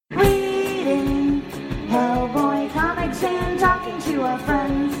and talking to our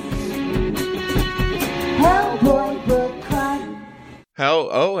friends. Hellboy Book Club.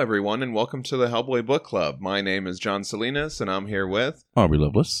 Hello, everyone, and welcome to the Hellboy Book Club. My name is John Salinas, and I'm here with... Aubrey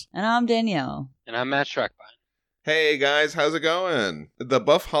Lovelace. And I'm Danielle. And I'm Matt Schreckbein. Hey, guys, how's it going? The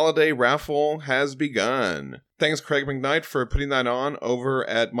Buff Holiday Raffle has begun. Thanks, Craig McKnight, for putting that on over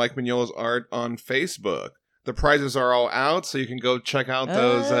at Mike Mignola's art on Facebook. The prizes are all out, so you can go check out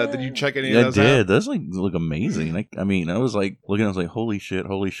those. Did you check any of those out? I did. Those look amazing. I was like looking, I was like, holy shit.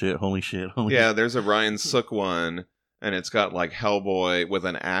 Yeah, there's a Ryan Sook one, and it's got like Hellboy with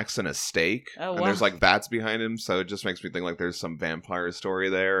an axe and a stake. Oh, wow. And there's like bats behind him, so it just makes me think like there's some vampire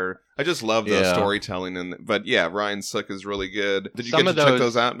story there. I just love the storytelling. But yeah, Ryan Sook is really good. Did you get to check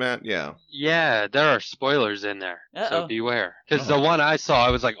those out, Matt? Yeah. Yeah, there are spoilers in there, so beware. Because the one I saw,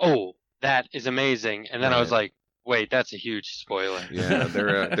 I was like, oh, that is amazing. And then I was like, wait, that's a huge spoiler. Yeah,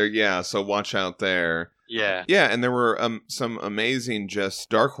 they're so watch out there. Yeah. Yeah, and there were some amazing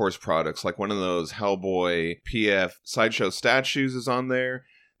just Dark Horse products, like one of those Hellboy PF Sideshow statues is on there.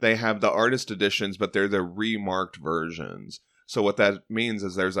 They have the artist editions, but they're the remarked versions. So what that means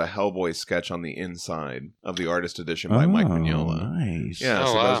is there's a Hellboy sketch on the inside of the artist edition by Mike Mignola. Nice. Yeah,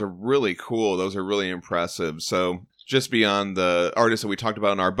 those are really cool. Those are really impressive. So just beyond the artists that we talked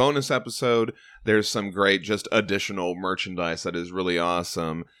about in our bonus episode, there's some great just additional merchandise that is really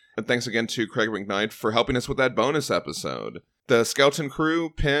awesome. And thanks again to Craig McKnight for helping us with that bonus episode. The Skeleton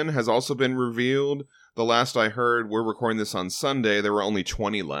Crew pin has also been revealed. The last I heard, we're recording this on Sunday, there were only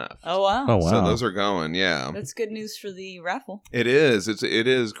 20 left. Oh, wow. So those are going, yeah. That's good news for the raffle. It is. It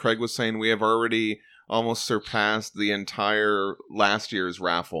is. Craig was saying we have already almost surpassed the entire last year's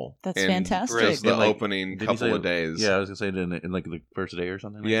raffle. That's fantastic. Just the opening couple of days. Yeah, I was going to say in like the first day or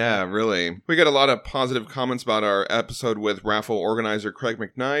something. Yeah, really. We got a lot of positive comments about our episode with raffle organizer Craig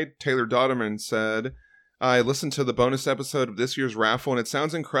McKnight. Taylor Dodderman said, I listened to the bonus episode of this year's raffle and it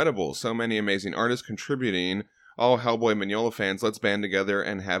sounds incredible. So many amazing artists contributing. All Hellboy Mignola fans, let's band together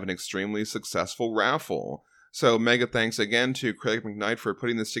and have an extremely successful raffle. So mega thanks again to Craig McKnight for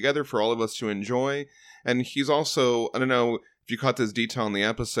putting this together for all of us to enjoy. And he's also, I don't know if you caught this detail in the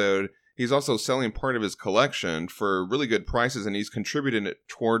episode, he's also selling part of his collection for really good prices, and he's contributing it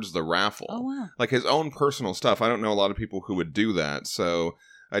towards the raffle. Oh, wow. Like his own personal stuff. I don't know a lot of people who would do that, so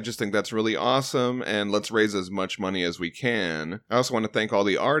I just think that's really awesome, and let's raise as much money as we can. I also want to thank all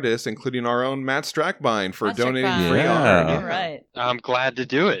the artists, including our own Matt Strackbein, for donating free art. All right. I'm glad to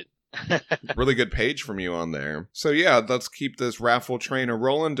do it. Really good page from you on there. So yeah, let's keep this raffle train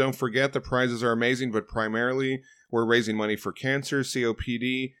a-rolling. Don't forget the prizes are amazing, but primarily we're raising money for cancer,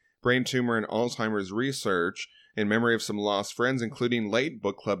 COPD, brain tumor, and Alzheimer's research in memory of some lost friends, including late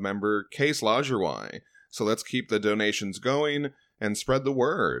book club member Case Lajoie. So let's keep the donations going and spread the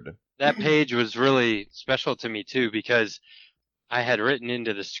word. That page was really special to me too, because I had written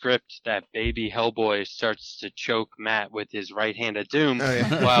into the script that baby Hellboy starts to choke Matt with his right hand of doom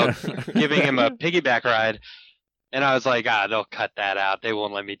while giving him a piggyback ride. And I was like, they'll cut that out. They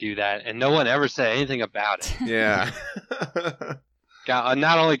won't let me do that. And no one ever said anything about it. Yeah. God,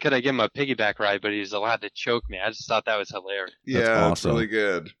 not only could I give him a piggyback ride, but he's allowed to choke me. I just thought that was hilarious. Yeah, awesome. It's really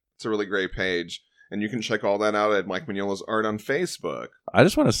good. It's a really great page. And you can check all that out at Mike Mignola's art on Facebook. I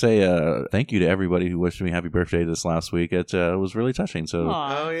just want to say thank you to everybody who wished me happy birthday this last week. It was really touching. So,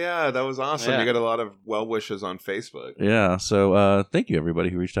 oh, yeah, that was awesome. Yeah. You got a lot of well wishes on Facebook. Yeah, so thank you, everybody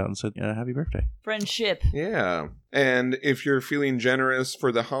who reached out and said happy birthday. Friendship. Yeah. And if you're feeling generous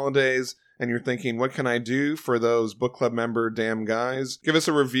for the holidays and you're thinking, what can I do for those book club member damn guys? Give us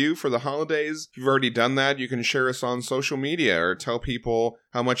a review for the holidays. If you've already done that, you can share us on social media or tell people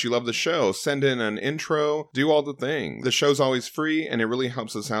how much you love the show. Send in an intro. Do all the things. The show's always free, and it really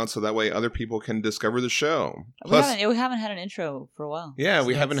helps us out so that way other people can discover the show. Plus, we haven't had an intro for a while. Yeah,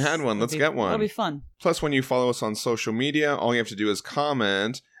 we haven't had one. Let's get one. That'll be fun. Plus, when you follow us on social media, all you have to do is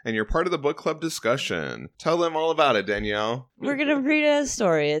comment, and you're part of the book club discussion. Tell them all about it, Danielle. We're going to read a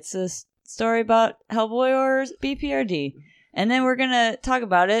story. It's a story about Hellboy or BPRD. And then we're going to talk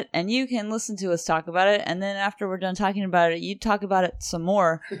about it, and you can listen to us talk about it. And then after we're done talking about it, you talk about it some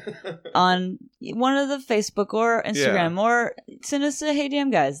more on one of the Facebook or Instagram, or send us a Hey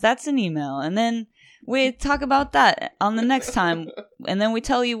Damn Guys. That's an email. And then we talk about that on the next time. And then we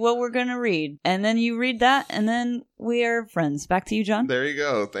tell you what we're going to read. And then you read that, and then we are friends. Back to you, John. There you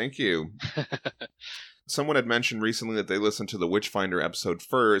go. Thank you. Someone had mentioned recently that they listened to the Witchfinder episode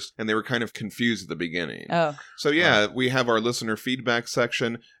first, and they were kind of confused at the beginning. Oh. So yeah, we have our listener feedback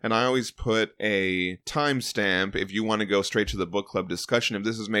section, and I always put a timestamp if you want to go straight to the book club discussion. If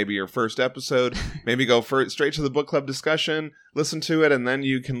this is maybe your first episode, maybe go straight to the book club discussion, listen to it, and then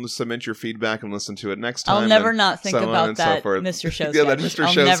you can submit your feedback and listen to it next time. I'll never not think so on about and so that forth. Mr. Show Yeah, that sketch. Mr.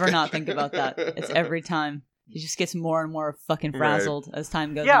 I'll Show never sketch. not think about that. It's every time. He just gets more and more fucking frazzled as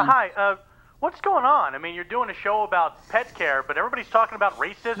time goes Yeah, on. hi. What's going on? I mean, you're doing a show about pet care, but everybody's talking about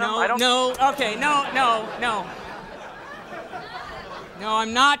racism. No,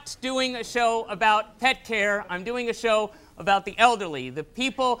 I'm not doing a show about pet care. I'm doing a show about the elderly. The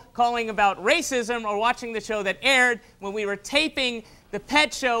people calling about racism are watching the show that aired when we were taping the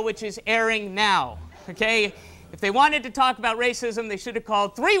pet show, which is airing now. Okay? If they wanted to talk about racism, they should have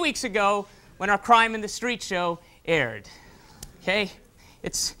called 3 weeks ago when our Crime in the Street show aired. Okay?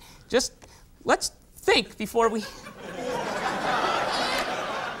 It's just, let's think before we...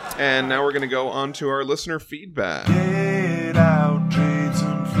 And now we're going to go on to our listener feedback. Get out trades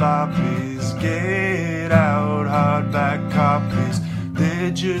and floppies. Get out hardback copies.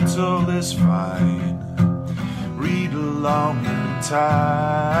 Digital is fine. Read along in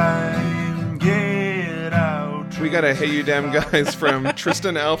time. Get out. We got a Hey You Damn Guys from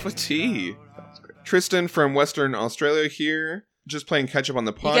Tristan Alpha T. Tristan from Western Australia here, just playing catch up on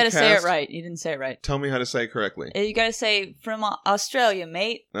the podcast. You gotta say it right. You didn't say it right. Tell me how to say it correctly. You gotta say from Australia,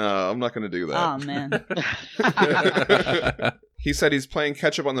 mate. I'm not going to do that. Oh, man. He said he's playing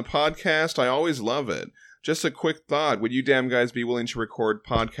catch up on the podcast. I always love it. Just a quick thought. Would you damn guys be willing to record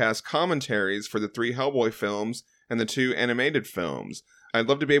podcast commentaries for the 3 Hellboy films and the 2 animated films? I'd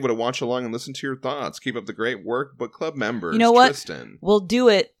love to be able to watch along and listen to your thoughts. Keep up the great work, book club members. You know what? Tristan. We'll do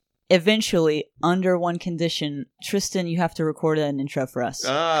it eventually under one condition. Tristan, you have to record an intro for us.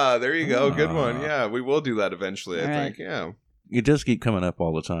 There you go. Good one. Yeah, we will do that eventually, I All think. Yeah. It does keep coming up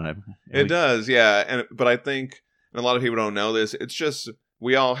all the time. It does, yeah. But I think, and a lot of people don't know this, it's just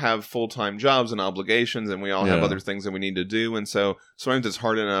we all have full-time jobs and obligations, and we all have Yeah. other things that we need to do. And so sometimes it's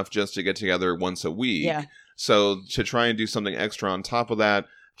hard enough just to get together once a week. Yeah. So to try and do something extra on top of that,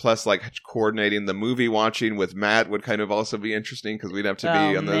 plus like coordinating the movie watching with Matt would kind of also be interesting because we'd have to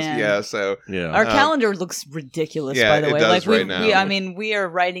be Oh, on those. man. Yeah, so Yeah. Our calendar looks ridiculous, yeah, by the it way. does Like right now. we are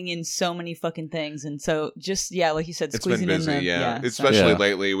writing in so many fucking things, and so just like you said, it's been squeezing busy, in the yeah. so- Especially Yeah.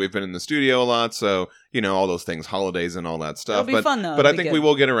 lately, we've been in the studio a lot, so all those things, holidays and all that stuff. It'll be fun, though. But I It'll be think good. we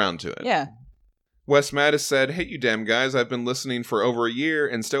will get around to it. Yeah. Wes Mattis said, "Hey, you damn guys! I've been listening for over a year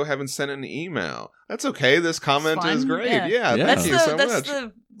and still haven't sent an email. That's okay. This comment It's fun, is great. yeah. Yeah, Yeah. thank That's you so that's much.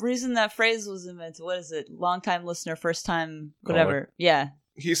 the reason that phrase was invented. What is it? Long time listener, first time whatever. Yeah.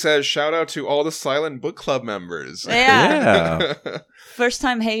 He says, "Shout out to all the Silent Book Club members." Yeah. Yeah. First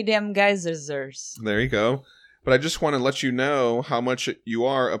time hey damn geysers. There you go. But I just want to let you know how much you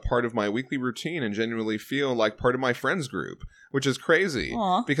are a part of my weekly routine and genuinely feel like part of my friends group, which is crazy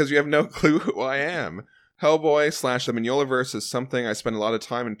Aw. because you have no clue who I am. Hellboy / the Mignolaverse is something I spend a lot of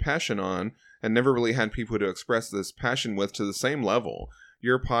time and passion on and never really had people to express this passion with to the same level.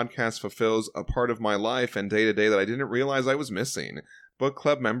 Your podcast fulfills a part of my life and day-to-day that I didn't realize I was missing. Book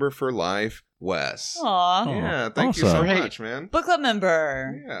club member for life, Wes." Aw. Yeah, thank you so Awesome. much, man. Book club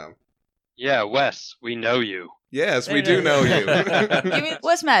member. Yeah. Yeah, Wes, we know you. Yes, we There do it know is. you. Give me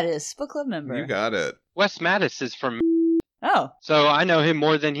Wes Mattis, book club member. You got it. Wes Mattis is from, Oh. so I know him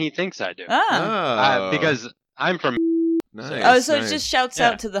more than he thinks I do. Ah. Because I'm from. nice, Oh, so nice. it just shouts Yeah.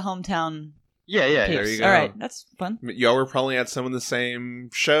 out to the hometown Yeah, yeah, peeps. There you go. All right, that's fun. Y'all were probably at some of the same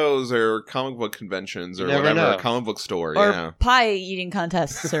shows or comic book conventions or You never whatever, know. comic book store. Or Yeah. pie eating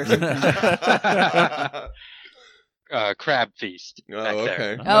contests or something. Crab feast. Back Oh,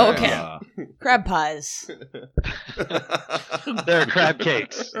 there. okay. Oh, okay. Ah. Crab pies. They're crab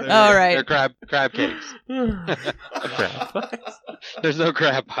cakes. All right. They're crab cakes. There's no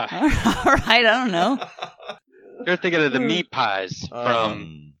crab pie. All right, I don't know. You're thinking of the meat pies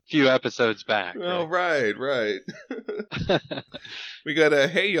from a few episodes back. Oh, right. We got a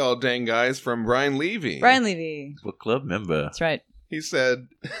 "Hey y'all dang guys" from Brian Levy. Brian Levy. Book club member. That's right. He said,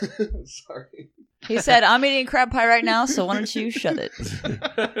 sorry. He said, "I'm eating crab pie right now, so why don't you shut it?"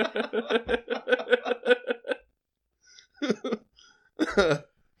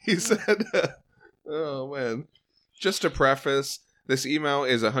 He said, oh man. Just to preface, this email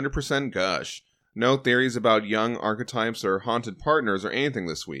is 100% gush. No theories about young archetypes or haunted partners or anything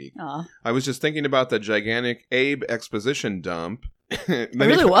this week. Aw. I was just thinking about the gigantic Abe exposition dump. It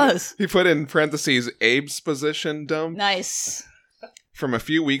really was. He put in parentheses Abe's position dump Nice. from a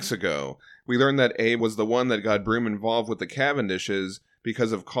few weeks ago. We learned that Abe was the one that got Broom involved with the Cavendishes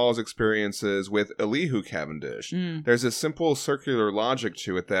because of Call's experiences with Elihu Cavendish. There's a simple circular logic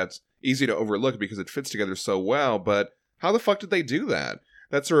to it that's easy to overlook because it fits together so well, but how the fuck did they do that?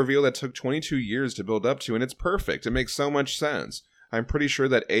 That's a reveal that took 22 years to build up to, and it's perfect. It makes so much sense. I'm pretty sure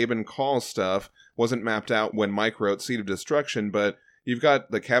that Abe and Call's stuff wasn't mapped out when Mike wrote Seed of Destruction, but you've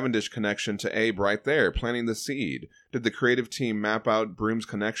got the Cavendish connection to Abe right there, planting the seed. Did the creative team map out Broom's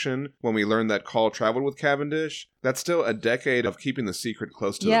connection when we learned that Call traveled with Cavendish? That's still a decade of keeping the secret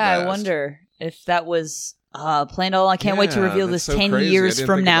close to the vest. I wonder if that was planned all. I can't wait to reveal this so 10 crazy. years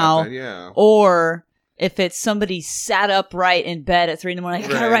from now. Or if it's somebody sat upright in bed at 3 a.m, I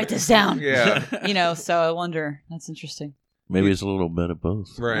gotta write this down. Yeah. So I wonder. That's interesting. Maybe it's a little bit of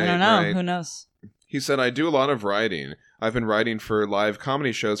both. Right. I don't know. Right. Who knows? He said, I do a lot of writing. I've been writing for live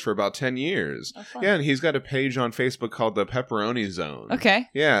comedy shows for about 10 years. Oh, fun. Yeah, and he's got a page on Facebook called the Pepperoni Zone. Okay.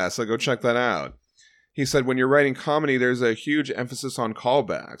 Yeah, so go check that out. He said, when you're writing comedy, there's a huge emphasis on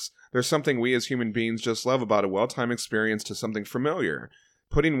callbacks. There's something we as human beings just love about a well-timed experience to something familiar.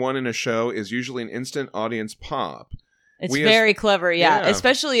 Putting one in a show is usually an instant audience pop. It's very clever, yeah.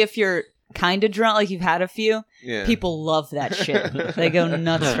 Especially if you're kind of drunk, like you've had a few. Yeah. People love that shit. They go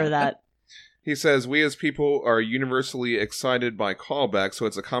nuts for that. He says, we as people are universally excited by callbacks, so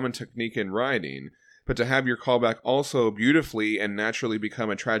it's a common technique in writing. But to have your callback also beautifully and naturally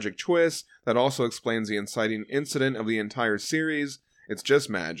become a tragic twist that also explains the inciting incident of the entire series, it's just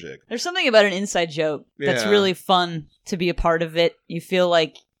magic. There's something about an inside joke that's Yeah. really fun to be a part of it. You feel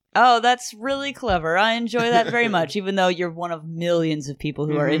like, oh, that's really clever. I enjoy that very much, even though you're one of millions of people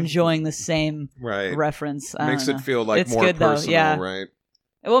who are enjoying the same reference. Makes it feel like it's more good, personal, though. Yeah. right?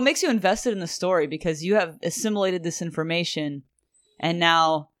 Well, it makes you invested in the story because you have assimilated this information, and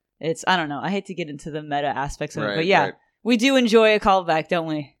now it's, I don't know, I hate to get into the meta aspects of it, but yeah, we do enjoy a callback, don't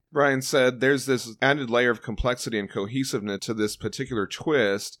we? Brian said, there's this added layer of complexity and cohesiveness to this particular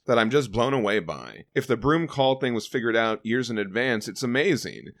twist that I'm just blown away by. If the Broom Call thing was figured out years in advance, it's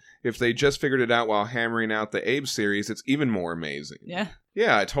amazing. If they just figured it out while hammering out the Abe series, it's even more amazing. Yeah.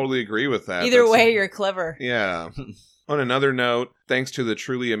 Yeah, I totally agree with that. Either way, you're clever. Yeah. On another note, thanks to the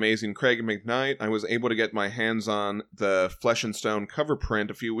truly amazing Craig McKnight, I was able to get my hands on the Flesh and Stone cover print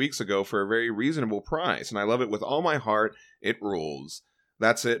a few weeks ago for a very reasonable price, and I love it with all my heart. It rules.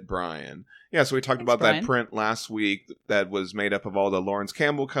 That's it, Brian. Yeah, so we talked about Brian. that print last week that was made up of all the Lawrence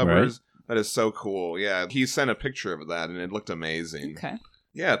Campbell covers. Right. That is so cool. Yeah, he sent a picture of that, and it looked amazing. Okay.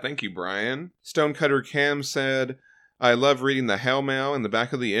 Yeah, thank you, Brian. Stonecutter Cam said, I love reading the Hell Mail in the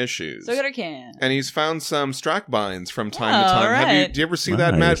back of the issues. So good I can. And he's found some Strackbinds from time to time. Right. Do you ever see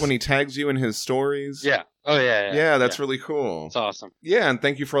that, Matt, when he tags you in his stories? Yeah. Oh, yeah. Yeah, that's really cool. It's awesome. Yeah, and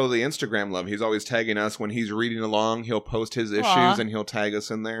thank you for all the Instagram love. He's always tagging us. When he's reading along, he'll post his issues and he'll tag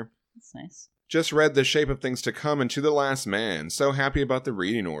us in there. That's nice. Just read The Shape of Things to Come and To the Last Man. So happy about the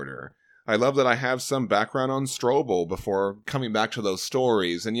reading order. I love that I have some background on Strobel before coming back to those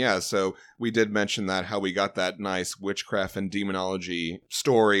stories. And yeah, so we did mention that, how we got that nice witchcraft and demonology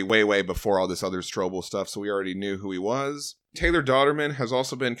story way before all this other Strobel stuff, so we already knew who he was. Taylor Dodderman has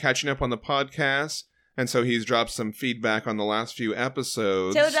also been catching up on the podcast, and so he's dropped some feedback on the last few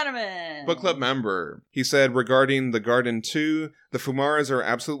episodes. Taylor Dodderman! Book club member. He said, regarding The Garden 2, the Fumaras are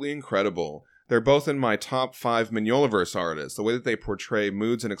absolutely incredible. They're both in my top 5 Mignolaverse artists. The way that they portray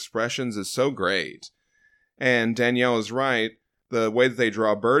moods and expressions is so great. And Danielle is right. The way that they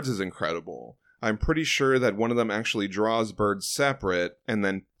draw birds is incredible. I'm pretty sure that one of them actually draws birds separate and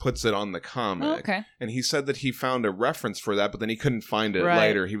then puts it on the comic. Oh, okay. And he said that he found a reference for that, but then he couldn't find it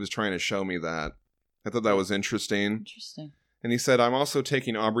later. He was trying to show me that. I thought that was interesting. Interesting. And he said, I'm also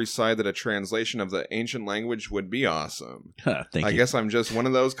taking Aubrey's side that a translation of the ancient language would be awesome. Thank you. I guess I'm just one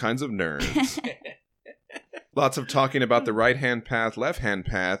of those kinds of nerds. Lots of talking about the right-hand path, left-hand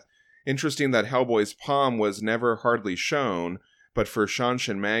path. Interesting that Hellboy's palm was never hardly shown, but for Shansh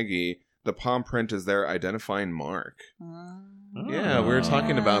and Maggie, the palm print is their identifying mark. Yeah, we were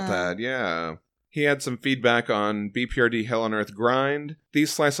talking about that, yeah. He had some feedback on BPRD Hell on Earth Grind.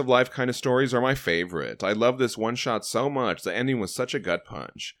 These slice of life kind of stories are my favorite. I love this one shot so much. The ending was such a gut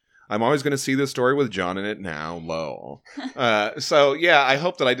punch. I'm always going to see this story with John in it now, lol. So, yeah, I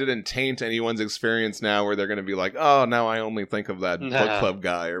hope that I didn't taint anyone's experience now where they're going to be like, oh, now I only think of that book club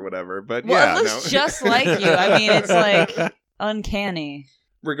guy or whatever. But well, it looks just like you. I mean, it's like uncanny.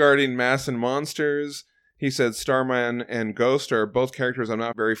 Regarding Mass and Monsters, he said Starman and Ghost are both characters I'm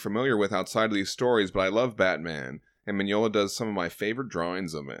not very familiar with outside of these stories, but I love Batman, and Mignola does some of my favorite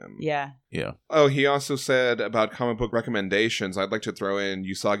drawings of him. Yeah. Oh, he also said about comic book recommendations, I'd like to throw in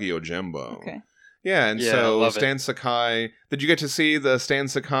Usagi Ojimbo. Okay. Yeah, and Yeah, I so love Stan Sakai... Did you get to see the Stan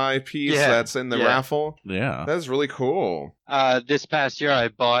Sakai piece that's in the raffle? Yeah. That's really cool. This past year, I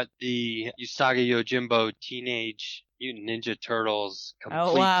bought the Usagi Yojimbo Teenage Mutant Ninja Turtles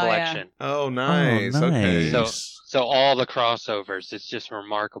complete collection. Oh, nice. Oh, Okay. nice. So all the crossovers, it's just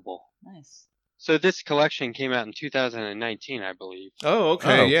remarkable. Nice. So this collection came out in 2019, I believe. Oh,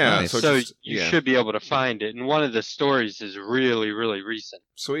 okay, Oh, yeah. nice. So just- you should be able to find it. And one of the stories is really, really recent.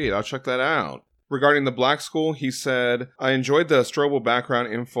 Sweet, I'll check that out. Regarding the Black School, he said, I enjoyed the Strobel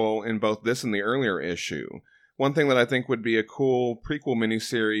background info in both this and the earlier issue. One thing that I think would be a cool prequel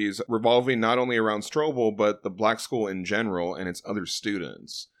miniseries revolving not only around Strobel, but the Black School in general and its other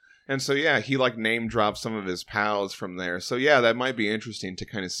students. And so, yeah, he name dropped some of his pals from there. So, yeah, that might be interesting to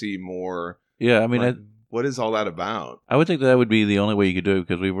kind of see more. Yeah, I mean, what is all that about? I would think that would be the only way you could do it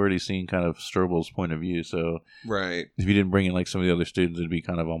because we've already seen kind of Strobel's point of view. So Right. if you didn't bring in some of the other students, it'd be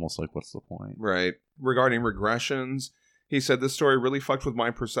kind of almost like, what's the point? Right. Regarding regressions, he said this story really fucked with my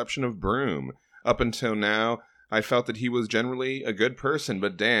perception of Broom. Up until now, I felt that he was generally a good person,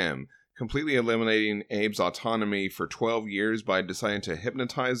 but damn, completely eliminating Abe's autonomy for 12 years by deciding to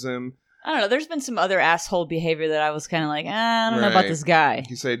hypnotize him. I don't know. There's been some other asshole behavior that I was kind of like, I don't know about this guy.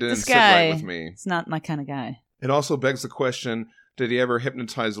 He said it didn't This sit guy, right with me. It's not my kind of guy. It also begs the question, did he ever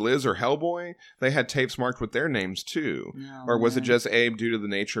hypnotize Liz or Hellboy? They had tapes marked with their names too. No, or was it man. just Abe due to the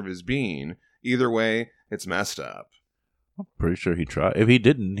nature of his being? Either way, it's messed up. I'm pretty sure he tried. If he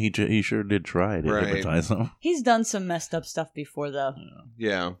didn't, he sure did try to Right. hypnotize them. He's done some messed up stuff before, though.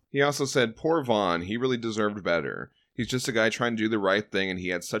 Yeah. He also said, poor Vaughn, he really deserved better. He's just a guy trying to do the right thing, and he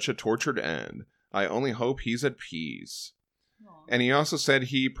had such a tortured end. I only hope he's at peace. And he also said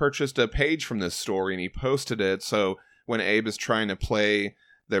he purchased a page from this story, and he posted it, so when Abe is trying to play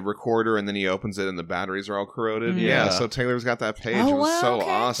the recorder, and then he opens it, and the batteries are all corroded. Mhm. Yeah, Yeah. so Taylor's got that page. Oh, It was wow, so okay.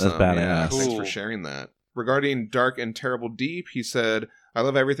 awesome. That's badass. Yeah, thanks Cool. for sharing that. Regarding Dark and Terrible Deep, he said, I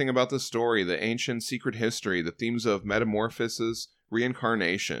love everything about the story, the ancient secret history, the themes of metamorphosis,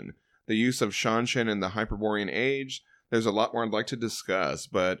 reincarnation, the use of Shanshin in the Hyperborean age. There's a lot more I'd like to discuss,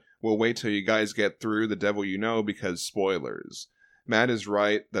 but we'll wait till you guys get through The Devil You Know because spoilers. Matt is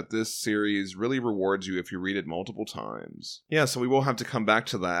right that this series really rewards you if you read it multiple times. Yeah, so we will have to come back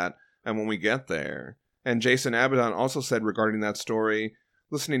to that, and when we get there. And Jason Abaddon also said regarding that story,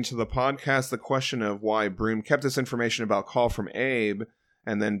 listening to the podcast, the question of why Broom kept this information about Call from Abe,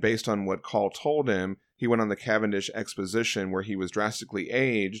 and then based on what Call told him, he went on the Cavendish exposition where he was drastically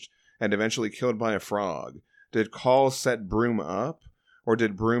aged and eventually killed by a frog. Did Call set Broom up? Or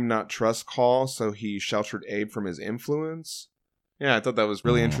did Broom not trust Call, so he sheltered Abe from his influence? Yeah, I thought that was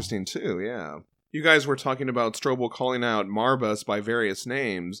really interesting too, yeah. You guys were talking about Strobel calling out Marbus by various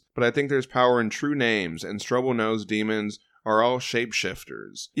names, but I think there's power in true names, and Strobel knows demons are all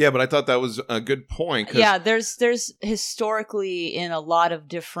shapeshifters. Yeah, but I thought that was a good point. 'Cause Yeah, there's historically in a lot of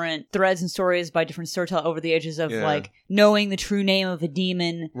different threads and stories by different storytellers over the ages of knowing the true name of a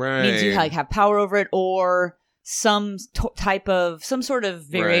demon means you have power over it, or some sort of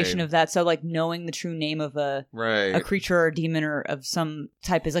variation of that. So knowing the true name of a creature or demon or of some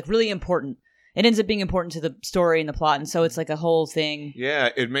type is really important. It ends up being important to the story and the plot, and so it's a whole thing. Yeah,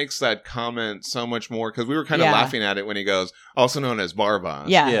 it makes that comment so much more, because we were kind of laughing at it when he goes, also known as Barbas.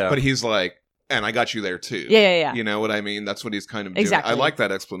 Yeah. But he's like, and I got you there too. Yeah. You know what I mean? That's what he's kind of doing. Exactly. I like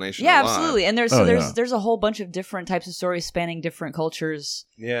that explanation Yeah, a lot. absolutely. And there's a whole bunch of different types of stories spanning different cultures.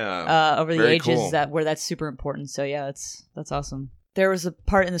 Yeah. Over the Very ages cool. where that's super important. So yeah, that's awesome. There was a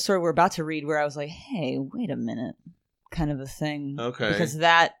part in the story we're about to read where I was like, hey, wait a minute, kind of a thing. Okay. Because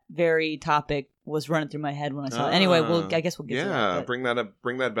that very topic was running through my head when I saw it. Anyway, I guess we'll get to that. Yeah, but-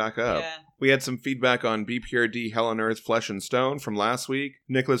 bring that back up. Yeah. We had some feedback on BPRD Hell on Earth Flesh and Stone from last week.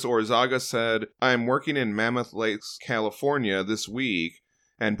 Nicholas Orzaga said, I am working in Mammoth Lakes, California this week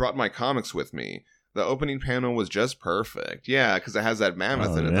and brought my comics with me. The opening panel was just perfect. Yeah, because it has that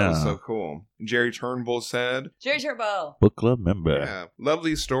mammoth in it. That was yeah. so cool. Jerry Turnbull said, Jerry Turbo. Book club member. yeah, love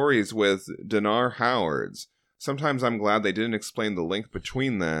these stories with Dinar Howards. Sometimes I'm glad they didn't explain the link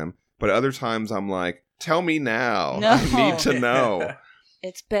between them, but other times I'm like, tell me now. No. I need to know.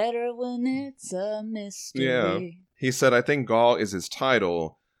 It's better when it's a mystery. Yeah. He said, I think Gaul is his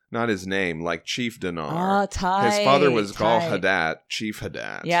title, not his name, like Chief Dinar. Ah, tight. His father was Gaul tight. Hadat, Chief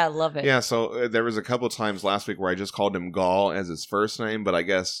Hadat. Yeah, I love it. Yeah, so there was a couple times last week where I just called him Gaul as his first name, but I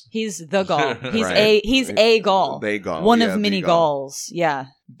guess... He's the Gaul. He's Right. he's a Gaul. They Gaul. One yeah, of the many Gaul. Gauls. Yeah.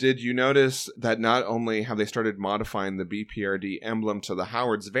 Did you notice that not only have they started modifying the BPRD emblem to the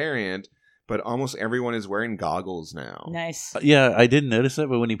Howard's variant, but almost everyone is wearing goggles now. Nice. Yeah, I didn't notice it,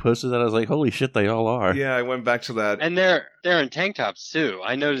 but when he posted that, I was like, holy shit, they all are. Yeah, I went back to that. And they're in tank tops too.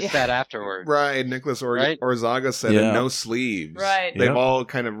 I noticed that afterwards. Right, Nicholas Right? Orzaga said, and no sleeves. Right. They've Yep. all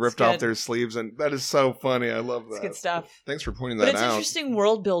kind of ripped It's off good. their sleeves, and that is so funny. I love that. It's good stuff. Thanks for pointing But that it's out. interesting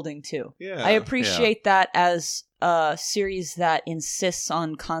world building too. Yeah. I appreciate that as a series that insists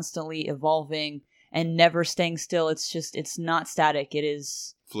on constantly evolving and never staying still. It's not static. It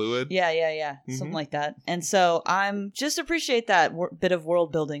is Fluid. Yeah. Mm-hmm. Something like that. And so I'm just appreciate that bit of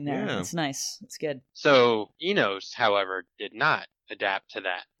world building there. Yeah. It's nice. It's good. So Enos, however, did not adapt to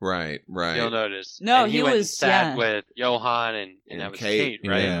that. Right. You'll notice. No, and he went and was- sat yeah. with Johan and that was Kate,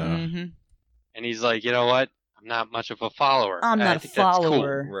 right? Yeah. Mm-hmm. And he's like, you know what? I'm not much of a follower. I'm And I not a think that's cool.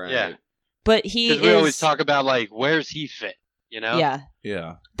 follower. Right. Yeah. But he Because is. we always talk about like, where's he fit? You know? Yeah.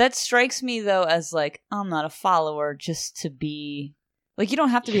 Yeah. That strikes me though as like I'm not a follower just to be like you don't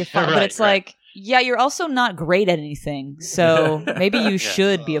have to be a follower, but Right, it's right. like yeah, you're also not great at anything, so maybe you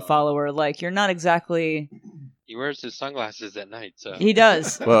should be a follower. Like you're not exactly. He wears his sunglasses at night, so He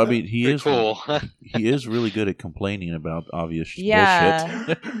does. Well, I mean, he pretty is cool. he is really good at complaining about obvious Yeah.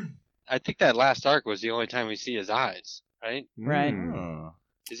 bullshit. I think that last arc was the only time we see his eyes, right? Right. Oh.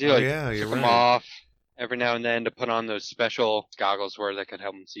 Is he Oh, like yeah, you're took them right. off every now and then to put on those special goggles where that could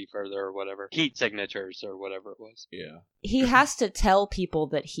help him see further or whatever, heat signatures or whatever it was. Yeah. He has to tell people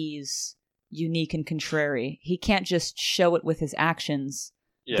that he's unique and contrary. He can't just show it with his actions.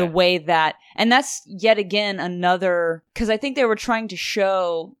 Yeah. The way that, and that's yet again another, because I think they were trying to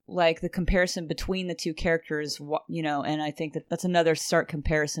show like the comparison between the two characters, you know, and I think that that's another stark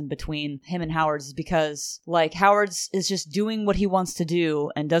comparison between him and Howard's, because like Howard's is just doing what he wants to do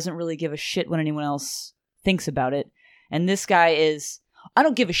and doesn't really give a shit what anyone else thinks about it, and this guy is, I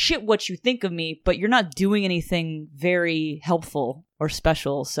don't give a shit what you think of me, but you're not doing anything very helpful or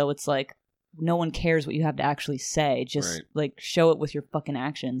special, so it's like no one cares what you have to actually say. Just Right. like show it with your fucking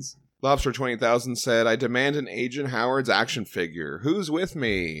actions. Lobster 20,000 said, I demand an Agent Howard's action figure. Who's with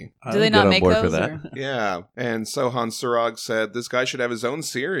me? Do they I'm not good on make board those? for that? or- Yeah. And Sohan Surag said, this guy should have his own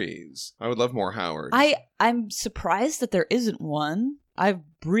series. I would love more Howards. I'm surprised that there isn't one. I've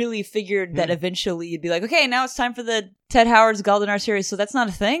really figured that eventually you'd be like, okay, now it's time for the Ted Howard's Galdinar series. So that's not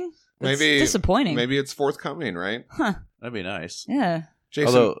a thing? That's Maybe disappointing. Maybe it's forthcoming, right? That'd be nice. Yeah. Jason,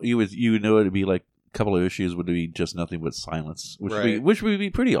 Although you would know it'd be like a couple of issues would be just nothing but silence, Right. which would be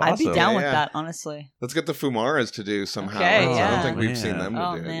pretty awesome. I'd be down with Yeah. that, honestly. let's get the Fumaras to do some Okay, Howards. I yeah. don't think we've seen Yeah. them to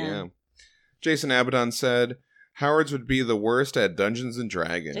Oh, do man. it. Yeah. Jason Abaddon said, Howards would be the worst at Dungeons and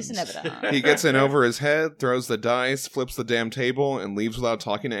Dragons. Jason Abaddon. He gets in over his head, throws the dice, flips the damn table, and leaves without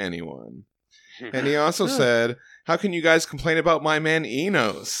talking to anyone. And he also said, how can you guys complain about my man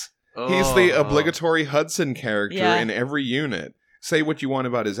Enos? He's the obligatory Hudson character Yeah. in every unit. Say what you want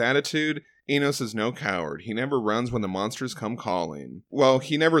about his attitude. Enos is no coward. He never runs when the monsters come calling. Well,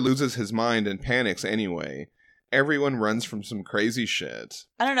 he never loses his mind and panics anyway. Everyone runs from some crazy shit.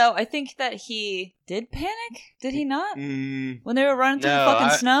 I don't know. I think that he did panic. Did he not? Mm, When they were running through the No,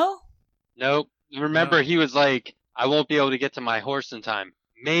 fucking snow? Nope. Remember, he was like, I won't be able to get to my horse in time.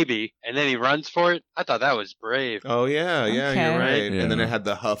 Maybe. And then he runs for it. I thought that was brave. oh, yeah, Okay. you're right. Yeah. And then it had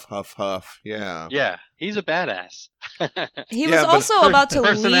the huff, huff, huff. Yeah. Yeah, he's a badass. He Yeah, was but also about to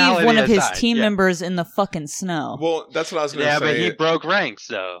leave personality one of his aside, team yeah. members in the fucking snow. Well, that's what I was going to Yeah, say. but he broke ranks,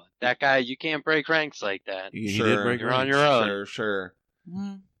 though. That guy, you can't break ranks like that. He Sure. did break You're on ranks. your own. Sure.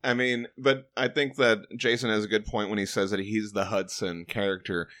 Mhm. I mean, but I think that Jason has a good point when he says that he's the Hudson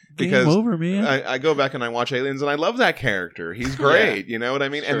character. Because Game over, man. I go back and I watch Aliens and I love that character. He's great, you know what I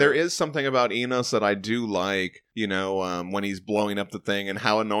mean? Sure. And there is something about Enos that I do like, you know, when he's blowing up the thing and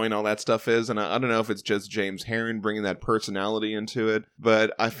how annoying all that stuff is. And I don't know if it's just James Herron bringing that personality into it,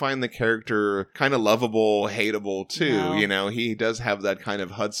 but I find the character kind of lovable, hateable too. No. You know, he does have that kind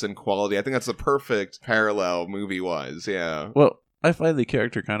of Hudson quality. I think that's the perfect parallel movie-wise, yeah. Well, I find the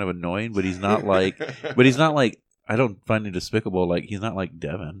character kind of annoying, but he's not like. I don't find him despicable. Like he's not like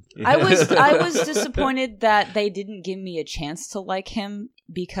Devin. I was disappointed that they didn't give me a chance to like him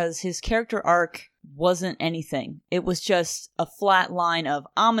because his character arc wasn't anything. It was just a flat line of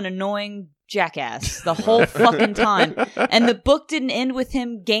I'm an annoying jackass the whole fucking time. And the book didn't end with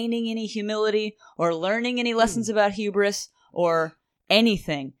him gaining any humility or learning any lessons about hubris or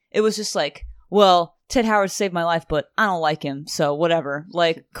anything. It was just like, well, Ted Howard saved my life, but I don't like him, so whatever.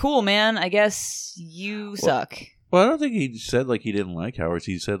 Like, cool, man. I guess you suck. Well, I don't think he said like he didn't like Howard.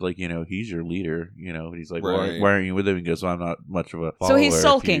 He said like he's your leader. And he's like, Right. why aren't you with him? He goes, well, I'm not much of a follower. So he's if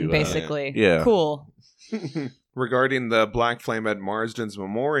sulking, you, basically. yeah. Cool. Regarding the Black Flame at Marsden's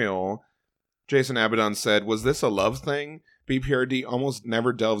memorial, Jason Abaddon said, was this a love thing? BPRD almost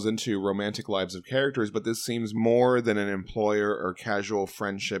never delves into romantic lives of characters, but this seems more than an employer or casual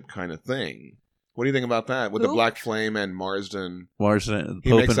friendship kind of thing. What do you think about that? With the Black Flame and Marsden. He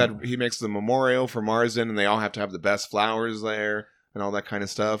makes the memorial for Marsden, and they all have to have the best flowers there and all that kind of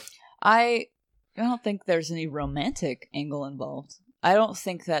stuff. I don't think there's any romantic angle involved. I don't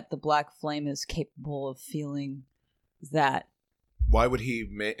think that the Black Flame is capable of feeling that. Why would he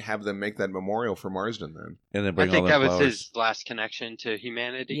have them make that memorial for Marsden then? And then bring I think all that flowers. was his last connection to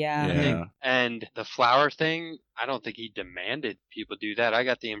humanity. Yeah. I think. And the flower thing, I don't think he demanded people do that. I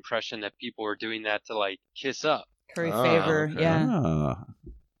got the impression that people were doing that to like kiss up. Curry favor, okay. yeah.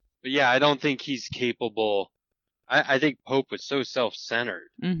 But yeah, I don't think he's capable. I think Pope was so self-centered.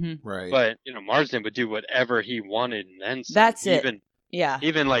 Mm-hmm. Right. But, Marsden would do whatever he wanted and then some. That's it.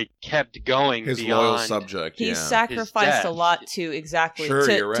 Even like kept going his beyond loyal subject. He sacrificed a lot to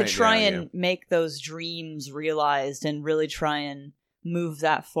to try and make those dreams realized and really try and move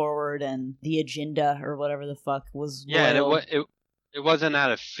that forward, and the agenda or whatever the fuck was loyal. And it wasn't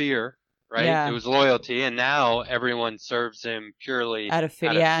out of fear, right? Yeah. It was loyalty, and now everyone serves him purely out of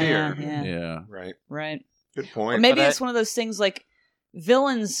fear. Yeah. Right. Good point. Or maybe it's one of those things like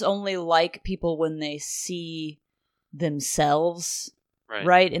villains only like people when they see themselves.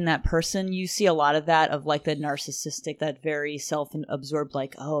 Right, in that person. You see a lot of that, of like the narcissistic, that very self-absorbed,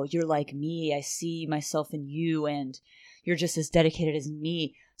 like, oh, you're like me, I see myself in you, and you're just as dedicated as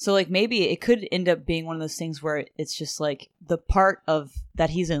me. So like maybe it could end up being one of those things where it's just like the part of that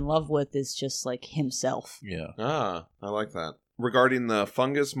he's in love with is just like himself. Yeah. I like that. Regarding the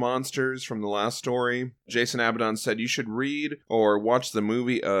fungus monsters from the last story, Jason Abaddon said you should read or watch the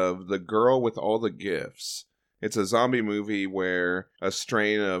movie of The Girl with All the Gifts. It's a zombie movie where a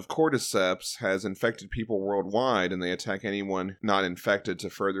strain of cordyceps has infected people worldwide, and they attack anyone not infected to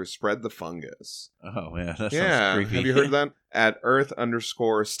further spread the fungus. Oh, yeah, that sounds creepy. Have you heard that? At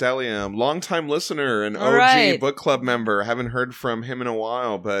Earth_Stellium, longtime listener and OG book club member. Haven't heard from him in a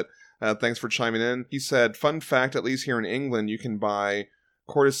while, but thanks for chiming in. He said, fun fact, at least here in England, you can buy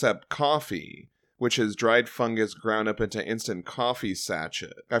cordyceps coffee, which is dried fungus ground up into instant coffee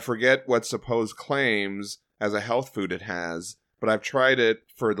sachet. I forget what supposed claims as a health food it has, but I've tried it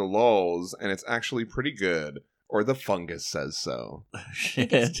for the lulz, and it's actually pretty good. Or the fungus says so.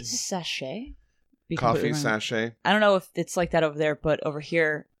 It's sachet? Coffee sachet? I don't know if it's like that over there, but over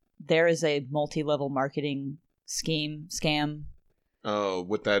here, there is a multi-level marketing scam. Oh,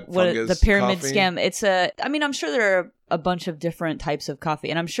 with that fungus the pyramid coffee? Scam. I'm sure there are a bunch of different types of coffee,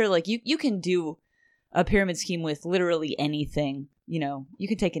 and I'm sure like you can do a pyramid scheme with literally anything. You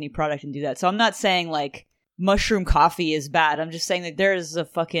can take any product and do that. So I'm not saying like mushroom coffee is bad. I'm just saying that there is a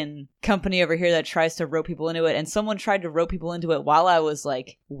fucking company over here that tries to rope people into it, and someone tried to rope people into it while I was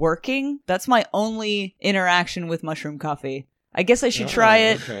like working. That's my only interaction with mushroom coffee. I guess I should try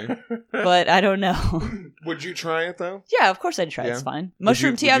it, but I don't know. Would you try it though? Yeah, of course I'd try it. It's fine.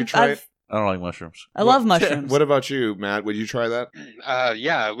 Mushroom tea, I don't like mushrooms. I love mushrooms. What about you, Matt? Would you try that?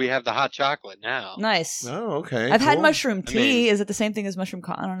 Yeah, we have the hot chocolate now. Nice. Oh, okay. I've had mushroom tea. Is it the same thing as mushroom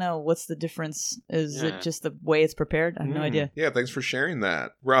coffee? I don't know. What's the difference? Is it just the way it's prepared? I have no idea. Yeah, thanks for sharing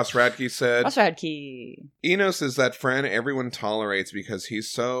that. Ross Radke said, Enos is that friend everyone tolerates because he's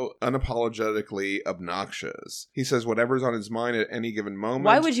so unapologetically obnoxious. He says whatever's on his mind at any given moment.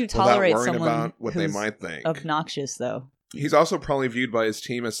 Why would you tolerate without worrying someone about what they might think? Obnoxious, though. He's also probably viewed by his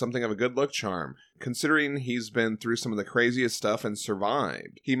team as something of a good look charm, considering he's been through some of the craziest stuff and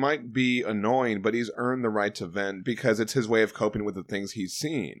survived. He might be annoying, but he's earned the right to vent because it's his way of coping with the things he's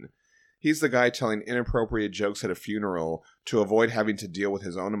seen. He's the guy telling inappropriate jokes at a funeral to avoid having to deal with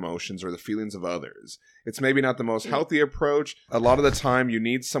his own emotions or the feelings of others. It's maybe not the most healthy approach. A lot of the time, you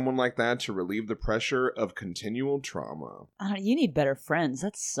need someone like that to relieve the pressure of continual trauma. You need better friends.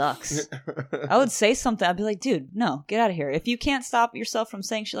 That sucks. I would say something. I'd be like, dude, no, get out of here. If you can't stop yourself from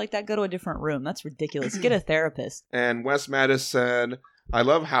saying shit like that, go to a different room. That's ridiculous. Get a therapist. And Wes Mattis said, I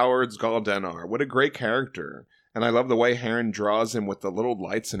love Howard's Galdenar. What a great character. And I love the way Heron draws him with the little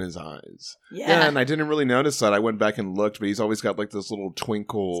lights in his eyes. Yeah, and I didn't really notice that. I went back and looked, but he's always got like this little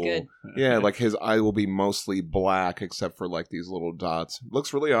twinkle. It's good. Yeah, like his eye will be mostly black except for like these little dots.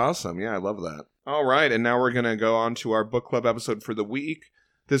 Looks really awesome. Yeah, I love that. All right, and now we're going to go on to our book club episode for the week.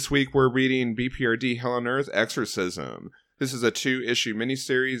 This week we're reading BPRD Hell on Earth Exorcism. This is a 2-issue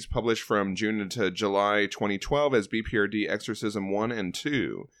miniseries published from June to July 2012 as BPRD Exorcism 1 and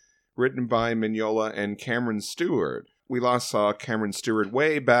 2. Written by Mignola and Cameron Stewart. We last saw Cameron Stewart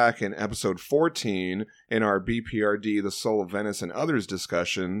way back in episode 14 in our BPRD The Soul of Venice and Others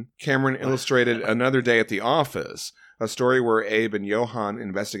discussion. Cameron illustrated Another Day at the Office, a story where Abe and Johan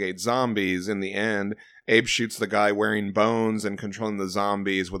investigate zombies. In the end, Abe shoots the guy wearing bones and controlling the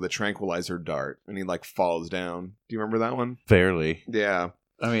zombies with a tranquilizer dart, and he falls down. Do you remember that one? Barely. Yeah.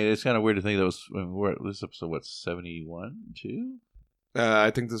 I mean, it's kind of weird to think that was this episode. 71, 2?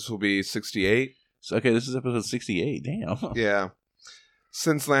 I think this will be 68. Okay, this is episode 68. Damn. Yeah.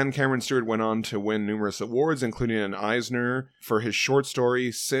 Since then, Cameron Stewart went on to win numerous awards, including an Eisner for his short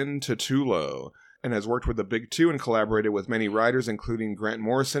story Sin Tutulo, and has worked with the Big Two and collaborated with many writers, including Grant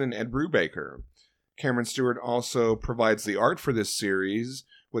Morrison and Ed Brubaker. Cameron Stewart also provides the art for this series,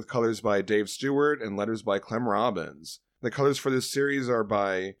 with colors by Dave Stewart and letters by Clem Robbins. The colors for this series are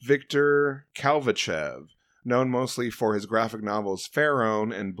by Viktor Kalvachev. Known mostly for his graphic novels Pharaoh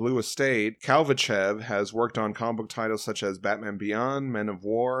and Blue Estate, Kalvachev has worked on comic book titles such as Batman Beyond, Men of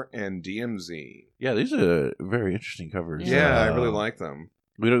War, and DMZ. Yeah, these are very interesting covers. Yeah, I really like them.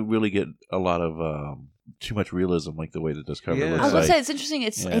 We don't really get a lot of too much realism like the way that this cover Yeah. looks I was like. gonna say it's interesting.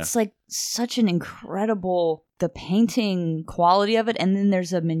 It's like such an incredible the painting quality of it, and then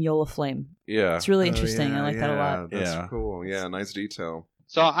there's a Mignola flame. Yeah. It's really interesting. I like that a lot. That's Yeah. cool. Yeah, nice detail.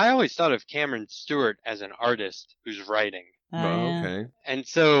 So I always thought of Cameron Stewart as an artist who's writing. Yeah. Okay. And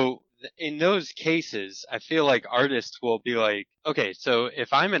so in those cases, I feel like artists will be like, okay, so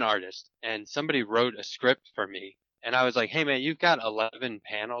if I'm an artist and somebody wrote a script for me and I was like, hey man, you've got 11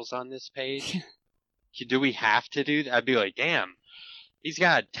 panels on this page. Do we have to do that? I'd be like, damn, he's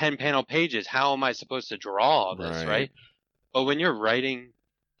got 10 panel pages. How am I supposed to draw all this, right? But when you're writing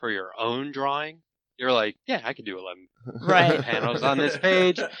for your own drawing, you're like, yeah, I can do 11 Right. panels on this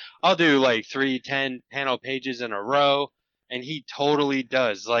page. I'll do like 3 10-panel pages in a row. And he totally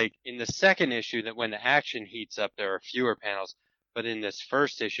does. Like in the second issue, that when the action heats up, there are fewer panels. But in this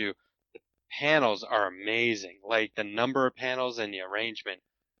first issue, the panels are amazing. Like the number of panels and the arrangement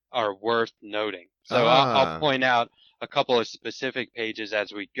are worth noting. So I'll point out a couple of specific pages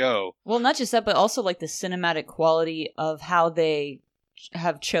as we go. Well, not just that, but also like the cinematic quality of how they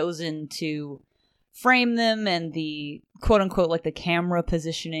have chosen to frame them and the quote unquote like the camera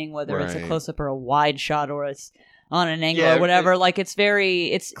positioning, whether it's a close up or a wide shot or it's on an angle or whatever. Like it's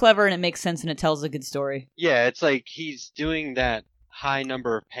clever and it makes sense and it tells a good story. Yeah, it's like he's doing that high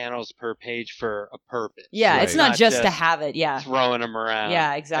number of panels per page for a purpose. Yeah, it's not just to have it. Yeah. Throwing them around.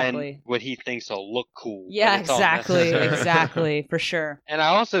 Yeah, exactly. And what he thinks will look cool. Yeah, but it's all exactly. necessary. Exactly, for sure. And I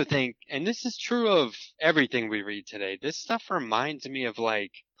also think, and this is true of everything we read today, this stuff reminds me of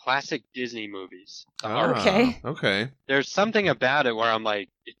like classic Disney movies. Okay. There's something about it where I'm like,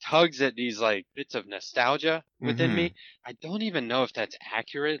 it tugs at these like bits of nostalgia within me. I don't even know if that's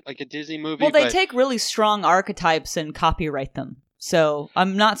accurate, like a Disney movie. Well, they take really strong archetypes and copyright them. So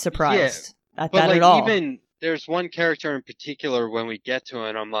I'm not surprised at that at all. Even there's one character in particular when we get to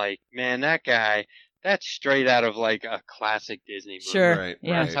it, I'm like, man, that guy, that's straight out of like a classic Disney movie. Sure.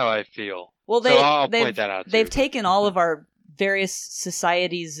 Yeah. That's how I feel. Well, I'll point that out too. They've taken all of our various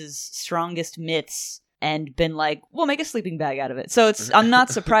societies' strongest myths and been like, we'll make a sleeping bag out of it. So I'm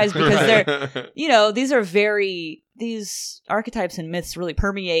not surprised because they're, these archetypes and myths really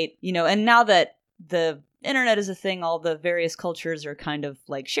permeate, and now that the internet is a thing, all the various cultures are kind of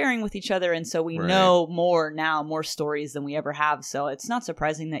like sharing with each other. And so we know more stories than we ever have. So it's not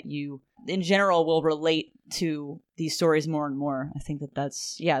surprising that you, in general, will relate to these stories more and more. I think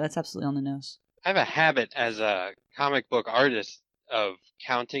that's absolutely on the nose. I have a habit as a comic book artist of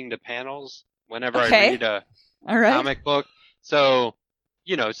counting the panels whenever I read a comic book. So,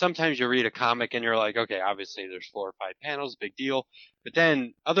 sometimes you read a comic and you're like, okay, obviously there's 4 or 5 panels, big deal. But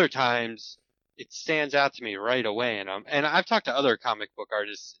then other times it stands out to me right away. And I've talked to other comic book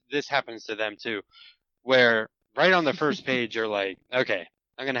artists. This happens to them too, where right on the first page you're like, okay,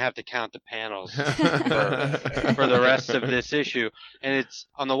 I'm going to have to count the panels for the rest of this issue. And it's,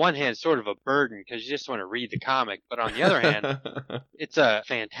 on the one hand, sort of a burden because you just want to read the comic. But on the other hand, it's a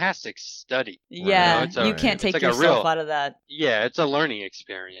fantastic study. Yeah, you can't take like yourself out of that. Yeah, it's a learning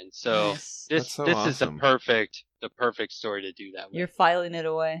experience. So this is the perfect story to do that with. You're filing it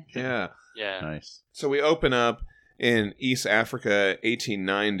away. Yeah. Yeah. Nice. So we open up in East Africa,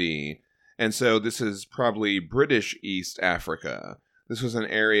 1890. And so this is probably British East Africa. This was an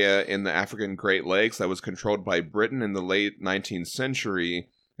area in the African Great Lakes that was controlled by Britain in the late 19th century.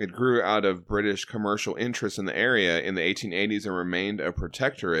 It grew out of British commercial interests in the area in the 1880s and remained a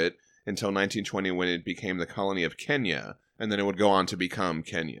protectorate until 1920 when it became the colony of Kenya, and then it would go on to become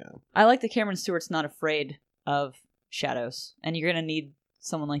Kenya. I like that Cameron Stewart's not afraid of shadows, and you're going to need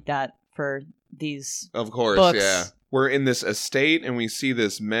someone like that for these Of course, books. Yeah. We're in this estate, and we see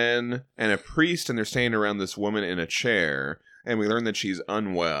this men and a priest, and they're standing around this woman in a chair. And we learn that she's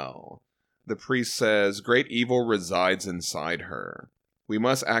unwell. The priest says, "Great evil resides inside her. We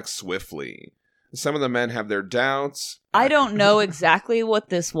must act swiftly. Some of the men have their doubts." I don't know exactly what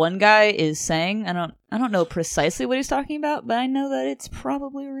this one guy is saying. I don't know precisely what he's talking about, but I know that it's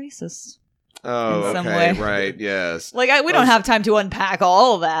probably racist. Oh, in some okay, way. Right, yes. Like, we don't have time to unpack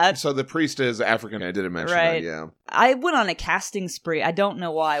all of that. So the priest is African. I didn't mention Right. that, yeah. I went on a casting spree. I don't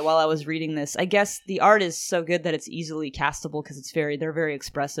know why while I was reading this. I guess the art is so good that it's easily castable because they're very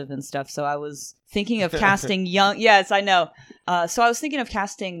expressive and stuff. So I was thinking of casting young. Yes, I know. So I was thinking of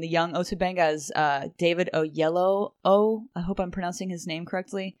casting the young Otobenga as David Oyelowo. I hope I'm pronouncing his name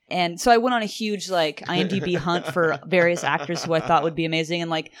correctly. And so I went on a huge IMDb hunt for various actors who I thought would be amazing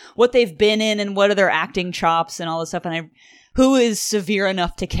and what they've been in and what are their acting chops and all this stuff. And who is severe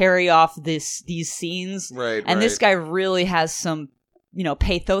enough to carry off these scenes. Right, and this guy really has some,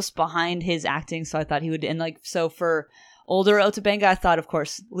 pathos behind his acting, so I thought he would. And so for older Otobenga, I thought, of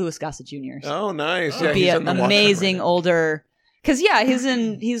course, Louis Gossett Jr. Oh, nice. would be an amazing older... Because,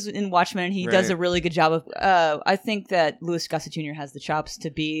 he's in Watchmen, and he does a really good job of... I think that Louis Gossett Jr. has the chops to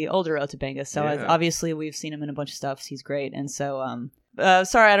be older Otobenga, so obviously we've seen him in a bunch of stuff. He's great, and so...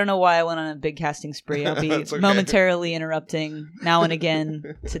 sorry, I don't know why I went on a big casting spree. I'll be okay. momentarily interrupting now and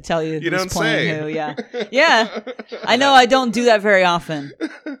again to tell you who's playing who. Yeah. I know I don't do that very often.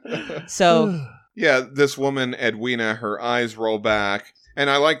 So... Yeah, this woman, Edwina, her eyes roll back. And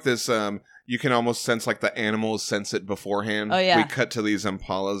I like this, you can almost sense the animals sense it beforehand. Oh, yeah. We cut to these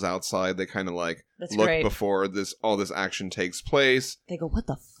impalas outside. They kind of That's look great. before all this action takes place. They go, what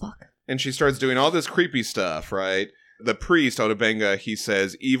the fuck? And she starts doing all this creepy stuff, right? The priest, Otobenga, he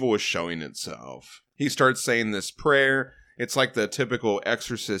says, evil is showing itself. He starts saying this prayer. It's like the typical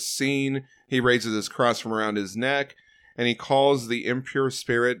exorcist scene. He raises his cross from around his neck, and he calls the impure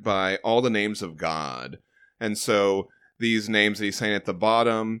spirit by all the names of God. And so these names that he's saying at the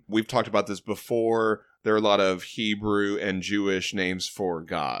bottom, we've talked about this before. There are a lot of Hebrew and Jewish names for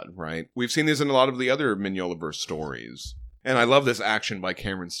God, right? We've seen these in a lot of the other Mignolaverse stories. And I love this action by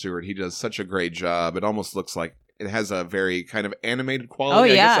Cameron Stewart. He does such a great job. It almost looks like it has a very kind of animated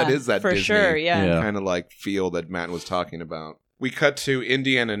quality. Oh, yeah. I guess that is that for Disney sure, yeah. kind of feel that Matt was talking about. We cut to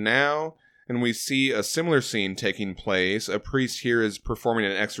Indiana now, and we see a similar scene taking place. A priest here is performing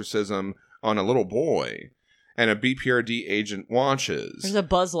an exorcism on a little boy, and a BPRD agent watches. There's a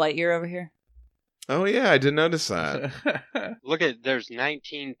Buzz Lightyear over here. Oh, yeah, I did notice that. There's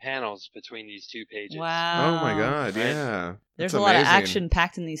 19 panels between these two pages. Wow. Oh, my God, Right. yeah. There's That's a lot of amazing. action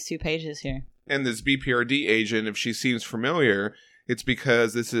packed in these 2 pages here. And this BPRD agent, if she seems familiar, it's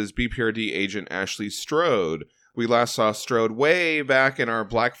because this is BPRD agent Ashley Strode. We last saw Strode way back in our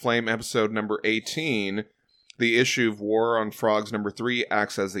Black Flame episode number 18. The issue of War on Frogs number 3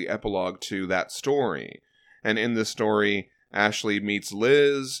 acts as the epilogue to that story. And in this story, Ashley meets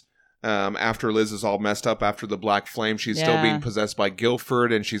Liz. After Liz is all messed up after the Black Flame, she's still being possessed by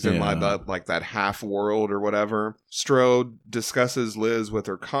Guilford, and she's in that half world or whatever. Strode discusses Liz with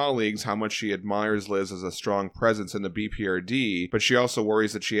her colleagues, how much she admires Liz as a strong presence in the BPRD, but she also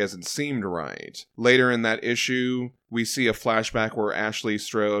worries that she hasn't seemed right. Later in that issue, we see a flashback where Ashley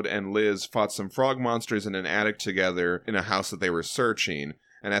Strode and Liz fought some frog monsters in an attic together in a house that they were searching.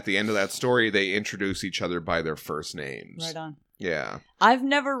 And at the end of that story, they introduce each other by their first names. Right on. Yeah. I've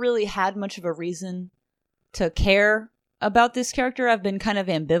never really had much of a reason to care about this character. I've been kind of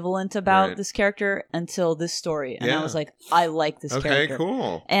ambivalent about this character until this story. And I was like, I like this character. Okay,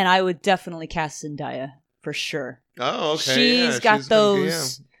 cool. And I would definitely cast Zendaya for sure. Oh, okay. She's got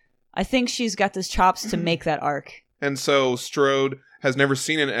those... I think she's got those chops to make that arc. And so Strode has never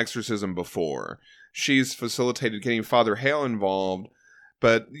seen an exorcism before. She's facilitated getting Father Hale involved.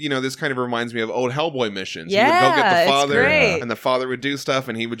 But, this kind of reminds me of old Hellboy missions. Yeah, he would go get the father, great. and the father would do stuff,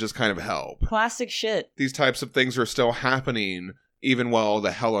 and he would just kind of help. Classic shit. These types of things are still happening, even while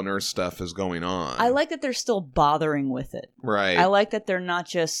the Hell on Earth stuff is going on. I like that they're still bothering with it. Right. I like that they're not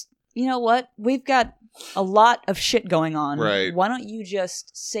just, you know what? We've got a lot of shit going on. Right. Why don't you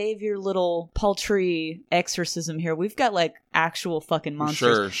just save your little paltry exorcism here? We've got actual fucking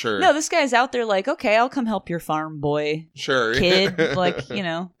monsters. Sure. No, this guy's out there okay, I'll come help your farm boy. Sure. Kid.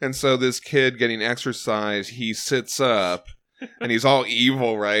 And so this kid getting exercise, he sits up and he's all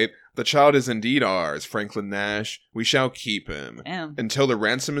evil, right? The child is indeed ours, Franklin Nash. We shall keep him. Damn. Until the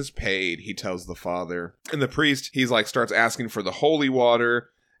ransom is paid, he tells the father. And the priest, he's starts asking for the holy water,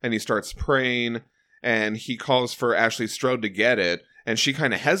 and he starts praying. And he calls for Ashley Strode to get it, and she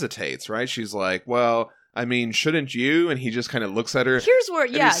kind of hesitates, right? She's like, well, I mean, shouldn't you? And he just kind of looks at her. Here's where,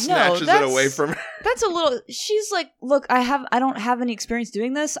 and he snatches it away from her. That's a little, she's like, look, I don't have any experience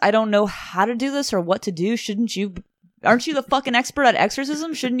doing this. I don't know how to do this or what to do. Shouldn't you Aren't you the fucking expert at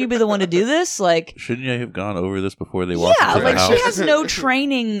exorcism? Shouldn't you be the one to do this? Like, shouldn't you have gone over this before they walked into the like house? she has no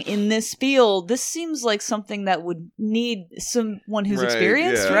training in this field. This seems like something that would need someone who's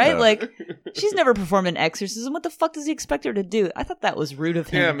experienced, right? Like, she's never performed an exorcism. What the fuck does he expect her to do? I thought that was rude of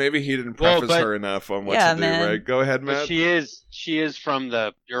him. Yeah, maybe he didn't preface her enough on what to do, right? Go ahead, Matt. She is from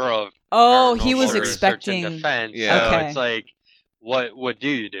the Bureau of he was Paranormal expecting Research and Defense. Yeah. So Okay. it's like, what do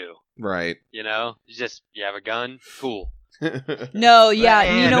you do? Right. You know, you have a gun, cool. No,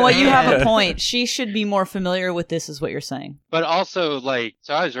 yeah, you know what? You have a point. She should be more familiar with this, is what you're saying. But also, like,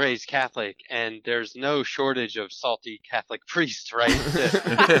 so I was raised Catholic, and there's no shortage of salty Catholic priests, right?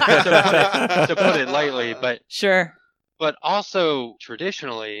 To put it lightly, but sure. But also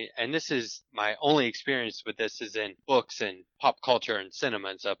traditionally, and this is my only experience with this is in books and pop culture and cinema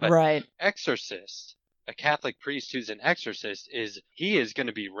and stuff. But Right. exorcist, a Catholic priest who's an exorcist, he is going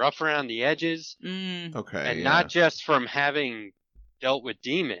to be rough around the edges, Okay. and not just from having dealt with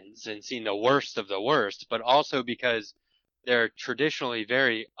demons and seen the worst of the worst, but also because they're traditionally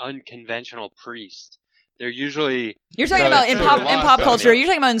very unconventional priests. They're usually You're talking about in pop culture. You're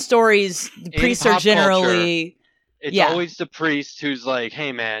talking about in stories. The priests are generally. It's always the priest who's like,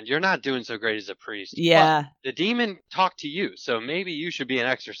 "Hey, man, you're not doing so great as a priest." Yeah. But the demon talked to you, so maybe you should be an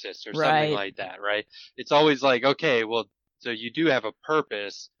exorcist or Right. something like that, right? It's always like, okay, well, so you do have a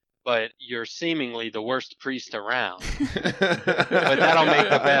purpose, but you're seemingly the worst priest around. But that'll make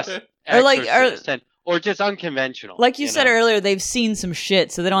the best exorcist. Or just unconventional. Like you said earlier, they've seen some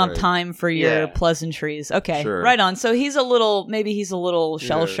shit, so they don't have time for your pleasantries. Okay, right on. So maybe he's a little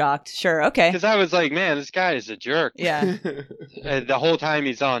shell-shocked. Sure, okay. Because I was like, man, this guy is a jerk. Yeah. The whole time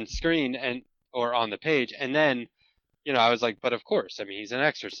he's on screen or on the page. And then, I was like, but of course, I mean, he's an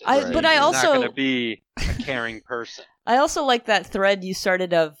exorcist. But I also... He's not going to be a caring person. I also like that thread you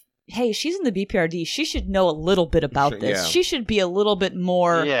started of, hey, she's in the BPRD. She should know a little bit about this. Yeah. She should be a little bit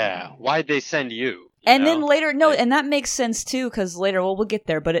more... Yeah. Why'd they send you? And then later, and that makes sense too, because later, we'll get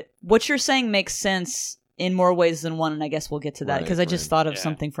there, but what you're saying makes sense in more ways than one, and I guess we'll get to that, because I just thought of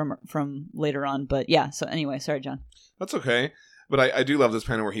something from later on, but yeah, so anyway, sorry, John. That's okay. But I do love this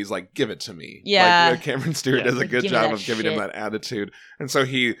panel where he's like, give it to me. Yeah. Like, Cameron Stewart does a good job of giving him that attitude. And so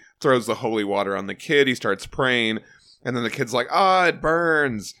he throws the holy water on the kid, he starts praying, and then the kid's like, it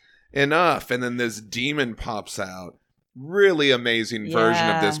burns. Enough. And then this demon pops out. Really amazing version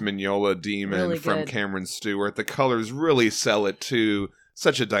of this Mignola demon from Cameron Stewart. The colors really sell it too.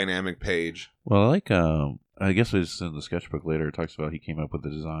 Such a dynamic page. Well, I guess it's in the sketchbook later. It talks about he came up with the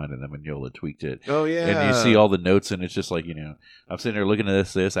design and then Mignola tweaked it. Oh, yeah. And you see all the notes, and it's just like, I'm sitting there looking at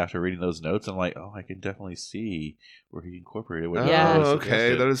this after reading those notes. I'm like, I can definitely see where he incorporated what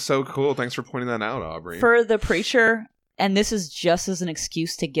okay. That is so cool. Thanks for pointing that out, Aubrey. For the preacher, and this is just as an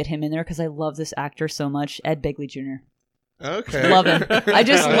excuse to get him in there, because I love this actor so much, Ed Begley Jr. Okay. Love him. I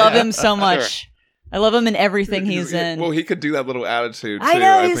just love him so much. Sure. I love him in everything he's in. Well, he could do that little attitude, too. I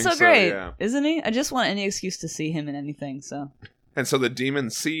know, he's so great. Yeah. Isn't he? I just want any excuse to see him in anything, so. And so the demon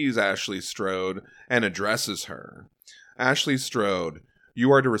sees Ashley Strode and addresses her. Ashley Strode,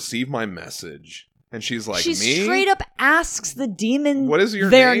 you are to receive my message. And she's like, she straight up asks the demon what is your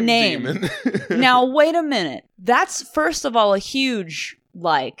their name. Demon? Now, wait a minute. That's, first of all, a huge,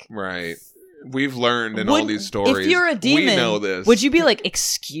 Right. We've learned in all these stories. If you're a demon, we know this. Would you be like,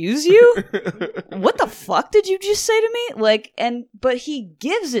 excuse you? What the fuck did you just say to me? But he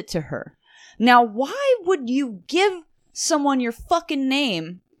gives it to her. Now, why would you give someone your fucking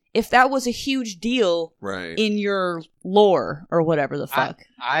name if that was a huge deal in your lore or whatever the fuck?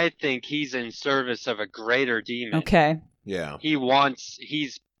 I think he's in service of a greater demon. Okay. Yeah.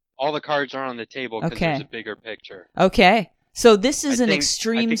 All the cards are on the table because there's a bigger picture. Okay. So this is an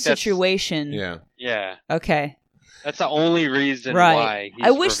extreme situation. Yeah. Yeah. Okay. That's the only reason why he's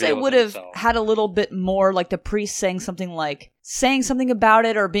I wish they would have himself. had a little bit more, like the priest saying something about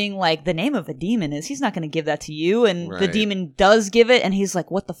it, or being like, the name of a demon is, he's not going to give that to you, and the demon does give it, and he's like,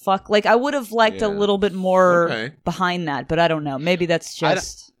 what the fuck? Like, I would have liked a little bit more behind that, but I don't know. Maybe that's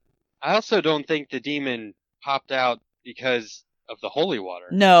just... I also don't think the demon popped out because of the holy water.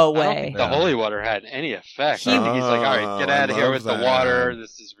 No way. I don't think the holy water had any effect. I think he's like, all right, get out of here with the water.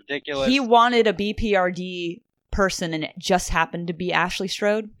 This is ridiculous. He wanted a BPRD person, and it just happened to be Ashley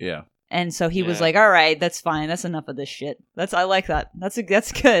Strode. Yeah. And so he was like, all right, that's fine. That's enough of this shit. I like that.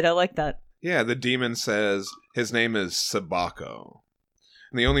 That's good. I like that. Yeah, the demon says his name is Sabako.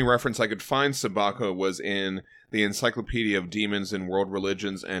 And the only reference I could find Sabako was in the Encyclopedia of Demons in World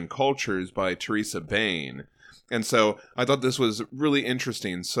Religions and Cultures by Teresa Bain. And so I thought this was really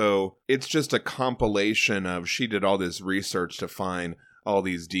interesting. So it's just a compilation of, she did all this research to find all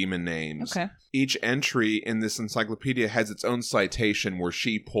these demon names. Okay. Each entry in this encyclopedia has its own citation where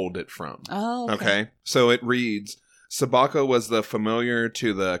she pulled it from. Oh, okay. So it reads, Sabako was the familiar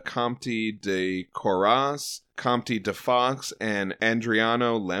to the Comte de Corras, Comte de Fox, and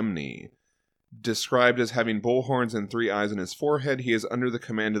Andriano Lemni. Described as having bullhorns and 3 eyes in his forehead, he is under the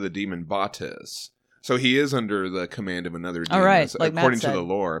command of the demon Batis. So he is under the command of another demon, All right, like according Matt to said. the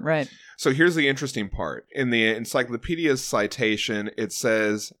lore. Right. So here's the interesting part. In the encyclopedia's citation, it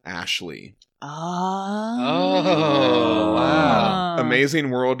says Ashley. Oh, wow. Amazing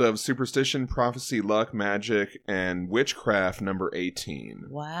World of Superstition, Prophecy, Luck, Magic, and Witchcraft, number 18.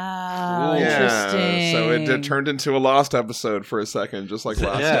 Wow. Yeah, Interesting. so it turned into a Lost episode for a second, just like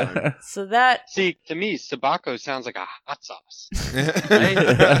last time. So that... See, to me, Sabako sounds like a hot sauce.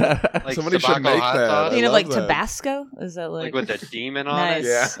 Like somebody should Sabako make hot that. sauce. You know, I like love that. Tabasco? Is that like... Like with a demon on Nice.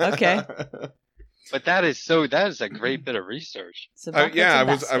 it. Yeah. Okay. But that is a great bit of research. Sabako I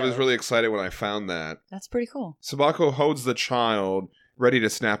was Tabasco. really excited when I found that. That's pretty cool. Sabako holds the child, ready to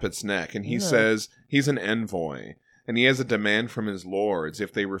snap its neck, and he Ugh. says he's an envoy, and he has a demand from his lords.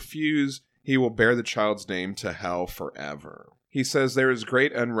 If they refuse, he will bear the child's name to hell forever. He says there is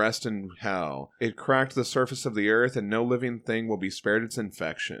great unrest in hell. It cracked the surface of the earth, and no living thing will be spared its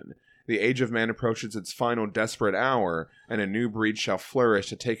infection. The age of man approaches its final desperate hour, and a new breed shall flourish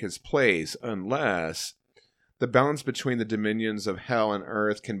to take his place, unless the balance between the dominions of hell and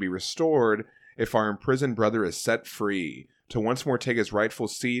earth can be restored if our imprisoned brother is set free, to once more take his rightful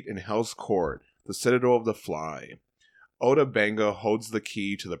seat in hell's court, the citadel of the fly. Oda Benga holds the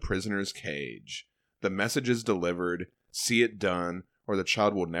key to the prisoner's cage. The message is delivered, see it done, or the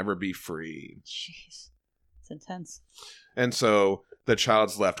child will never be free. Jeez. It's intense. And so the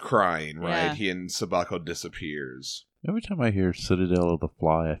child's left crying, right? Yeah. He and Sabako disappears. Every time I hear Citadel of the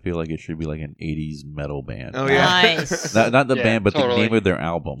Fly, I feel like it should be like an 80s metal band. Oh, yeah. Nice. Not the Yeah, band, but totally. the name of their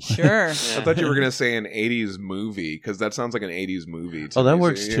album. Sure. I thought you were going to say an 80s movie, because that sounds like an 80s movie. To Oh, that me.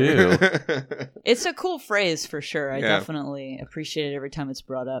 works too. It's a cool phrase for sure. I Yeah. definitely appreciate it every time it's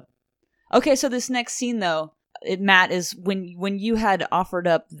brought up. Okay, so this next scene though, Matt, is when you had offered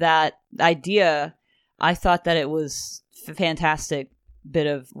up that idea, I thought that it was fantastic bit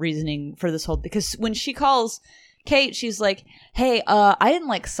of reasoning for this whole, because when she calls Kate, she's like, hey, I didn't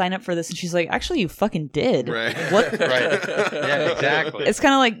like sign up for this, and she's like, actually you fucking did. Right. What? Right. Yeah, exactly. It's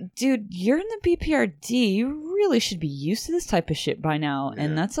kind of like, dude, you're in the BPRD. You really should be used to this type of shit by now. Yeah.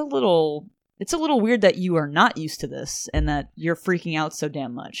 And it's a little weird that you are not used to this and that you're freaking out so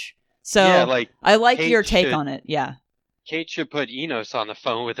damn much. So Yeah, like, I like Kate your take should- on it. Yeah. Kate should put Enos on the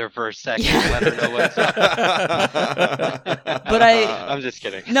phone with her for a second and let her know what's up. But I'm just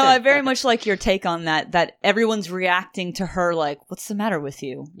kidding. No, I very much like your take on that everyone's reacting to her like, what's the matter with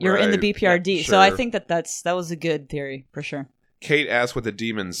you? You're in the Right. BPRD. Yeah, So I sure. think that was a good theory for sure. Kate asks what the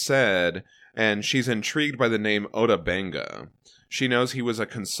demon said, and she's intrigued by the name Oda Benga. She knows he was a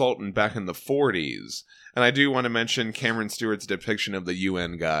consultant back in the 40s. And I do want to mention Cameron Stewart's depiction of the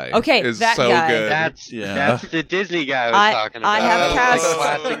UN guy. Okay, is that so guy. good. That's the Disney guy I was I- talking about. I have Like cast-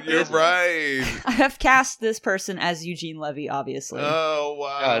 classic You're Disney. right. I have cast this person as Eugene Levy, obviously. Oh,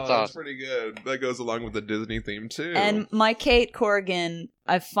 wow. Oh, that's awesome. pretty good. That goes along with the Disney theme, too. And my Kate Corrigan,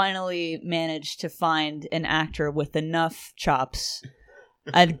 I've finally managed to find an actor with enough chops.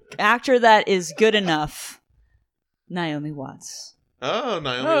 An actor that is good enough. Naomi Watts. Oh,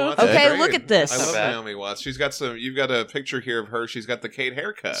 Naomi Oh, Watts. okay. is great. Look at this. I love Not bad. Naomi Watts. You've got a picture here of her. She's got the Kate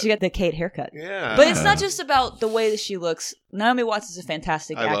haircut. She got the Kate haircut. Yeah. But it's not just about the way that she looks. Naomi Watts is a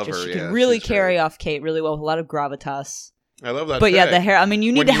fantastic I love actress. her, She yeah, can really she's carry great. off Kate really well with a lot of gravitas. I love that. But yeah, pic. the hair. I mean,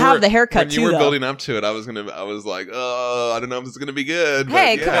 you need When to you have were- the haircut when too, you were though. building up to it, I was like, oh, I don't know if this is gonna be good. But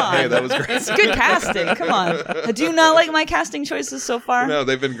Hey, yeah, come on. Hey, that was great. It's good casting. Come on. Do you not like my casting choices so far? No,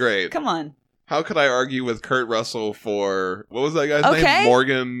 they've been great. Come on. How could I argue with Kurt Russell for what was that guy's Okay. name?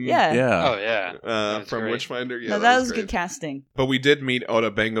 Morgan. Yeah. Yeah. Oh, yeah. That's from great. Witchfinder. Yeah, No, that was great. good casting. But we did meet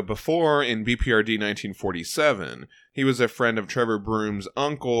Oda Benga before in BPRD 1947. He was a friend of Trevor Broom's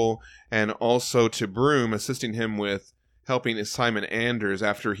uncle, and also to Broom, assisting him with helping Simon Anders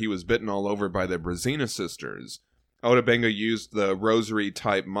after he was bitten all over by the Brazina sisters. Oda Benga used the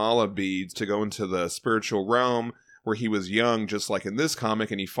rosary-type mala beads to go into the spiritual realm, where he was young, just like in this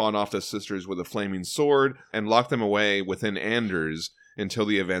comic, and he fought off the sisters with a flaming sword and locked them away within Anders until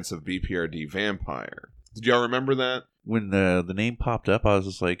the events of BPRD Vampire. Did y'all remember that? When the name popped up, I was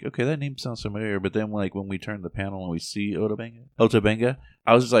just like, okay, that name sounds familiar. But then, like, when we turned the panel and we see Oda Benga,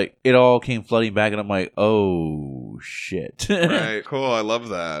 I was just like, it all came flooding back, and I'm like, oh shit. Right, cool. I love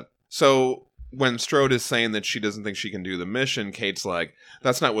that. So when Strode is saying that she doesn't think she can do the mission, Kate's like,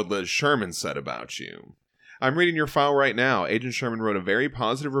 that's not what Liz Sherman said about you. I'm reading your file right now. Agent Sherman wrote a very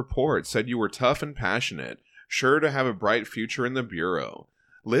positive report, said you were tough and passionate, sure to have a bright future in the Bureau.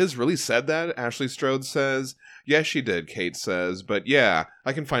 Liz really said that? Ashley Strode says. Yes, she did, Kate says, but yeah,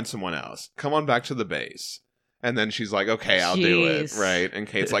 I can find someone else. Come on back to the base. And then she's like, okay, I'll do it. Jeez. Right. And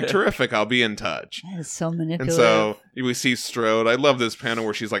Kate's like, terrific, I'll be in touch. That is so manipulative. And so we see Strode. I love this panel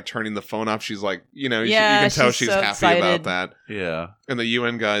where she's like turning the phone off. She's like, you know, Yeah, you can tell she's she's so happy excited. about that. Yeah. And the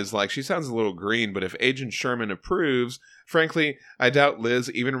UN guy's like, she sounds a little green, but if Agent Sherman approves, frankly, I doubt Liz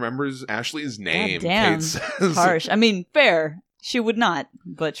even remembers Ashley's name. Damn. Kate says. Harsh. I mean, fair. She would not,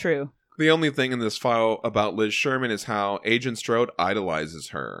 but true. The only thing in this file about Liz Sherman is how Agent Strode idolizes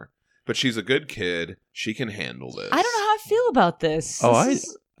her. But she's a good kid. She can handle this. I don't know how I feel about this. Oh, This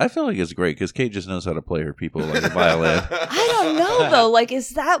is- I feel like it's great because Kate just knows how to play her people like a violin. I don't know though. Like, is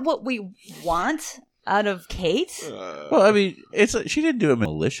that what we want out of Kate? Well, I mean, she didn't do it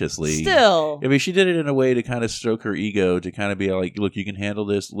maliciously. Still, I mean, she did it in a way to kind of stroke her ego, to kind of be like, look, you can handle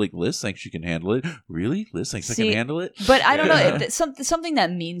this. Like, Liz thinks you can handle it. Really? Liz thinks I See, can handle it? but I don't know. Yeah. If something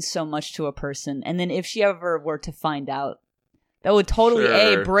that means so much to a person, and then if she ever were to find out, that would totally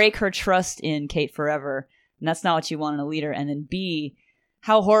Sure. A, break her trust in Kate forever, and that's not what you want in a leader. And then B,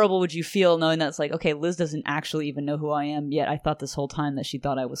 how horrible would you feel knowing that it's like, okay, Liz doesn't actually even know who I am, yet I thought this whole time that she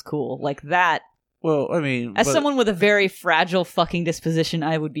thought I was cool. Like that. Well, I mean... As but- someone with a very fragile fucking disposition,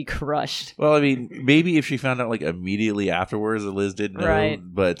 I would be crushed. Well, I mean, maybe if she found out, like, immediately afterwards that Liz didn't know. Right.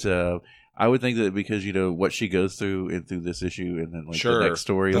 But I would think that because, you know, what she goes through and through this issue and then, like, Sure. the next That's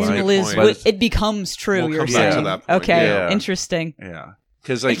a storyline. good And Liz, point. it becomes true, We'll you're come back to saying. that point, Okay, yeah. interesting. Yeah.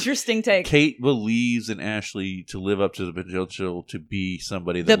 Because, like, Interesting take. Kate believes in Ashley to live up to the potential to be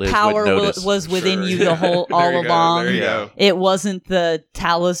somebody The that Liz power would notice. was within Sure. you the whole There all you go, along. there you Yeah. go. It wasn't the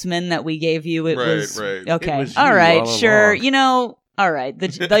talisman that we gave you. It Right, was right. okay. It was All you right, all sure. along. You know, all right.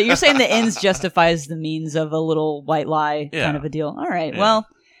 You're saying the ends justifies the means of a little white lie Yeah. kind of a deal. All right. Yeah. Well,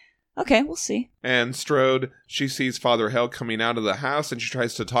 okay, we'll see. And Strode, she sees Father Hale coming out of the house and she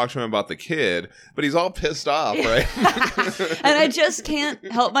tries to talk to him about the kid, but he's all pissed off, right? And I just can't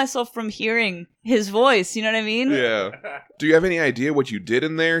help myself from hearing his voice. You know what I mean? Yeah. Do you have any idea what you did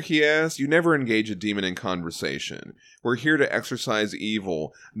in there? He asked. You never engage a demon in conversation. We're here to exorcise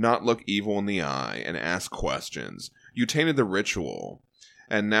evil, not look evil in the eye and ask questions. You tainted the ritual.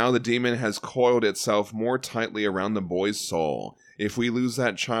 And now the demon has coiled itself more tightly around the boy's soul. If we lose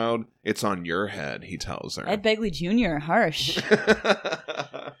that child, it's on your head, he tells her. Ed Begley Jr., harsh.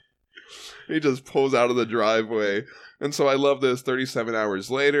 He just pulls out of the driveway. And so I love this. 37 hours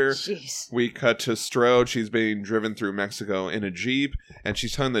later, Jeez. we cut to Strode. She's being driven through Mexico in a Jeep, and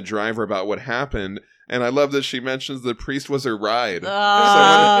she's telling the driver about what happened. And I love that she mentions the priest was her ride. Oh,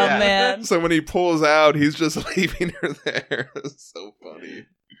 Yeah. man. So when he pulls out, he's just leaving her there. It's so funny.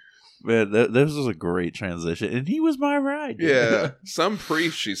 Man, this was a great transition. And he was my ride. Yeah. Some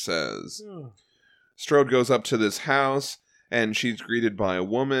priest, she says. Strode goes up to this house, and she's greeted by a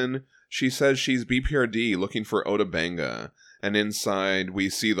woman. She says she's BPRD looking for Ota Benga, and inside we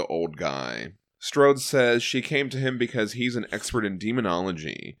see the old guy. Strode says she came to him because he's an expert in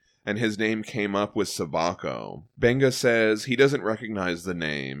demonology, and his name came up with Sabako. Benga says he doesn't recognize the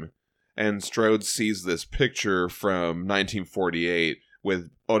name, and Strode sees this picture from 1948 with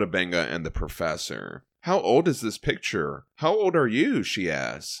Ota Benga and the professor. How old is this picture? How old are you? She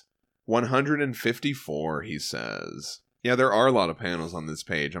asks. 154, he says. Yeah, there are a lot of panels on this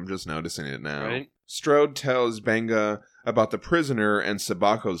page. I'm just noticing it now. Right. Strode tells Benga about the prisoner and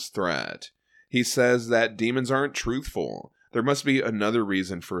Sabako's threat. He says that demons aren't truthful. There must be another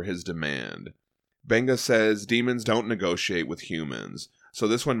reason for his demand. Benga says demons don't negotiate with humans, so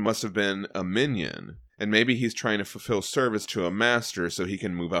this one must have been a minion, and maybe he's trying to fulfill service to a master so he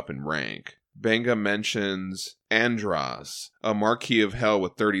can move up in rank. Benga mentions Andros, a Marquis of Hell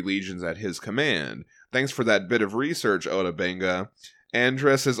with 30 legions at his command. Thanks for that bit of research, Ota Benga.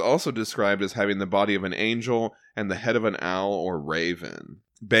 Andros is also described as having the body of an angel and the head of an owl or raven.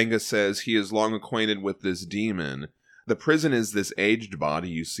 Benga says he is long acquainted with this demon. The prison is this aged body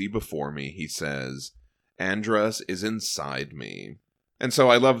you see before me, he says. Andros is inside me. And so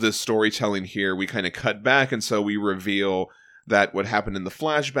I love this storytelling here. We kind of cut back, and so we reveal that what happened in the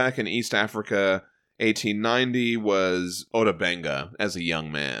flashback in East Africa 1890 was Ota Benga as a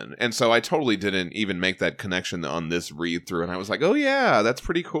young man. And so I totally didn't even make that connection on this read through, and I was like, oh yeah, that's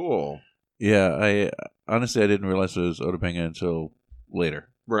pretty cool. Yeah, I honestly didn't realize it was Ota Benga until later.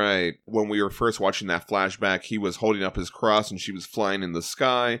 Right. When we were first watching that flashback, he was holding up his cross and she was flying in the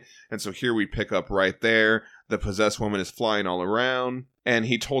sky. And so here we pick up right there. The possessed woman is flying all around. And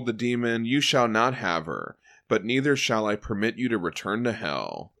he told the demon, you shall not have her. but neither shall I permit you to return to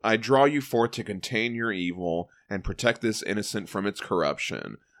hell. I draw you forth to contain your evil and protect this innocent from its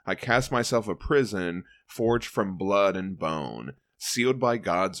corruption. I cast myself a prison, forged from blood and bone, sealed by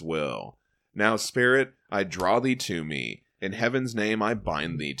God's will. Now, Spirit, I draw thee to me. In heaven's name, I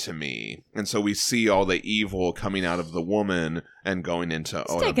bind thee to me. And so we see all the evil coming out of the woman and going into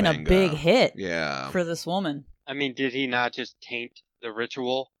It's Otobenga. taking a big hit for this woman. I mean, did he not just taint the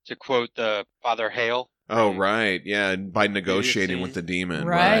ritual, to quote the Father Hale? Oh, right. Yeah, by negotiating with the demon.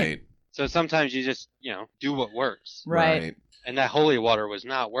 Right. So sometimes you just, do what works. Right. And that holy water was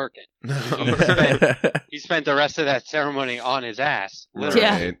not working. No. He spent the rest of that ceremony on his ass,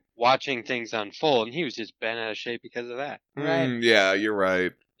 literally, watching things unfold, and he was just bent out of shape because of that. Yeah, you're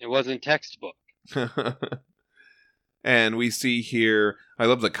right. It wasn't textbook. And we see here, I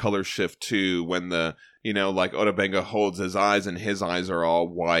love the color shift too, when the, like Otobenga holds his eyes and his eyes are all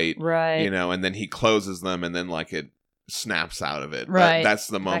white. Right. And then he closes them and then like it snaps out of it. Right. That's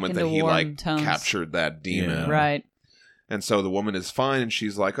the moment that he like tones. captured that demon. Yeah. Right. And so the woman is fine and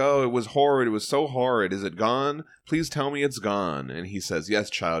she's like, oh, it was horrid. It was so horrid. Is it gone? Please tell me it's gone. And he says, yes,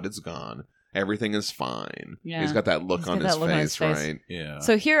 child, it's gone. Everything is fine. Yeah. He's got that look on his face, right? Yeah.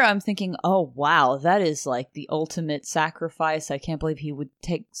 So here I'm thinking, oh, wow, that is like the ultimate sacrifice. I can't believe he would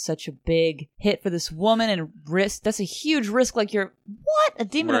take such a big hit for this woman and risk. That's a huge risk. Like what? A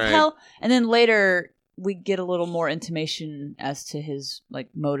demon of hell? And then later we get a little more intimation as to his like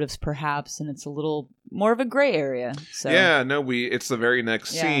motives perhaps, and it's a little more of a gray area. So yeah, no, it's the very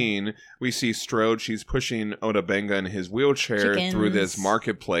next scene. We see Strode, she's pushing Otobenga in his wheelchair through this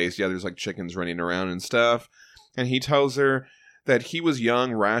marketplace. Yeah, there's like chickens running around and stuff. And he tells her that he was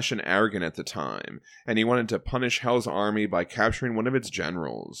young, rash, and arrogant at the time, and he wanted to punish Hell's army by capturing one of its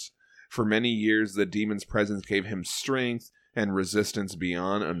generals. For many years, the demon's presence gave him strength and resistance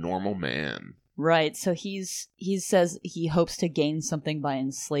beyond a normal man. Right, so he says he hopes to gain something by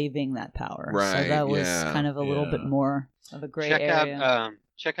enslaving that power. Right, so that was kind of a little bit more of a gray area.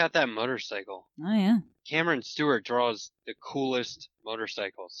 Check out that motorcycle. Oh, yeah. Cameron Stewart draws the coolest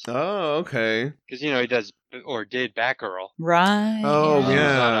motorcycles. Oh, okay. Because, he does, or did Batgirl. Right. Oh,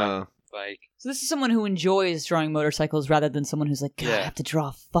 yeah. On a bike. So this is someone who enjoys drawing motorcycles rather than someone who's like, God, I have to draw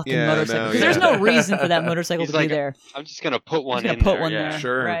a fucking motorcycle. Because there's no reason for that motorcycle to be there. I'm just going to put one in there.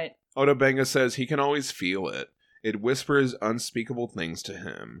 Sure. Right. Otobenga says he can always feel it. It whispers unspeakable things to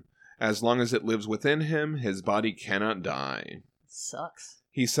him. As long as it lives within him, his body cannot die. Sucks.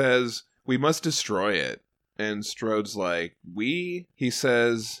 He says, we must destroy it. And Strode's like, we? He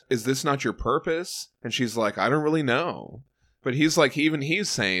says, is this not your purpose? And she's like, I don't really know. But he's like, even he's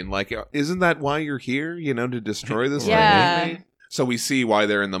saying, like, isn't that why you're here? To destroy this thing? So we see why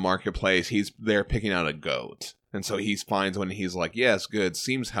they're in the marketplace. They're picking out a goat. And so he finds when he's like, yes, good,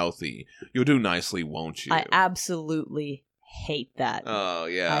 seems healthy. You'll do nicely, won't you? I absolutely hate that. Oh,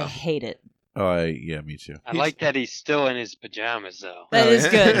 yeah. I hate it. Oh, yeah, me too. I like that he's still in his pajamas, though. That is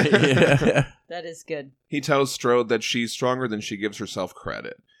good. Yeah. That is good. He tells Strode that she's stronger than she gives herself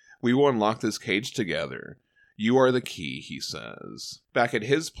credit. We will unlock this cage together. You are the key, he says. Back at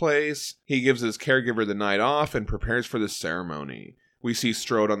his place, he gives his caregiver the night off and prepares for the ceremony. We see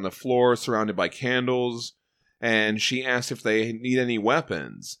Strode on the floor, surrounded by candles. And she asks if they need any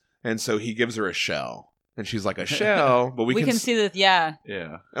weapons. And so he gives her a shell. And she's like, a shell? But we can see that, yeah.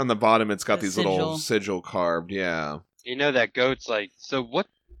 Yeah. On the bottom, it's got these sigil. little sigil carved, yeah. That goat's like, so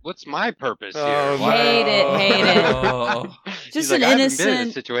what's my purpose here? Hate it. Oh. Just an innocent. I haven't been in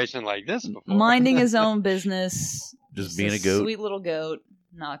a situation like this before. Minding his own business. Just being a goat. Sweet little goat.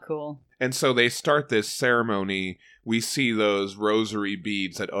 Not cool. And so they start this ceremony. We see those rosary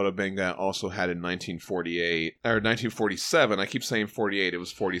beads that Otobenga also had in 1948 or 1947. I keep saying 48. It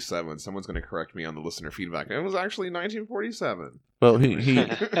was 47. Someone's going to correct me on the listener feedback. It was actually 1947. Well,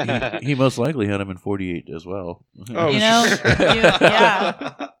 he most likely had them in 48 as well. Oh,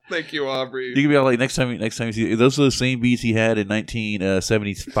 yeah. Thank you, Aubrey. You can be all like, next time you see, those are the same beads he had in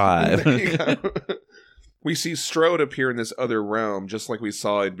 1975. We see Strode appear in this other realm, just like we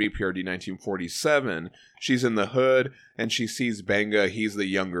saw in BPRD 1947. She's in the hood, and she sees Benga. He's the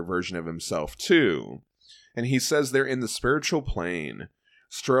younger version of himself, too. And he says they're in the spiritual plane.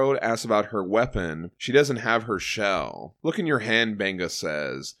 Strode asks about her weapon. She doesn't have her shell. Look in your hand, Benga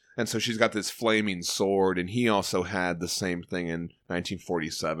says. And so she's got this flaming sword, and he also had the same thing in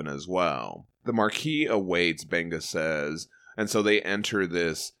 1947 as well. The Marquis awaits, Benga says, and so they enter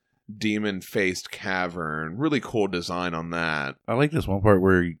this demon-faced cavern. Really cool design on that. I like this one part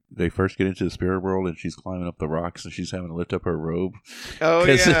where they first get into the spirit world and she's climbing up the rocks and she's having to lift up her robe. Oh,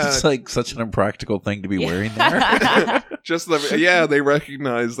 Because yeah. it's like such an impractical thing to be wearing there. Just they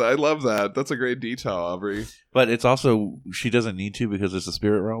recognize that. I love that. That's a great detail, Aubrey. But it's also, she doesn't need to because it's a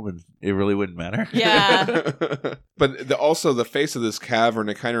spirit realm and it really wouldn't matter. Yeah. But also the face of this cavern,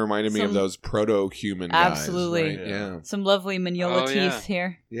 it kind of reminded me of those proto-human guys. Absolutely. Right? Yeah. Some lovely Mignola teeth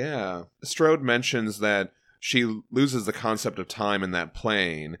here. Yeah. Strode mentions that she loses the concept of time in that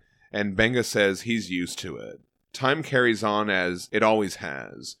plane, and Benga says he's used to it. Time carries on as it always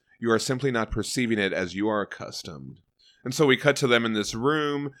has. You are simply not perceiving it as you are accustomed. And so we cut to them in this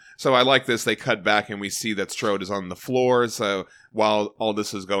room. So I like this. They cut back and we see that Strode is on the floor. So while all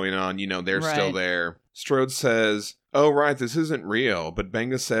this is going on, they're still there. Strode says, "Oh, right, this isn't real." But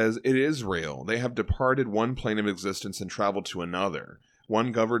Benga says it is real. They have departed one plane of existence and traveled to another.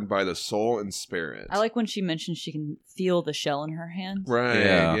 One governed by the soul and spirit. I like when she mentions she can feel the shell in her hand. Right,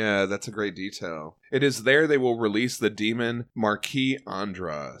 yeah, that's a great detail. It is there they will release the demon Marquis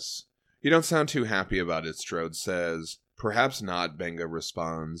Andras. You don't sound too happy about it, Strode says. Perhaps not, Benga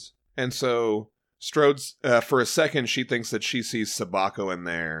responds. And so, Strode's, for a second, she thinks that she sees Sabako in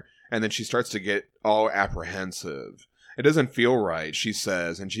there, and then she starts to get all apprehensive. It doesn't feel right, she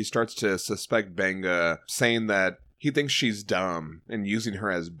says, and she starts to suspect Benga, saying that he thinks she's dumb and using her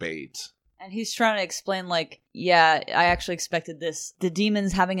as bait. And he's trying to explain, I actually expected this. The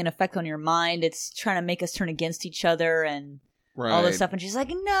demon's having an effect on your mind. It's trying to make us turn against each other and all this stuff. And she's like,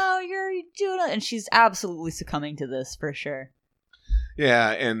 no, you're doing it. And she's absolutely succumbing to this for sure.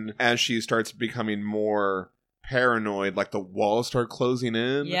 Yeah, and as she starts becoming more paranoid, the walls start closing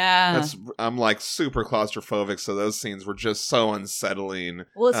in. Yeah. I'm super claustrophobic, so those scenes were just so unsettling.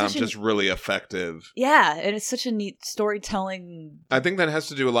 Well, it's just really effective. Yeah, and it's such a neat storytelling. I think that has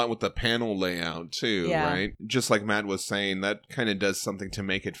to do a lot with the panel layout too, right? Just like Matt was saying, that kind of does something to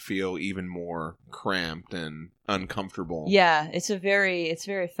make it feel even more cramped and uncomfortable. Yeah, it's very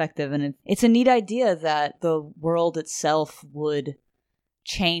effective, and it's a neat idea that the world itself would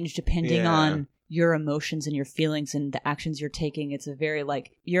change depending on your emotions and your feelings and the actions you're taking. It's a very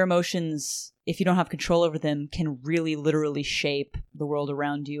your emotions, if you don't have control over them, can really literally shape the world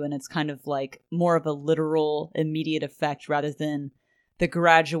around you, and it's kind of more of a literal immediate effect rather than the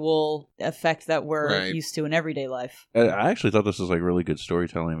gradual effect that we're used to in everyday life. I actually thought this was really good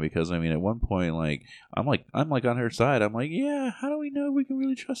storytelling because at one point I'm on her side. I'm like, yeah, how do we know we can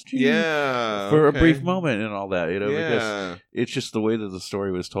really trust you? Yeah, for a brief moment and all that, because it's just the way that the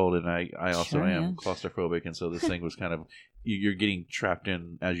story was told, and I also am claustrophobic, and so this thing was kind of you're getting trapped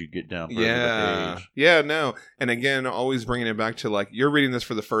in as you get down further the page. Yeah, no. And again, always bringing it back to you're reading this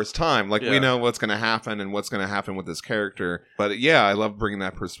for the first time. We know what's going to happen and what's going to happen with this character. But yeah, I love bringing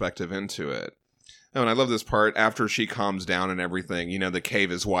that perspective into it. Oh, and I love this part after she calms down and everything. The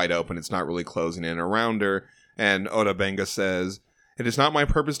cave is wide open. It's not really closing in around her. And Oda Benga says, "It is not my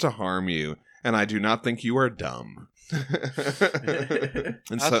purpose to harm you, and I do not think you are dumb." I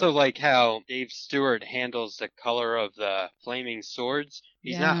also like how Dave Stewart handles the color of the flaming swords.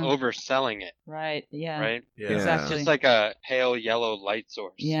 He's not overselling it. Right, yeah. Right? Yeah. Exactly. It's like a pale yellow light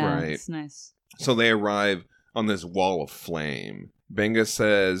source. Yeah, right. It's nice. So they arrive on this wall of flame. Benga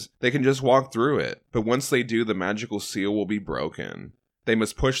says they can just walk through it, but once they do, the magical seal will be broken. They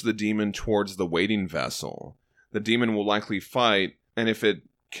must push the demon towards the waiting vessel. The demon will likely fight, and if it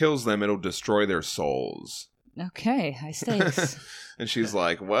kills them, it'll destroy their souls. Okay, high stakes. And she's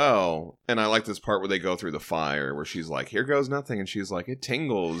like, well, and I like this part where they go through the fire, where she's like, here goes nothing, and she's like, it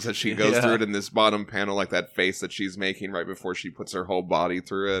tingles, as she goes through it in this bottom panel, that face that she's making right before she puts her whole body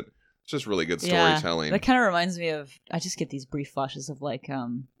through it. It's just really good storytelling. That kind of reminds me of, I just get these brief flashes of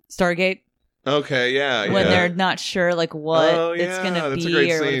Stargate. Okay, yeah. When they're not sure what it's going to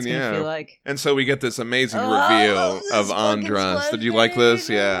be or what it's going to feel like. And so we get this amazing reveal of Andras. Did you like this?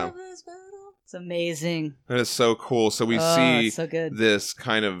 Yeah. It's amazing. That is so cool. So we see this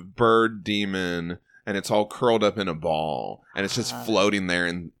kind of bird demon, and it's all curled up in a ball, and it's just floating there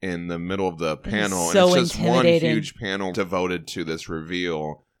in the middle of the panel. So and it's just one huge panel devoted to this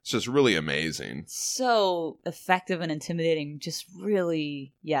reveal. It's just really amazing. So effective and intimidating. Just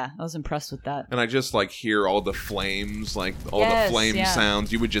really, I was impressed with that. And I just hear all the flames, the flame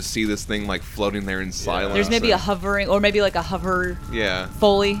sounds. You would just see this thing floating there in silence. There's maybe a hovering, or maybe a hover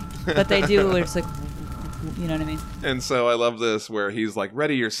Foley that they do where it's you know what I mean? And so I love this where he's like,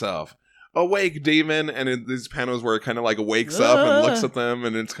 ready yourself. Awake, demon. And these panels where it kind of wakes up and looks at them,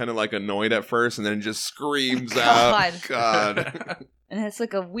 and it's kind of annoyed at first, and then it just screams out. God. And it's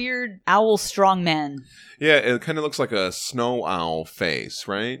like a weird owl strongman. Yeah, it kind of looks like a snow owl face,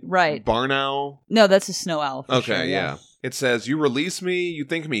 right? Right. Barn owl? No, that's a snow owl. For Okay, sure, yeah. It says, you release me, you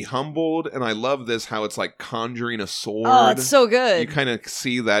think me humbled, and I love this, how it's like conjuring a sword. Oh, it's so good. You kind of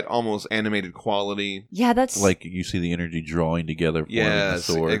see that almost animated quality. Yeah, that's... Like, you see the energy drawing together for the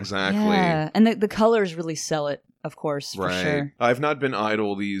sword. Exactly. Yeah, and the colors really sell it, of course, for Right. sure. I've not been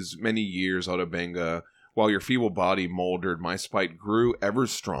idle these many years, Otobenga. While your feeble body moldered, my spite grew ever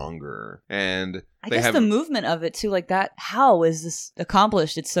stronger. And I guess the movement of it, too, like that, how is this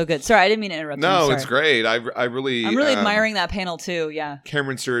accomplished? It's so good. Sorry, I didn't mean to interrupt you. No, Sorry. it's great. I'm really admiring that panel, too, yeah.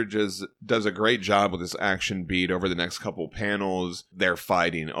 Cameron Sturges does a great job with this action beat over the next couple panels. They're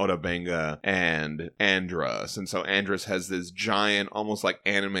fighting Otobenga and Andros. And so Andros has this giant, almost like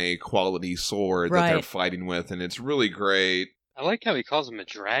anime quality sword that they're fighting with. And it's really great. I like how he calls him a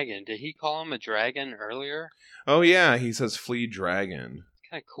dragon. Did he call him a dragon earlier? Oh, yeah. He says flea dragon.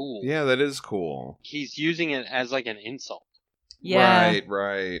 Kind of cool. Yeah, that is cool. He's using it as like an insult. Yeah.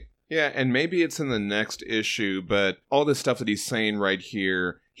 Right. Yeah, and maybe it's in the next issue, but all this stuff that he's saying right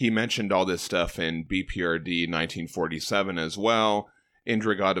here, he mentioned all this stuff in BPRD 1947 as well.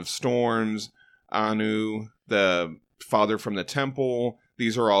 Indra, God of Storms, Anu, the father from the temple.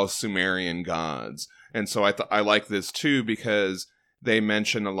 These are all Sumerian gods. And so I like this too because they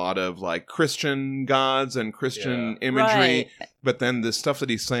mention a lot of like Christian gods and Christian imagery, but then the stuff that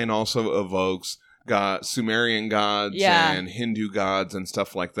he's saying also evokes Sumerian gods and Hindu gods and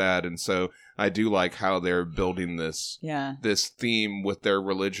stuff like that. And so I do like how they're building this this theme with their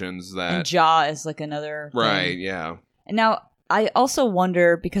religions. That and Jah is like another right, thing. yeah. And now I also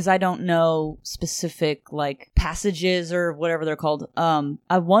wonder, because I don't know specific like passages or whatever they're called,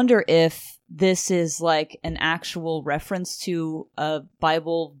 I wonder if this is like an actual reference to a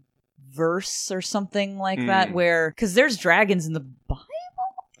Bible verse or something like that, where, because there's dragons in the Bible?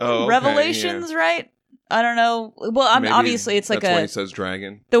 Oh, okay, Revelations, right? I don't know. Well, obviously it's like that's why he says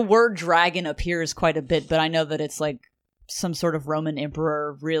dragon. The word dragon appears quite a bit, but I know that it's like some sort of Roman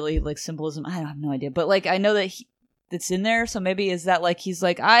emperor, really, like symbolism. I have no idea. But like, I know that it's in there, so maybe is that like, he's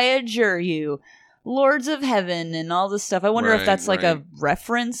like, I adjure you, lords of heaven, and all this stuff. I wonder if that's like a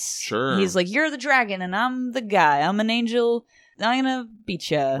reference. Sure. He's like, you're the dragon, and I'm the guy. I'm an angel. I'm gonna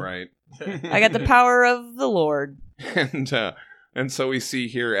beat ya. Right. I got the power of the Lord. And so we see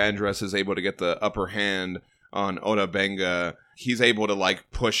here Andros is able to get the upper hand on Otobenga. He's able to like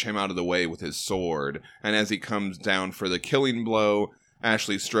push him out of the way with his sword. And as he comes down for the killing blow,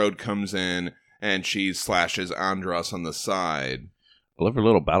 Ashley Strode comes in and she slashes Andros on the side. I love her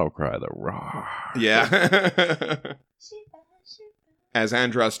little battle cry, the roar. Yeah. As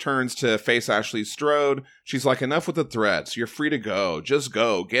Andros turns to face Ashley Strode, she's like, enough with the threats. You're free to go. Just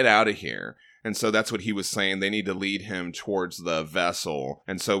go. Get out of here. And so that's what he was saying. They need to lead him towards the vessel.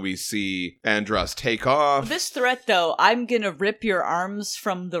 And so we see Andros take off. This threat, though, I'm gonna rip your arms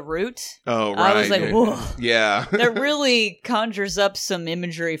from the root. Oh, right. I was like, whoa. Yeah. That really conjures up some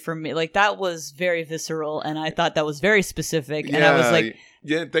imagery for me. Like, that was very visceral, and I thought that was very specific. And I was like...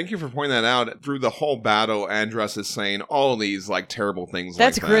 Yeah, thank you for pointing that out. Through the whole battle, Andros is saying all these like terrible things.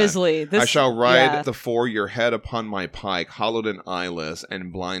 That's like grisly. I shall ride the four your head upon my pike, hollowed and eyeless,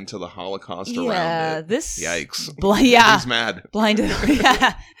 and blind to the Holocaust around it. Yikes! He's mad. Blinded.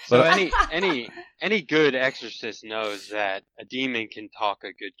 Yeah. So any good exorcist knows that a demon can talk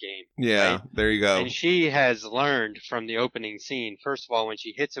a good game. Yeah, right? There you go. And she has learned from the opening scene. First of all, when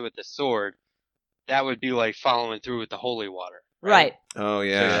she hits it with the sword, that would be like following through with the holy water. Right. Oh,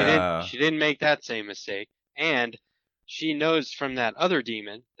 yeah. So she didn't make that same mistake. And she knows from that other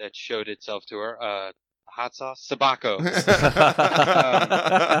demon that showed itself to her, hot sauce? Sabako. Just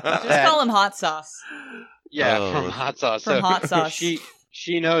call him hot sauce. Yeah, from hot sauce. From hot sauce.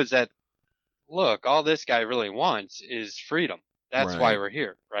 She knows that, look, all this guy really wants is freedom. That's why we're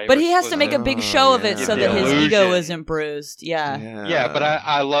here, right? But he has to make a big show of it so that his ego isn't bruised. Yeah, but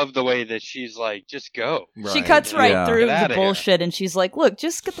I love the way that she's like, just go. Right. She cuts through the bullshit and she's like, look,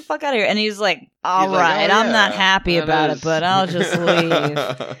 just get the fuck out of here. And he's like, all right, I'm not happy about it, but I'll just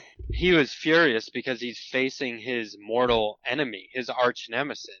leave. He was furious because he's facing his mortal enemy, his arch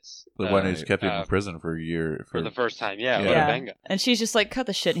nemesis. The one who's kept him in prison for a year. For the first time, Otobenga. And she's just like, cut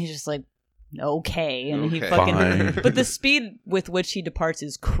the shit. And he's just like, okay. And he fucking... But the speed with which he departs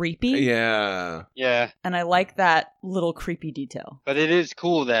is creepy. Yeah. And I like that little creepy detail. But it is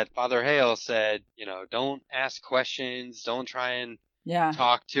cool that Father Hale said, don't ask questions, don't try and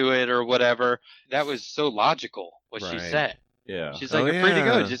talk to it or whatever. That was so logical, what she said. Yeah. She's like, you're free to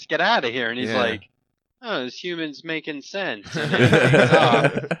go, just get out of here. And he's like, oh, this human's making sense. And then it takes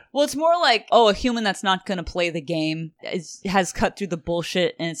off. Well, it's more like, oh, a human that's not going to play the game has cut through the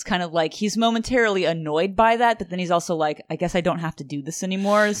bullshit, and it's kind of like he's momentarily annoyed by that, but then he's also like, I guess I don't have to do this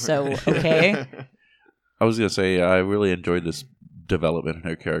anymore, so okay. I was going to say, I really enjoyed this development in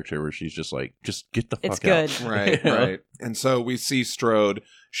her character where she's just like, just get the fuck It's good. out. Right, right. And so we see Strode.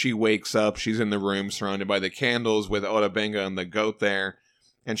 She wakes up. She's in the room surrounded by the candles with Ota Benga and the goat there.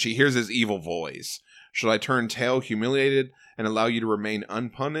 And she hears his evil voice. Should I turn tail, humiliated, and allow you to remain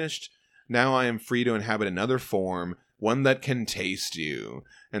unpunished? Now I am free to inhabit another form, one that can taste you.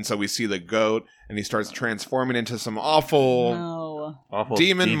 And so we see the goat, and he starts transforming into some awful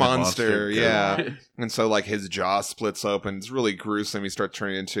demon monster. Yeah. And so like his jaw splits open. It's really gruesome. He starts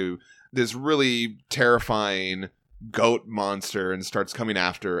turning into this really terrifying goat monster and starts coming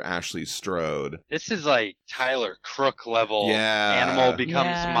after Ashley Strode. This is like Tyler Crook level. Yeah. Animal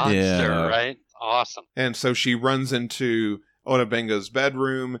becomes monster, right? Awesome. And so she runs into Ota Benga's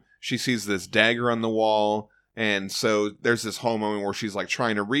bedroom. She sees this dagger on the wall. And so there's this whole moment where she's like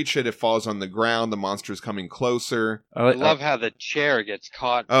trying to reach it. It falls on the ground. The monster's coming closer. I love how the chair gets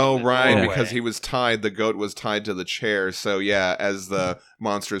caught. Oh, right. Because he was tied. The goat was tied to the chair. So yeah, as the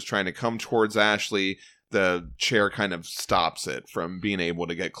monster is trying to come towards Ashley, the chair kind of stops it from being able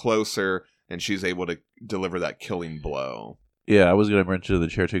to get closer. And she's able to deliver that killing blow. Yeah, I was going to mention the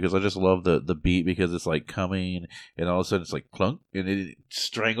chair too because I just love the beat because it's like coming and all of a sudden it's like clunk and it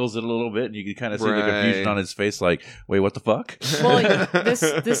strangles it a little bit and you can kind of see the confusion on his face like, wait, what the fuck? Well,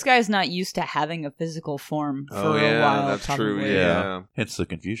 this guy's not used to having a physical form for a while. That's probably. true. Yeah. Hence the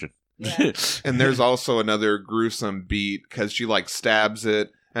confusion. Yeah. And there's also another gruesome beat because she like stabs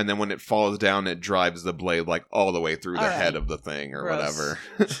it. And then when it falls down, it drives the blade like all the way through the head of the thing or whatever.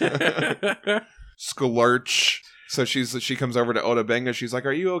 Sklurch. So she comes over to Ota Benga. She's like,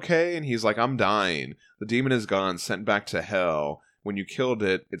 "Are you okay?" And he's like, "I'm dying. The demon is gone, sent back to hell. When you killed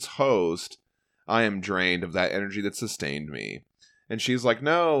it, its host, I am drained of that energy that sustained me." And she's like,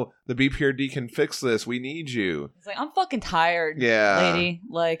 "No, the BPRD can fix this. We need you." He's like, "I'm fucking tired, lady.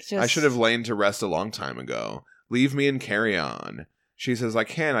 Like, just I should have lain to rest a long time ago. Leave me and carry on." She says, "I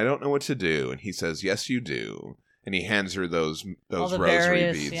can't. I don't know what to do." And he says, "Yes, you do." And he hands her those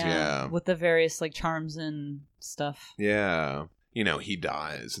rosary beads. Yeah. With the various like charms and stuff. Yeah. You know, he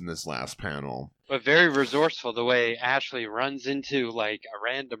dies in this last panel. But very resourceful the way Ashley runs into like a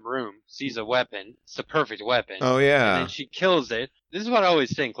random room, sees a weapon. It's the perfect weapon. Oh, yeah. And then she kills it. This is what I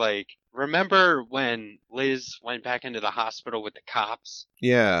always think. Like, remember when Liz went back into the hospital with the cops?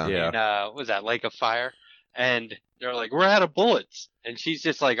 Yeah. In, what was that, Lake of Fire? And they're like, we're out of bullets. And she's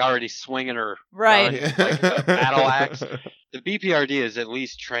just like already swinging her gun, like a battle axe. The BPRD is at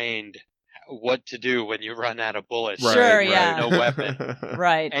least trained what to do when you run out of bullets. Sure, yeah. No weapon.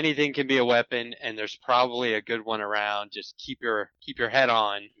 Right. Anything can be a weapon, and there's probably a good one around. Just keep your head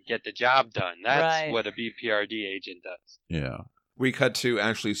on, get the job done. That's what a BPRD agent does. Yeah. We cut to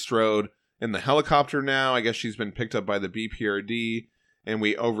Ashley Strode in the helicopter now. I guess she's been picked up by the BPRD. And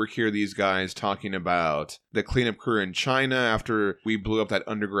we overhear these guys talking about the cleanup crew in China after we blew up that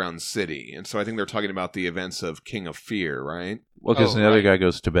underground city. And so I think they're talking about the events of King of Fear, right? Well, because the other guy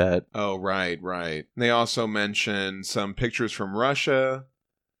goes to Tibet. Oh, right. They also mention some pictures from Russia.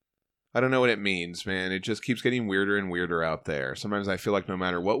 I don't know what it means, man. It just keeps getting weirder and weirder out there. Sometimes I feel like no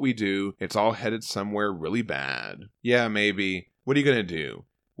matter what we do, it's all headed somewhere really bad. Yeah, maybe. What are you going to do?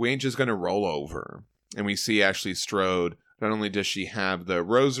 We ain't just going to roll over. And we see Ashley Strode. Not only does she have the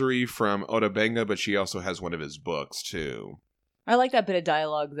rosary from Ota Benga, but she also has one of his books, too. I like that bit of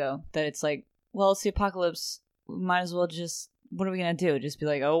dialogue, though, that it's like, well, it's the apocalypse. We might as well just, what are we going to do? Just be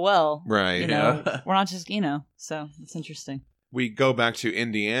like, oh, well. Right. You know, we're not just, so it's interesting. We go back to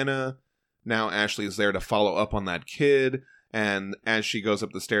Indiana. Now Ashley's there to follow up on that kid. And as she goes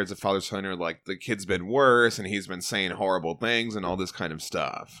up the stairs, the father's telling her, like, the kid's been worse, and he's been saying horrible things and all this kind of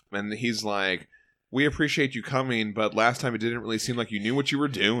stuff. And he's like, we appreciate you coming, but last time it didn't really seem like you knew what you were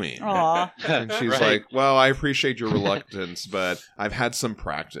doing. Aww. And she's like, well, I appreciate your reluctance, but I've had some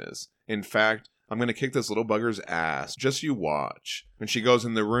practice. In fact, I'm going to kick this little bugger's ass. Just you watch. And she goes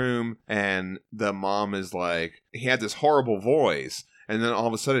in the room, and the mom is like, he had this horrible voice, and then all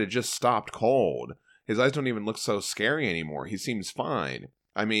of a sudden it just stopped cold. His eyes don't even look so scary anymore. He seems fine.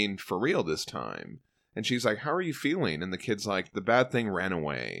 I mean, for real this time. And she's like, how are you feeling? And the kid's like, the bad thing ran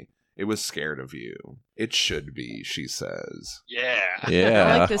away. It was scared of you. It should be, she says. Yeah.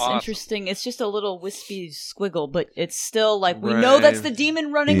 I like this interesting. It's just a little wispy squiggle, but it's still like, we know that's the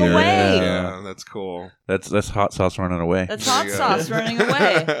demon running away. Yeah, that's cool. That's hot sauce running away. That's hot sauce running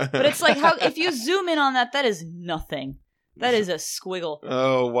away. But it's like, how if you zoom in on that is nothing. That is a squiggle.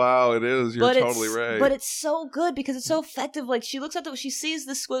 Oh, wow, it is. You're totally right. But it's so good because it's so effective. Like, she looks at she sees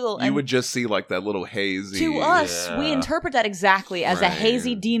the squiggle. You and would just see, like, that little hazy... To us, we interpret that exactly as a Right.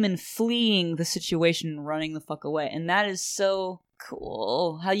 hazy demon fleeing the situation and running the fuck away. And that is so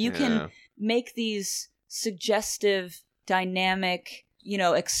cool. How you can make these suggestive, dynamic,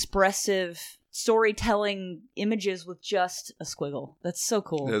 expressive storytelling images with just a squiggle. That's so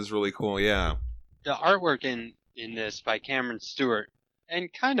cool. That is really cool, yeah. The artwork in this by Cameron Stewart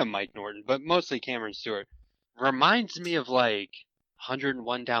and kind of Mike Norton, but mostly Cameron Stewart, reminds me of like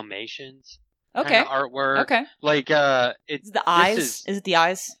 101 Dalmatians. Okay. Kind of artwork. Okay. Like it's the eyes. Is it the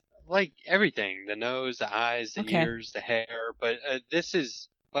eyes? Like everything, the nose, the eyes, the ears, the hair. But this is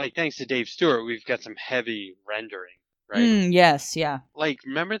like, thanks to Dave Stewart, we've got some heavy rendering, right? Yes, yeah. Like,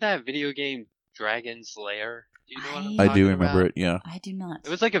 remember that video game Dragon's Lair? Do you know what I'm I talking do remember about? it, yeah. I do not. It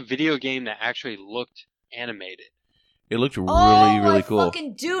was like a video game that actually looked animated. It looked really I cool. I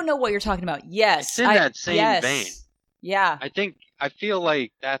fucking do know what you're talking about. Yes. It's in that same vein. Yeah. I feel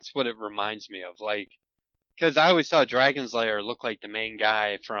like that's what it reminds me of. Like, because I always thought Dragon's Lair looked like the main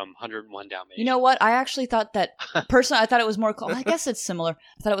guy from 101 Dalmatians. You know what? I actually thought that, personally, I thought it was more, I guess it's similar.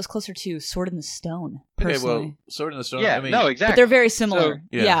 I thought it was closer to Sword in the Stone, personally. Okay, well, Sword in the Stone, Yeah, I mean... no, exactly. But they're very similar.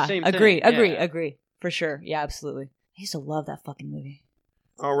 So, yeah, same agree, thing, agree. For sure. Yeah, absolutely. I used to love that fucking movie.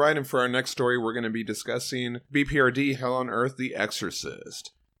 All right, and for our next story, we're going to be discussing BPRD Hell on Earth, The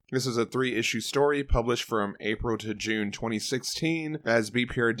Exorcist. This is a 3-issue story published from April to June 2016 as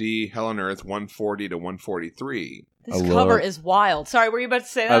BPRD Hell on Earth 140 to 143. This cover is wild. Sorry, were you about to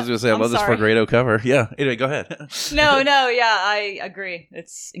say that? I was going to say, I love this Forgrado cover. Yeah, anyway, go ahead. No, yeah, I agree.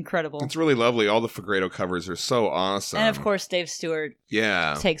 It's incredible. It's really lovely. All the Forgrado covers are so awesome. And of course, Dave Stewart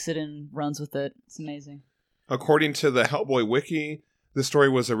takes it and runs with it. It's amazing. According to the Hellboy Wiki, the story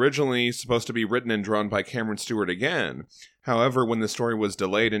was originally supposed to be written and drawn by Cameron Stewart again. However, when the story was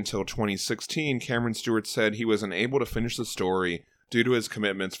delayed until 2016, Cameron Stewart said he was unable to finish the story due to his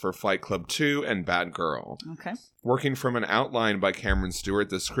commitments for Fight Club 2 and Batgirl. Okay. Working from an outline by Cameron Stewart,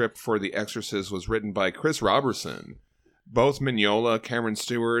 the script for The Exorcist was written by Chris Robertson. Both Mignola, Cameron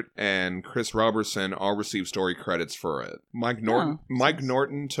Stewart, and Chris Robertson all received story credits for it. Mike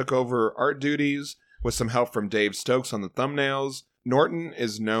Norton took over art duties with some help from Dave Stokes on the thumbnails. Norton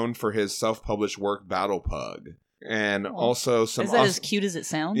is known for his self-published work Battle Pug. And also some... Is that as cute as it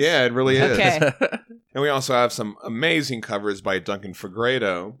sounds? Yeah, it really is. Okay. And we also have some amazing covers by Duncan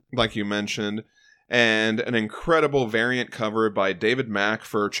Forgrado, like you mentioned, and an incredible variant cover by David Mack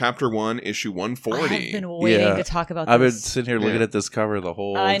for Chapter 1, Issue 140. I've been waiting to talk about this. I've been sitting here looking at this cover the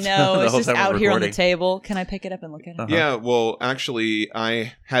whole I know, the it's whole just time out we're here on the recording. table. Can I pick it up and look at it? Yeah, well, actually,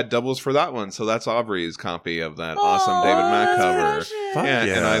 I had doubles for that one, so that's Aubrey's copy of that awesome David Mack cover.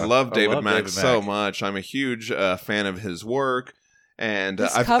 And I love David Mack so much. I'm a huge fan of his work. And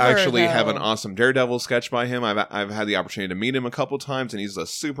I actually have an awesome Daredevil sketch by him. I've had the opportunity to meet him a couple times, and he's a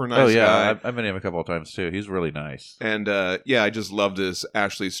super nice guy. I've met him a couple of times too. He's really nice. And I just loved his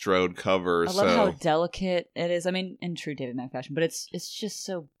Ashley Strode cover. I love how delicate it is. I mean, in true David Mack fashion, but it's just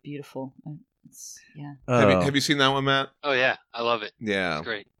so beautiful. Have you seen that one, Matt? Oh yeah, I love it. Yeah, it's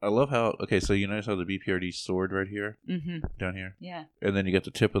great. I love how so you notice how the BPRD sword right here, down here, and then you get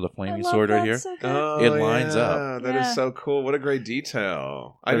the tip of the flaming sword right here. So it lines up. That is so cool. What a great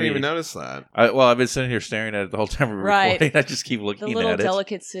detail! I didn't even notice that. I've been sitting here staring at it the whole time we're recording. I just keep looking at it. The little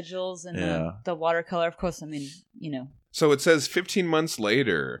delicate sigils and the watercolor. Of course, I mean, So it says 15 months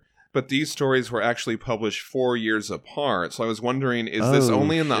later. But these stories were actually published 4 years apart. So I was wondering, is this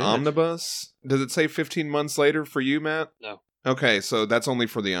only in the omnibus? Does it say 15 months later for you, Matt? No. Okay, so that's only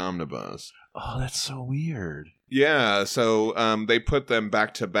for the omnibus. Oh, that's so weird. Yeah, so they put them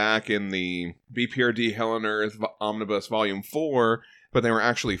back to back in the BPRD Hell on Earth Omnibus Volume 4, but they were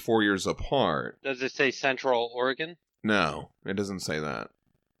actually 4 years apart. Does it say Central Oregon? No, it doesn't say that.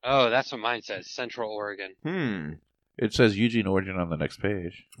 Oh, that's what mine says, Central Oregon. It says Eugene, Oregon on the next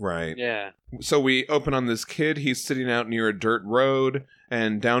page. Right. Yeah. So we open on this kid. He's sitting out near a dirt road,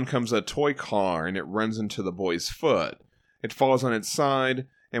 and down comes a toy car, and it runs into the boy's foot. It falls on its side,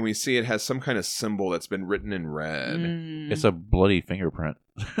 and we see it has some kind of symbol that's been written in red. It's a bloody fingerprint.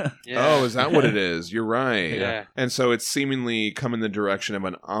 Oh, is that what it is? You're right. Yeah. And so it's seemingly come in the direction of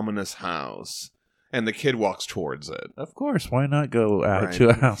an ominous house, and the kid walks towards it. Of course. Why not go out to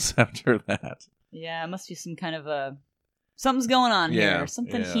a house after that? Yeah, it must be some kind of something's going on here.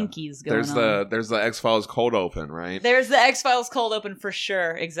 Something hinky's going on. There's the X-Files cold open, right? There's the X-Files cold open for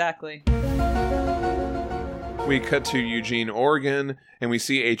sure. Exactly. We cut to Eugene, Oregon, and we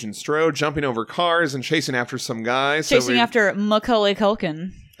see Agent Strode jumping over cars and chasing after some guys. Chasing after Macaulay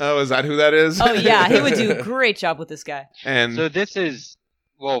Culkin. Oh, is that who that is? Oh yeah, he would do a great job with this guy. And So this is,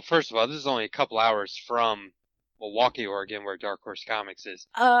 well, first of all, this is only a couple hours from Milwaukee, Oregon, where Dark Horse Comics is.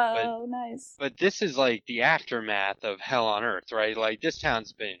 Oh, nice. But this is like the aftermath of Hell on Earth, right? Like, this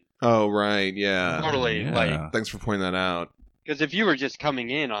town's been oh, right, yeah. totally, like, Thanks for pointing that out. because if you were just coming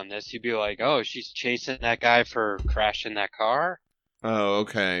in on this, you'd be like, oh, she's chasing that guy for crashing that car. Oh,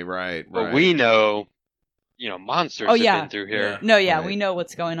 okay, right. But we know, monsters have been through here. No, yeah, Right. we know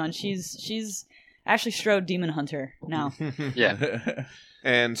what's going on. She's Ashley Strode, Demon Hunter now. Yeah.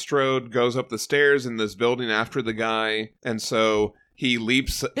 And Strode goes up the stairs in this building after the guy, and so he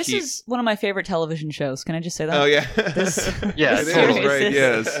leaps. This is one of my favorite television shows. Can I just say that? Oh yeah, Yeah, it is, totally. right?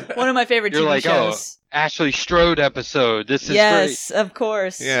 Yes. One of my favorite You're TV like, shows. Ashley Strode episode. This is Yes, of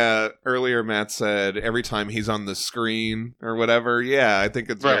course. Yeah, earlier Matt said every time he's on the screen or whatever. Yeah, I think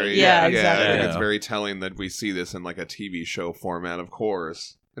it's Right. very Yeah, I exactly. think Yeah. it's very telling that we see this in like a TV show format, of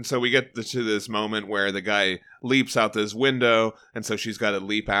course. And so we get to this moment where the guy leaps out this window, and so she's got to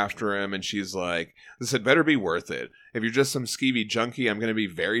leap after him, and she's like, "This had better be worth it. If you're just some skeevy junkie, I'm going to be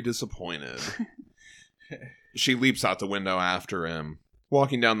very disappointed." She leaps out the window after him.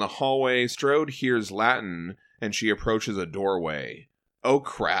 Walking down the hallway, Strode hears Latin, and she approaches a doorway. "Oh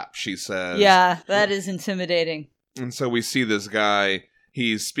crap," she says. Yeah, that is intimidating. And so we see this guy,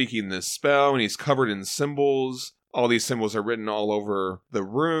 he's speaking this spell, and he's covered in symbols. All these symbols are written all over the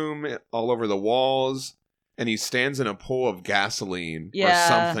room, all over the walls, and he stands in a pool of gasoline Yeah, or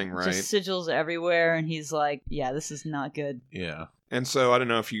something, right? Just sigils everywhere, and he's like, "Yeah, this is not good." Yeah. And so I don't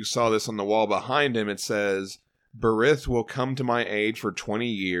know if you saw this on the wall behind him. It says, "Berith will come to my aid for 20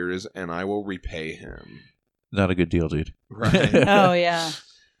 years, and I will repay him." Not a good deal, dude. Right. Oh yeah,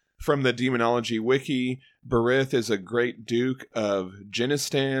 From the Demonology Wiki, Berith is a great duke of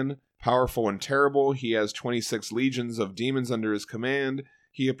Jinistan, powerful and terrible. He has 26 legions of demons under his command.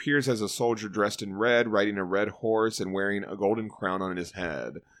 He appears as a soldier dressed in red, riding a red horse and wearing a golden crown on his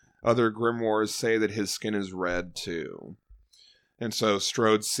head. Other grimoires say that his skin is red, too. And so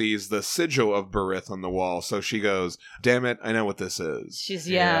Strode sees the sigil of Berith on the wall, so she goes, "Damn it, I know what this is." she's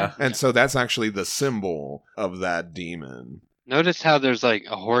And so that's actually the symbol of that demon. Notice how there's like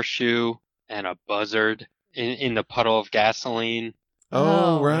a horseshoe and a buzzard in the puddle of gasoline.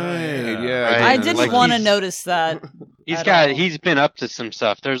 Oh, Oh. right. Yeah. Right. I And didn't like want to he's- notice that. He's been up to some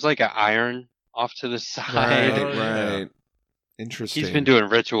stuff. There's like an iron off to the side. Right, Oh, yeah. right. Interesting. He's been doing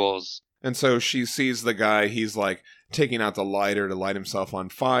rituals. And so she sees the guy, he's like taking out the lighter to light himself on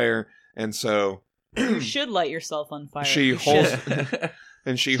fire. And so You should light yourself on fire. she You holds should.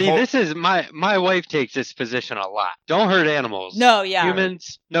 and she See, holds this is my wife takes this position a lot. Don't hurt animals. No, yeah.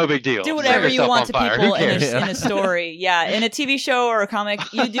 Humans, no big deal. Do Set whatever you yourself want on to fire. people Who in cares? a story. Yeah, in a TV show or a comic,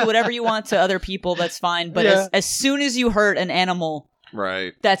 you do whatever you want to other people. That's fine. But Yeah. as soon as you hurt an animal,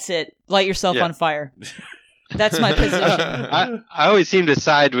 right. that's it. Light yourself Yeah. on fire. That's my position. I always seem to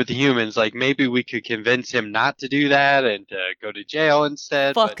side with the humans. Like, maybe we could convince him not to do that and go to jail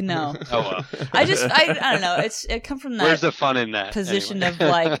instead. Fuck but- no. Oh well. I don't know. It come from that Where's the fun in that? position anyway? of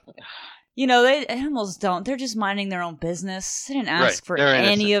like, animals don't. They're just minding their own business. They didn't ask Right. for They're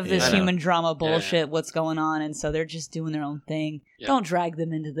any innocent. of this Yeah. human drama bullshit. What's going on? And so they're just doing their own thing. Yeah. Don't drag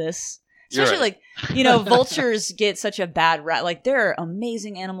them into this. You're Especially right. vultures get such a bad rap. Like, they're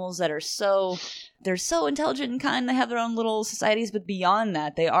amazing animals that are they're so intelligent and kind. They have their own little societies, but beyond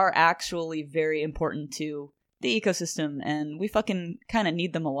that, they are actually very important to the ecosystem, and we fucking kind of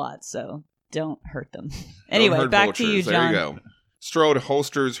need them a lot. So don't hurt them. Anyway, Don't hurt back to you, vultures. John. There you go. Strode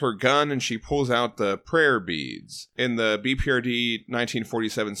holsters her gun and she pulls out the prayer beads. In the BPRD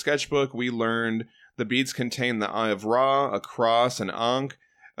 1947 sketchbook, we learned the beads contain the Eye of Ra, a cross, an ankh,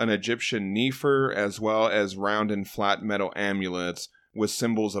 an Egyptian Nefer, as well as round and flat metal amulets with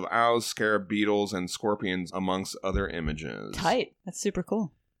symbols of owls, scarab beetles, and scorpions, amongst other images. Tight. That's super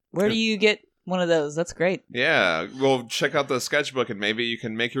cool. Where do you get one of those? That's great. Yeah, well, check out the sketchbook and maybe you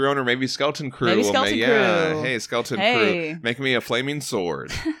can make your own, or maybe Skeleton Crew Maybe will Skeleton make. Yeah, Crew. hey, Skeleton Hey. Crew, make me a flaming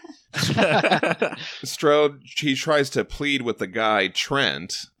sword. Strode, he tries to plead with the guy,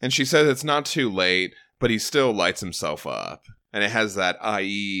 Trent, and she says it's not too late, but he still lights himself up. And it has that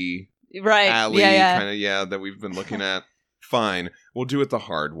IE Right. alley yeah. kind of, that we've been looking at. Fine, we'll do it the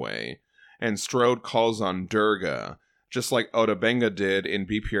hard way. And Strode calls on Durga, just like Oda Benga did in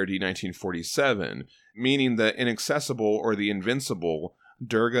BPRD 1947, meaning the inaccessible or the invincible.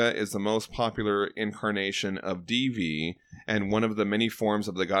 Durga is the most popular incarnation of Devi and one of the many forms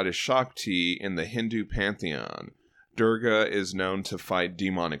of the goddess Shakti in the Hindu pantheon. Durga is known to fight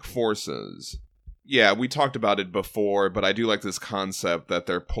demonic forces. yeah, we talked about it before, but I do like this concept that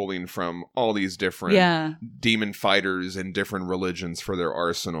they're pulling from all these different demon fighters and different religions for their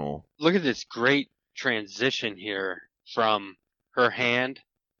arsenal. Look at this great transition here from her hand.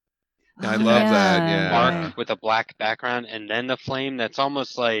 I love that, yeah. Mark with a black background, and then the flame that's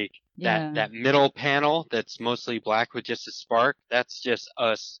almost like that middle panel that's mostly black with just a spark. That's just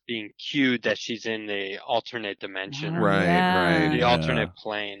us being cued that she's in the alternate dimension. Right. The alternate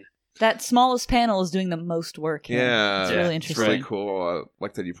plane. That smallest panel is doing the most work here. Yeah. It's really interesting. It's really cool. I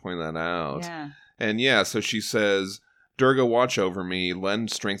like that you point that out. Yeah. And yeah, so she says, Durga, watch over me, lend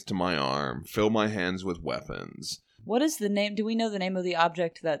strength to my arm, fill my hands with weapons. What is the name? Do we know the name of the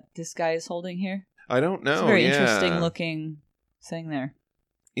object that this guy is holding here? I don't know. It's a very interesting looking thing there.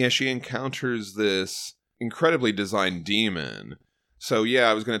 Yeah, she encounters this incredibly designed demon. So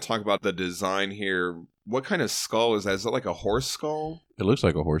yeah, I was going to talk about the design here. What kind of skull is that? Is it like a horse skull? It looks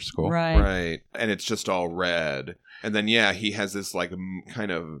like a horse skull. Right. And it's just all red. And then yeah, he has this like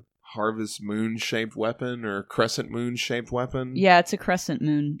kind of harvest moon shaped weapon or crescent moon shaped weapon. Yeah, it's a crescent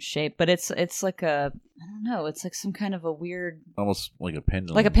moon shape, but it's like a, I don't know, it's like some kind of a weird, almost like a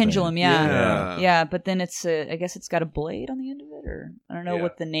pendulum. Like a pendulum, thing. Yeah, but then it's I guess it's got a blade on the end of it, or I don't know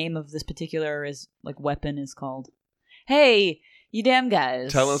what the name of this particular weapon is called. Hey, you damn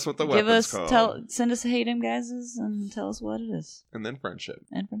guys. Tell us what the weapon's called. Send us a hey damn guys and tell us what it is. And then friendship.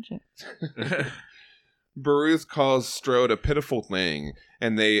 Baruth calls Strode a pitiful thing,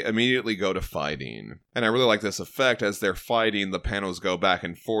 and they immediately go to fighting. And I really like this effect. As they're fighting, the panels go back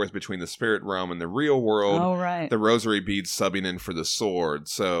and forth between the spirit realm and the real world. Oh, right. The rosary beads subbing in for the sword.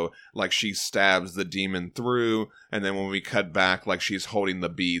 So, like, she stabs the demon through, and then when we cut back, like, she's holding the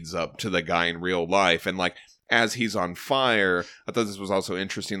beads up to the guy in real life. And, like, as he's on fire, I thought this was also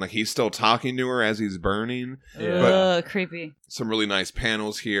interesting. Like, he's still talking to her as he's burning. But creepy. Some really nice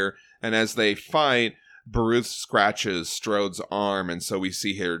panels here. And as they fight, Baruth scratches Strode's arm, and so we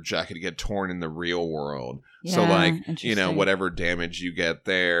see her jacket get torn in the real world. Yeah, so, like, you know, whatever damage you get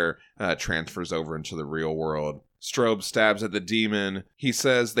there transfers over into the real world. Strode stabs at the demon. He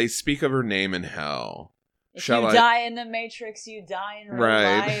says, they speak of her name in hell. If you die in the Matrix, you die in real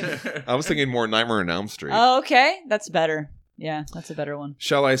life. I was thinking more Nightmare on Elm Street. Oh, okay. That's better. Yeah, that's a better one.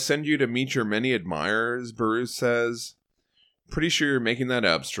 Shall I send you to meet your many admirers? Baruth says. Pretty sure you're making that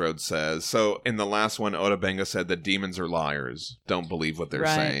up, Strode says. So in the last one, Ota Benga said that demons are liars. Don't believe what they're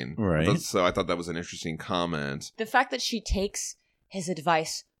saying. Right. So I thought that was an interesting comment. The fact that she takes his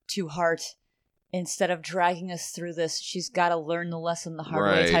advice to heart instead of dragging us through this, she's got to learn the lesson the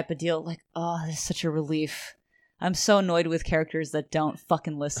hard way type of deal. Like, oh, this is such a relief. I'm so annoyed with characters that don't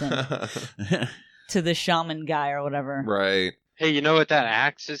fucking listen to the shaman guy or whatever. Right. Hey, you know what that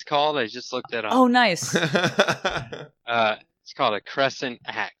axe is called? I just looked it up. Oh, nice. It's called a crescent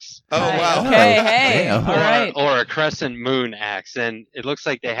axe. Oh, wow. Okay, hey. All right. Or a crescent moon axe. And it looks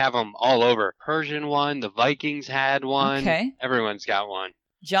like they have them all over. Persian one, the Vikings had one. Okay. Everyone's got one.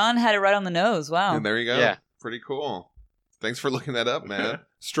 John had it right on the nose. Wow. And there you go. Yeah. Pretty cool. Thanks for looking that up, man.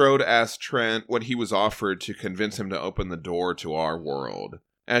 Strode asked Trent what he was offered to convince him to open the door to our world.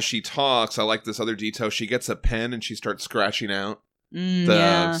 As she talks, I like this other detail. She gets a pen and she starts scratching out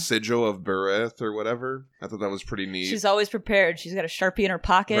the sigil of Baruth or whatever. I thought that was pretty neat. She's always prepared. She's got a Sharpie in her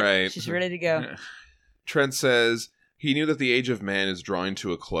pocket. Right. She's ready to go. Trent says, he knew that the age of man is drawing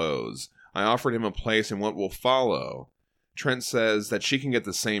to a close. I offered him a place in what will follow. Trent says that she can get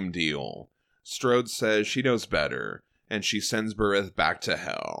the same deal. Strode says she knows better, and she sends Baruth back to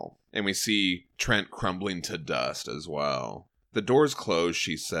hell. And we see Trent crumbling to dust as well. The door's closed,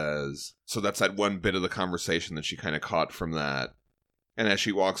 she says. So that's that one bit of the conversation that she kind of caught from that. And as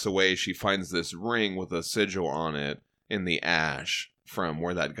she walks away, she finds this ring with a sigil on it in the ash from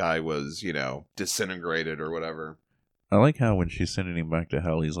where that guy was, you know, disintegrated or whatever. I like how when she's sending him back to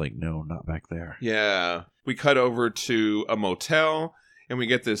hell, he's like, no, not back there. Yeah. We cut over to a motel, and we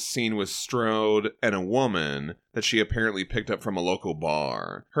get this scene with Strode and a woman that she apparently picked up from a local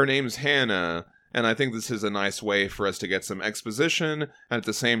bar. Her name's Hannah, and I think this is a nice way for us to get some exposition, and at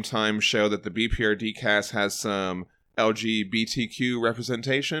the same time show that the BPRD cast has some LGBTQ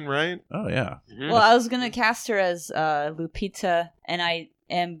representation, right? Oh, yeah. Mm-hmm. Well, I was going to cast her as Lupita, and I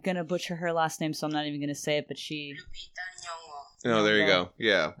am going to butcher her last name, so I'm not even going to say it, but she... Oh, there you go.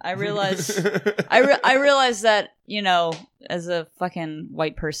 Yeah. I realized I realized that, you know, as a fucking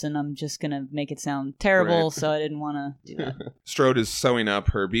white person, I'm just going to make it sound terrible, Right. so I didn't want to do that. Strode is sewing up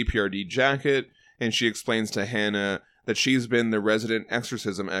her BPRD jacket, and she explains to Hannah that she's been the resident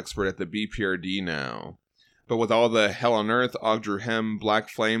exorcism expert at the BPRD now. But with all the Hell on Earth, Ogdruhem, Black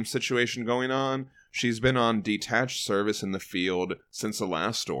Flame situation going on, she's been on detached service in the field since the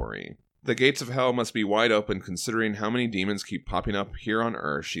last story. The gates of hell must be wide open considering how many demons keep popping up here on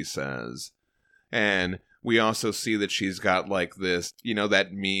Earth, she says. And we also see that she's got like this, that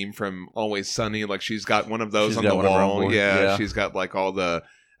meme from Always Sunny. Like she's got one of those on the wall. Yeah, she's got like all the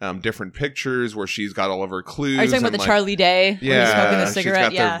different pictures where she's got all of her clues. Are you talking about the Charlie Day? Yeah, he's smoking the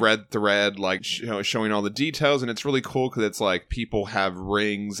cigarette? She's got the red thread, like showing all the details, and it's really cool because it's like people have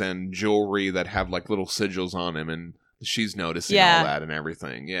rings and jewelry that have like little sigils on them, and she's noticing all that and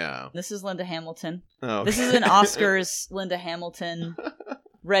everything. Yeah, this is Linda Hamilton. Oh, okay. This is an Oscars Linda Hamilton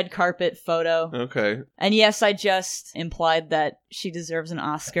red carpet photo. Okay. And yes, I just implied that she deserves an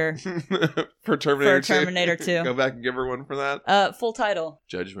Oscar for Terminator 2. Go back and give her one for that. Full title.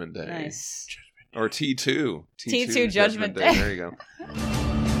 Judgment Day. Nice. Or T2. T2 Judgment Day. There you go.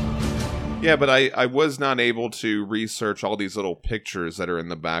 Yeah, but I was not able to research all these little pictures that are in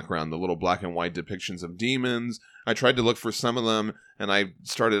the background, the little black and white depictions of demons. I tried to look for some of them, and I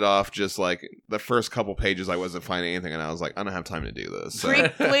started off just like the first couple pages I wasn't finding anything, and I was like, I don't have time to do this. So.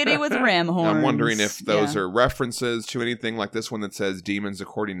 Greek lady with ram horns. I'm wondering if those are references to anything like this one that says demons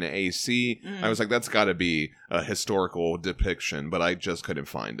according to AC. I was like, that's got to be a historical depiction, but I just couldn't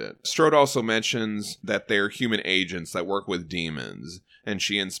find it. Strode also mentions that they're human agents that work with demons, and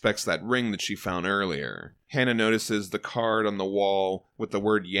she inspects that ring that she found earlier. Hannah notices the card on the wall with the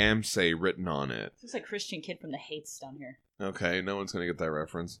word Yamsay written on it. Looks like Christian Kid from the Hates down here. Okay, no one's going to get that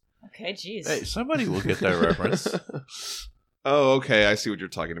reference. Okay, jeez. Hey, somebody will get that reference. Oh, okay, I see what you're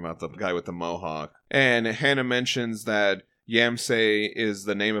talking about, the guy with the mohawk. And Hannah mentions that Yamsay is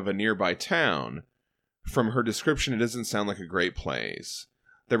the name of a nearby town. From her description, it doesn't sound like a great place.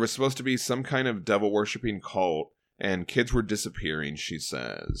 There was supposed to be some kind of devil-worshipping cult, and kids were disappearing, she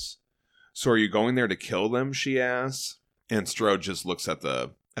says. So are you going there to kill them, she asks. And Strode just looks at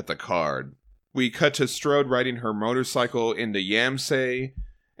the card. We cut to Strode riding her motorcycle into Yamsay.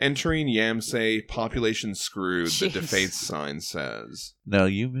 Entering Yamsay, population screwed, the deface sign says. Now,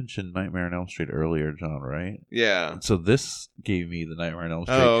 you mentioned Nightmare on Elm Street earlier, John, right? Yeah. So this gave me the Nightmare on Elm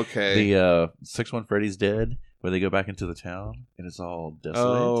Street. Oh, okay. The 6-1 Freddy's Dead, where they go back into the town, and it's all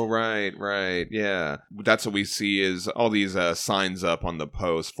desolate. Oh, right, yeah. That's what we see is all these signs up on the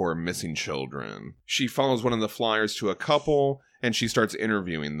post for missing children. She follows one of the flyers to a couple, and she starts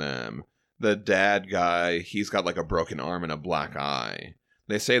interviewing them. The dad guy, he's got like a broken arm and a black eye.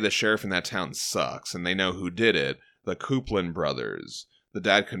 They say the sheriff in that town sucks, and they know who did it, the Coupland brothers. The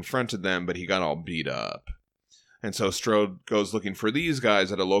dad confronted them, but he got all beat up. And so Strode goes looking for these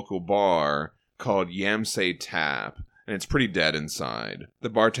guys at a local bar called Yamsay Tap, and it's pretty dead inside. The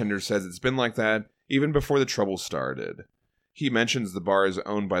bartender says it's been like that even before the trouble started. He mentions the bar is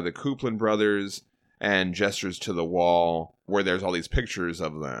owned by the Coupland brothers and gestures to the wall where there's all these pictures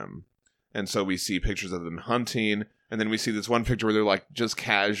of them. And so we see pictures of them hunting, and then we see this one picture where they're like just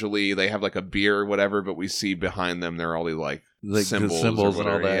casually, they have like a beer or whatever, but we see behind them there are all these like symbols and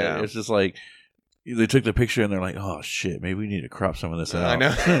all that. Yeah. It's just like they took the picture and they're like, oh shit, maybe we need to crop some of this out. I know.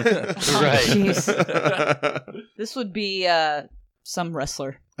 Right. This would be some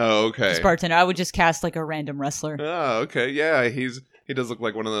wrestler. Oh, okay. This bartender. I would just cast like a random wrestler. Oh, okay. Yeah, he does look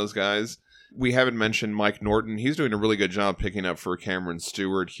like one of those guys. We haven't mentioned Mike Norton. He's doing a really good job picking up for Cameron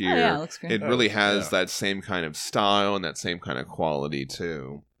Stewart here. Oh, yeah, looks great. It really has that same kind of style and that same kind of quality,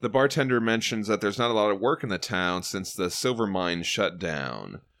 too. The bartender mentions that there's not a lot of work in the town since the silver mine shut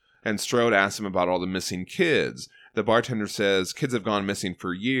down. And Strode asks him about all the missing kids. The bartender says kids have gone missing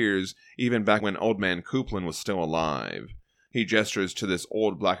for years, even back when Old Man Coupland was still alive. He gestures to this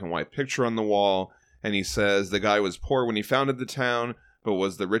old black and white picture on the wall, and he says the guy was poor when he founded the town, but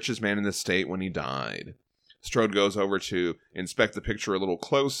was the richest man in the state when he died. Strode goes over to inspect the picture a little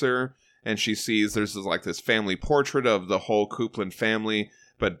closer, and she sees there's this family portrait of the whole Coupland family,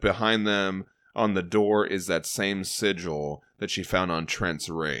 but behind them on the door is that same sigil that she found on Trent's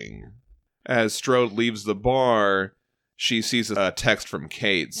ring. As Strode leaves the bar, she sees a text from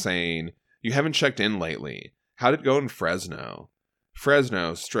Kate saying, "You haven't checked in lately. How'd it go in Fresno?"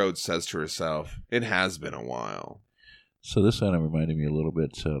 Fresno, Strode says to herself, it has been a while. So this kind of reminded me a little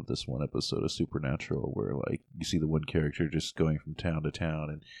bit of this one episode of Supernatural where, like, you see the one character just going from town to town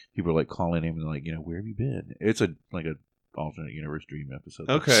and people are, like, calling him and, like, where have you been? It's like a alternate universe dream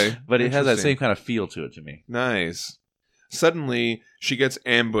episode. Okay. But it has that same kind of feel to it to me. Nice. Suddenly, she gets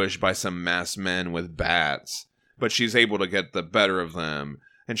ambushed by some masked men with bats, but she's able to get the better of them.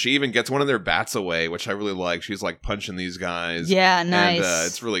 And she even gets one of their bats away, which I really like. She's, like, punching these guys. Yeah, nice. And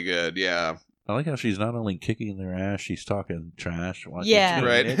it's really good, yeah. I like how she's not only kicking their ass, she's talking trash. Yeah,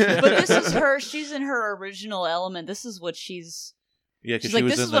 right. But this is her. She's in her original element. This is what she's Yeah, 'cause She's she like,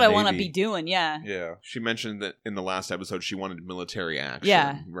 was this in is the what I want to Navy. be doing. Yeah. Yeah. She mentioned that in the last episode she wanted military action.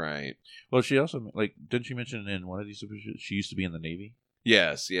 Yeah. Right. Well, she also didn't she mention in one of these episodes she used to be in the Navy?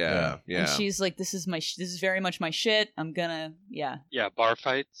 Yes. Yeah. And she's like, this is very much my shit. I'm gonna, yeah. Yeah, bar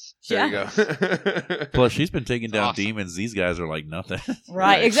fights. There you go. Plus, she's been taking down awesome. demons. These guys are like nothing.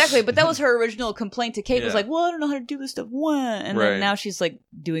 Right, exactly. But that was her original complaint to Kate. Was Yeah. like, well, I don't know how to do this stuff. What? And Right. then now she's like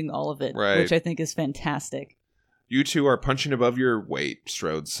doing all of it, Right. which I think is fantastic. You two are punching above your weight,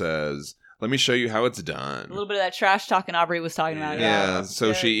 Strode says. Let me show you how it's done. A little bit of that trash talking Aubrey was talking about. Yeah, so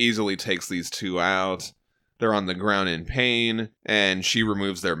Yeah. she easily takes these two out. They're on the ground in pain, and she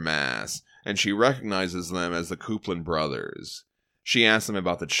removes their masks, and she recognizes them as the Coupland brothers. She asks them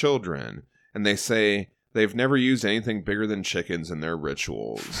about the children, and they say they've never used anything bigger than chickens in their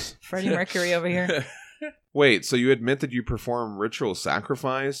rituals. Freddie Mercury over here. Wait, so you admit that you perform ritual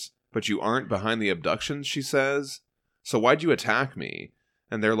sacrifice, but you aren't behind the abductions, she says? So why'd you attack me?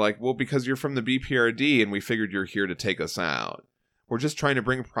 And they're like, well, because you're from the BPRD, and we figured you're here to take us out. We're just trying to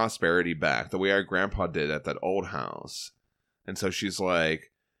bring prosperity back, the way our grandpa did at that old house. And so she's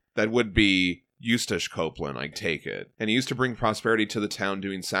like, that would be Eustace Copeland, I take it. And he used to bring prosperity to the town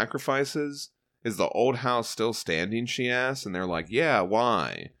doing sacrifices? Is the old house still standing, she asks? And they're like, yeah,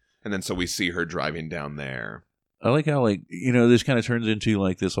 why? And then so we see her driving down there. I like how, this kind of turns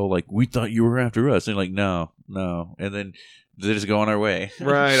into, this whole, we thought you were after us. And, no. And then they just go on our way.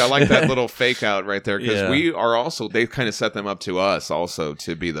 Right. I like that little fake out right there. Because Yeah. we are also, they kind of set them up to us also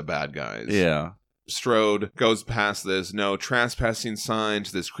to be the bad guys. Yeah. Strode goes past this no trespassing sign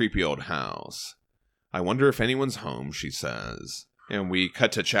to this creepy old house. I wonder if anyone's home, she says. And we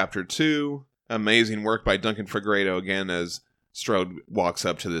cut to chapter 2. Amazing work by Duncan Fegredo again as Strode walks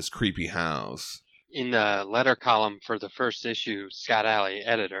up to this creepy house. In the letter column for the first issue, Scott Alley,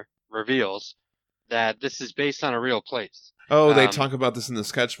 editor, reveals that this is based on a real place. Oh, they talk about this in the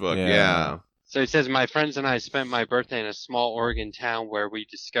sketchbook. Yeah. So he says, my friends and I spent my birthday in a small Oregon town where we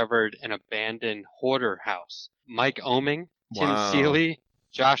discovered an abandoned hoarder house. Mike Oming, Tim Wow. Seeley,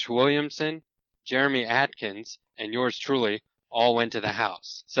 Josh Williamson, Jeremy Atkins, and yours truly all went to the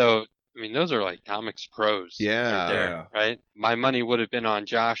house. So, those are like comics pros. Yeah. Right there, right? My money would have been on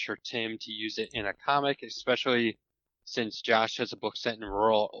Josh or Tim to use it in a comic, especially since Josh has a book set in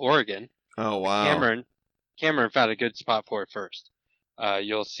rural Oregon. Oh, wow. Cameron found a good spot for it first.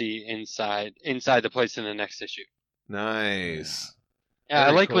 You'll see inside the place in the next issue. Nice. Yeah,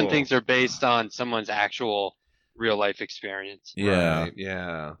 Very I like when cool. things are based on someone's actual real life experience. Yeah. Right,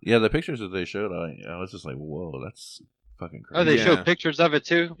 yeah. Yeah, the pictures that they showed, I was just like, whoa, that's fucking crazy. Oh, they Yeah. showed pictures of it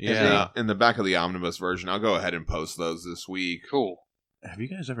too? Yeah. In the back of the omnibus version. I'll go ahead and post those this week. Cool. Have you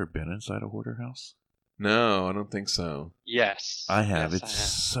guys ever been inside a hoarder house? No, I don't think so. Yes. I have. Yes, It's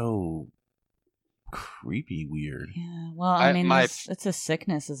so creepy weird. Yeah. Well, it's a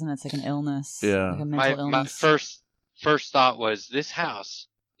sickness, isn't it? It's like an illness. Yeah. Like a mental My illness. first thought was, this house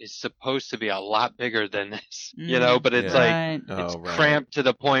is supposed to be a lot bigger than this, but it's Yeah. Right. it's Oh, right. cramped to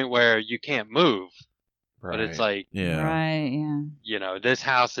the point where you can't move. Right. But it's like, Yeah. Right, yeah. This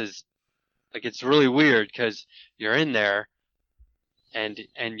house is like, it's really weird because you're in there and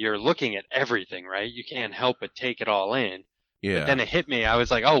you're looking at everything, right? You can't help but take it all in. Yeah. But then it hit me. I was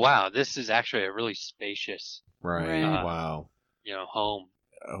like, oh wow, this is actually a really spacious, Right. Right. Wow. home.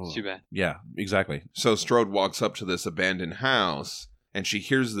 Oh, It's too bad. yeah, exactly. So Strode walks up to this abandoned house, and she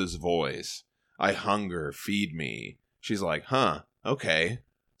hears this voice. I hunger, feed me. She's like, huh, okay.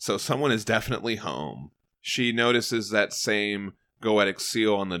 So someone is definitely home. She notices that same goetic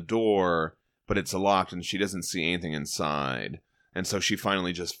seal on the door, but it's locked and she doesn't see anything inside. And so she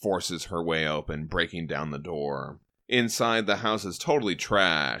finally just forces her way open, breaking down the door. Inside, the house is totally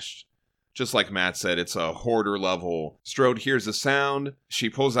trashed. Just like Matt said, it's a hoarder level. Strode hears a sound. She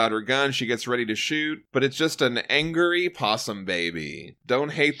pulls out her gun. She gets ready to shoot. But it's just an angry possum baby.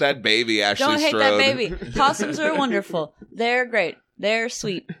 Don't hate that baby, Ashley Don't hate Strode. that baby. Possums are wonderful. They're great. They're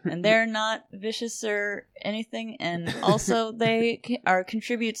sweet. And they're not vicious or anything. And also, they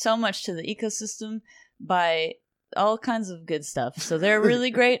contribute so much to the ecosystem by all kinds of good stuff. So they're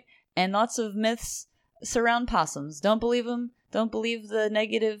really great. And lots of myths surround possums. Don't believe them. Don't believe the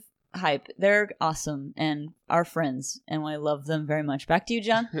negative hype. They're awesome and our friends, and I love them very much. Back to you,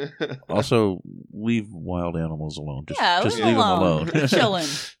 John. Also, leave wild animals alone. Just leave leave them alone. They're chilling.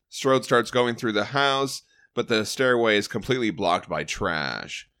 Strode starts going through the house, but the stairway is completely blocked by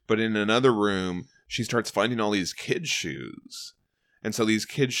trash. But in another room, she starts finding all these kids' shoes. And so these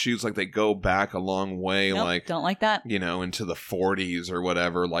kids' shoes, they go back a long way, Nope, don't like that. into the 40s or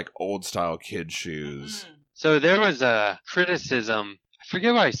whatever, like old-style kids' shoes. So there was a criticism. I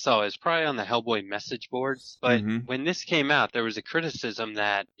forget what I saw. It's probably on the Hellboy message boards. But Mhm. when this came out, there was a criticism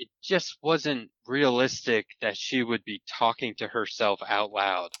that it just wasn't realistic that she would be talking to herself out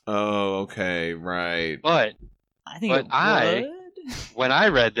loud. Oh, okay, right. But I think But it would. when I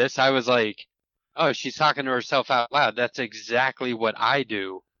read this, I was like, oh, she's talking to herself out loud. That's exactly what I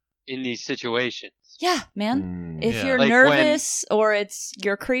do in these situations. Yeah, man. Mm. If Yeah. you're Like nervous or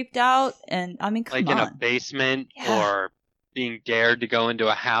you're creeped out, and I mean, come Like on. in a basement Yeah. or being dared to go into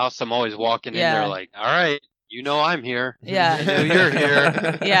a house, I'm always walking in Yeah. there like, all right, you know I'm here. I Yeah. know you're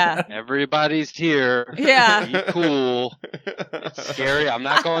here. Yeah. Everybody's here. Yeah. Be cool. It's scary. I'm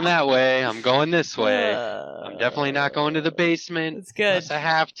not going that way. I'm going this way. I'm definitely not going to the basement. It's good. Unless I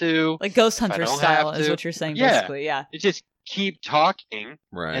have to. Like Ghost If I Hunter don't style have is to. what you're saying, Yeah. basically. Yeah. You just keep talking,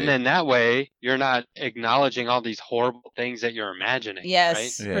 Right. and then that way you're not acknowledging all these horrible things that you're imagining.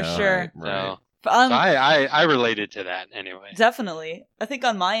 Yes, Right? for Yeah. sure. Right. So, Um, so I related to that anyway. Definitely. I think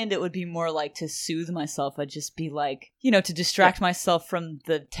on my end, it would be more like to soothe myself. I'd just be like, to distract myself from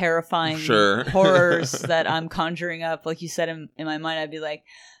the terrifying Sure. horrors that I'm conjuring up. Like you said, in my mind, I'd be like,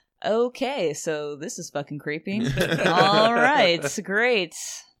 okay, so this is fucking creepy. All right, great.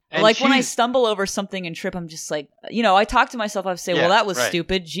 And Like when I she's- stumble over something and trip, I'm just like, I talk to myself. I say, Yeah, well, that was right.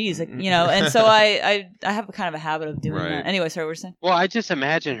 stupid. Jeez, and so I have a kind of a habit of doing Right. that. Anyway, sorry, what were you saying? Well, I just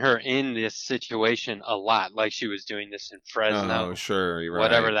imagine her in this situation a lot, like she was doing this in Fresno, Oh, sure, you're right.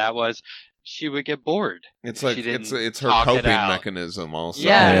 whatever that was. She would get bored. It's if like she didn't it's her talk it coping out. mechanism also.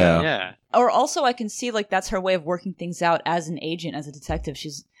 Yeah. Yeah. yeah. Or also I can see like that's her way of working things out as an agent, as a detective.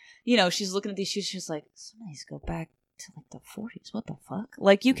 She's she's looking at these shoes, she's like, somebody's go back to like the 40s. What the fuck?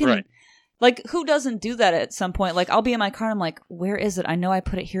 Like you can Right. like who doesn't do that at some point? Like I'll be in my car and I'm like, where is it? I know I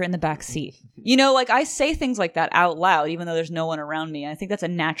put it here in the back seat. Like I say things like that out loud even though there's no one around me. I think that's a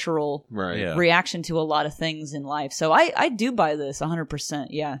natural Right. Yeah. reaction to a lot of things in life. So I do buy this 100%.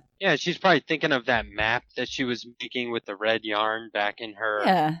 Yeah. Yeah, she's probably thinking of that map that she was making with the red yarn back in her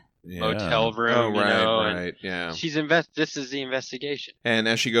Yeah. motel room. Oh, you right, know, and right, yeah. She's This is the investigation. And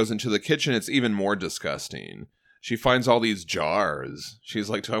as she goes into the kitchen, it's even more disgusting. She finds all these jars. She's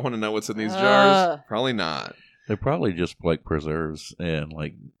like, do I want to know what's in these jars? Probably not. They're probably just like preserves and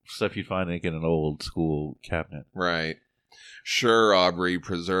like stuff you'd find like in an old school cabinet. Right. Sure, Aubrey,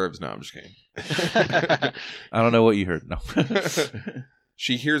 preserves. No, I'm just kidding. I don't know what you heard. No.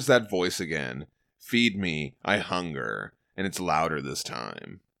 She hears that voice again. Feed me, I hunger. And it's louder this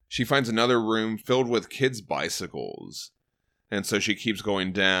time. She finds another room filled with kids' bicycles. And so she keeps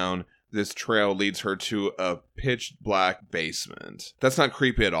going down. This trail leads her to a pitch black basement. That's not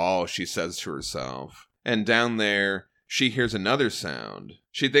creepy at all, she says to herself. And down there, she hears another sound.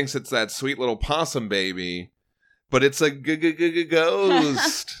 She thinks it's that sweet little possum baby, but it's a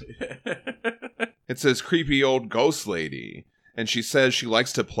ghost. It's this creepy old ghost lady. And she says she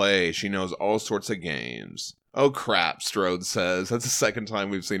likes to play. She knows all sorts of games. Oh crap, Strode says. That's the second time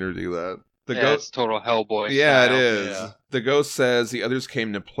we've seen her do that. The Yeah, ghost. it's total Hellboy Yeah, it style. is. Yeah. The ghost says the others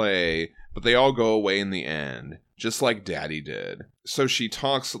came to play, but they all go away in the end, just like Daddy did. So she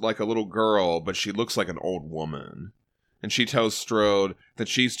talks like a little girl, but she looks like an old woman. And she tells Strode that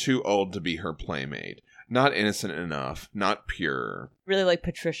she's too old to be her playmate. Not innocent enough, not pure. Really like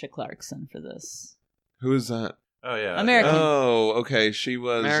Patricia Clarkson for this. Who is that? Oh yeah. American. Oh, okay. She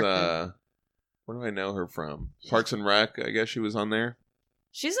was, American. where do I know her from? Parks and Rec, I guess she was on there.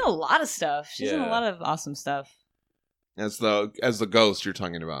 She's in a lot of stuff. She's in a Yeah. lot of awesome stuff. As the ghost you're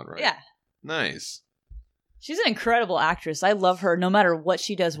talking about, right? Yeah. Nice. She's an incredible actress. I love her. No matter what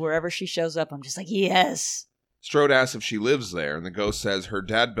she does, wherever she shows up, I'm just like, yes. Strode asks if she lives there, and the ghost says her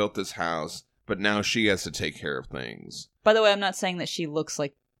dad built this house, but now she has to take care of things. By the way, I'm not saying that she looks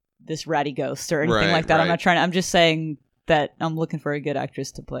like this ratty ghost or anything Right, like that. I'm right. not trying to, I'm just saying that I'm looking for a good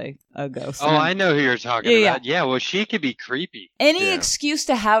actress to play a ghost. Oh, I know who you're talking Yeah, about. Yeah, well, she could be creepy. Any Yeah. excuse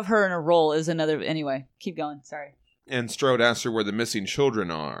to have her in a role is another. Anyway, keep going. Sorry. And Strode asks her where the missing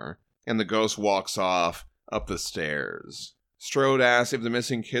children are, and the ghost walks off up the stairs. Strode asks if the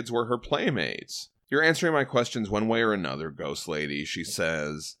missing kids were her playmates. You're answering my questions one way or another, ghost lady, she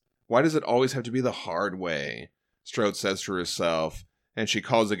says. Why does it always have to be the hard way? Strode says to herself, and she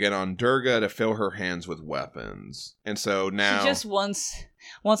calls again on Durga to fill her hands with weapons. And so now... She just wants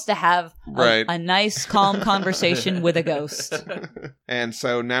to have Right. a nice, calm conversation with a ghost. And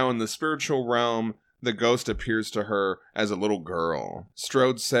so now in the spiritual realm, the ghost appears to her as a little girl.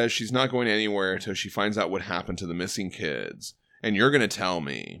 Strode says she's not going anywhere until she finds out what happened to the missing kids. And you're going to tell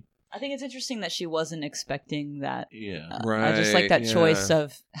me. I think it's interesting that she wasn't expecting that. Yeah. I just like that Right, choice yeah.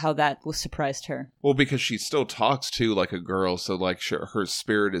 of how that was surprised her. Well, because she still talks too like a girl, so like her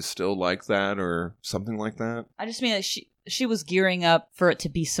spirit is still like that or something like that. I just mean that she was gearing up for it to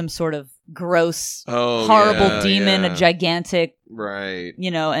be some sort of gross, Oh, horrible yeah, demon, yeah. a gigantic, Right.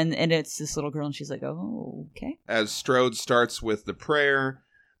 you know, and it's this little girl, and she's like, oh, okay. As Strode starts with the prayer,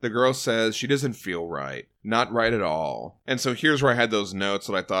 the girl says she doesn't feel right. Not right at all. And so here's where I had those notes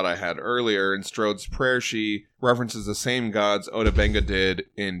that I thought I had earlier. In Strode's prayer, she references the same gods Oda Benga did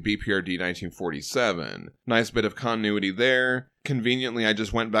in BPRD 1947. Nice bit of continuity there. Conveniently, I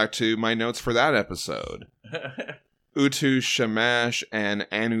just went back to my notes for that episode. Utu, Shamash, and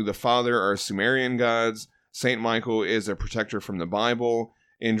Anu the Father are Sumerian gods. Saint Michael is a protector from the Bible.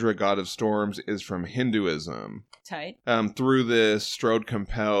 Indra, god of storms, is from Hinduism. Tight. Through this, Strode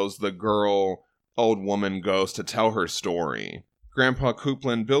compels the girl, old woman ghost to tell her story. Grandpa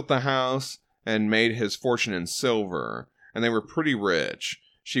Coupland built the house and made his fortune in silver, and they were pretty rich.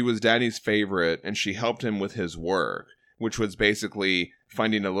 She was Daddy's favorite, and she helped him with his work, which was basically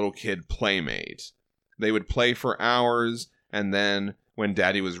finding a little kid playmate. They would play for hours, and then, when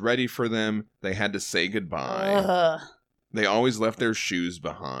Daddy was ready for them, they had to say goodbye. Ugh. They always left their shoes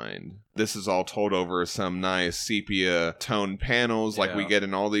behind. This is all told over some nice sepia tone panels like we get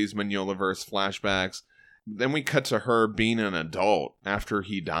in all these Mignolaverse flashbacks. Then we cut to her being an adult after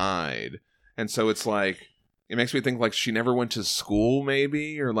he died. And so it's like, it makes me think like she never went to school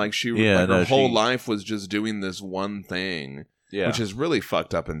maybe, or like her whole life was just doing this one thing. Yeah. Which is really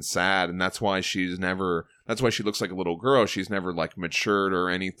fucked up and sad, and that's why she looks like a little girl. She's never like matured or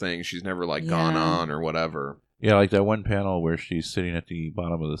anything. She's never like gone on or whatever. Yeah, like that one panel where she's sitting at the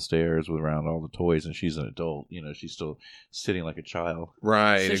bottom of the stairs with around all the toys, and she's an adult. You know, she's still sitting like a child.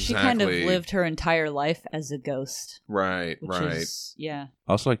 Right, so exactly. she kind of lived her entire life as a ghost. Right, Yeah.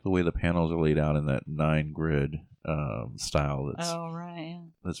 I also like the way the panels are laid out in that 9-grid style. That's,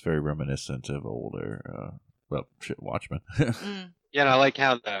 that's very reminiscent of older, Watchmen. Yeah, and I like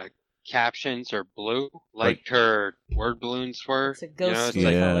how the captions are blue, like her word balloons were. It's a ghost it's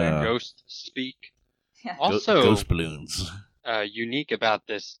like ghost speak. Yeah. Also, ghost balloons. Unique about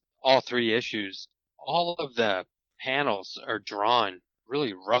this, all 3 issues, all of the panels are drawn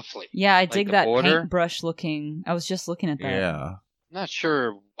really roughly. Yeah, I like dig the that border. paintbrush looking. I was just looking at that. Yeah. I'm not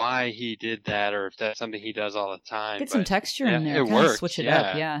sure why he did that, or if that's something he does all the time. Get some texture in there. It Kinda works. switch it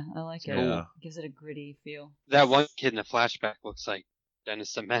up. Yeah, I like it. Yeah. Gives it a gritty feel. That one kid in the flashback looks like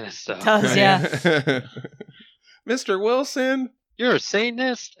Dennis the Menace. Though. Does, yeah. Mr. Wilson. You're a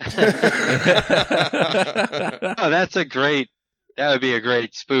Satanist? Oh, that would be a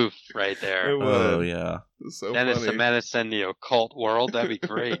great spoof right there. It would. Oh, yeah. So Dennis funny. the Menace in the occult world. That'd be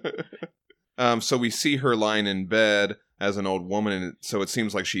great. So we see her lying in bed as an old woman, and so it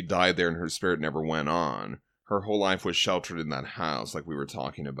seems like she died there and her spirit never went on. Her whole life was sheltered in that house, like we were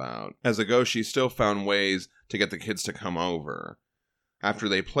talking about. As a ghost, she still found ways to get the kids to come over. After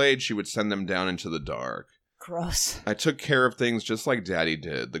they played, she would send them down into the dark. Gross. I took care of things just like Daddy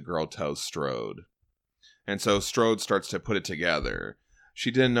did, the girl tells Strode. And so Strode starts to put it together.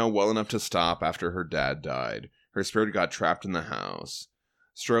 She didn't know well enough to stop after her dad died. Her spirit got trapped in the house.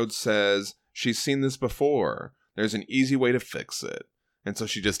 Strode says she's seen this before. There's an easy way to fix it. And so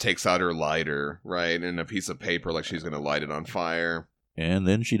she just takes out her lighter, right, and a piece of paper like she's going to light it on fire. And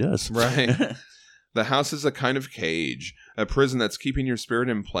then she does. Right. The house is a kind of cage, a prison that's keeping your spirit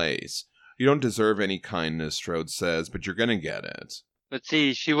in place. You don't deserve any kindness, Strode says, but you're going to get it. But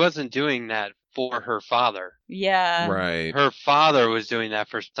see, she wasn't doing that for her father. Yeah. Right. Her father was doing that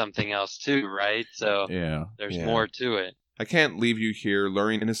for something else too, right? So Yeah. there's more to it. I can't leave you here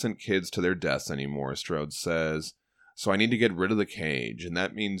luring innocent kids to their deaths anymore, Strode says. So I need to get rid of the cage, and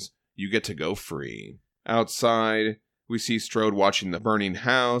that means you get to go free. Outside, we see Strode watching the burning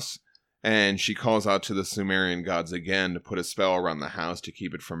house, and she calls out to the Sumerian gods again to put a spell around the house to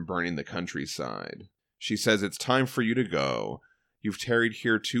keep it from burning the countryside. She says it's time for you to go. You've tarried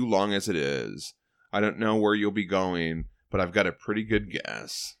here too long as it is. I don't know where you'll be going, but I've got a pretty good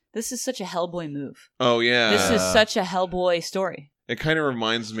guess. This is such a Hellboy move. Oh, yeah. This is such a Hellboy story. It kind of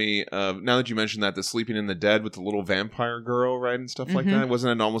reminds me of, now that you mentioned that, the Sleeping in the Dead with the little vampire girl, right, and stuff like that.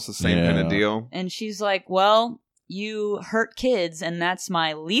 Wasn't it almost the same kind of deal? And she's like, well, you hurt kids, and that's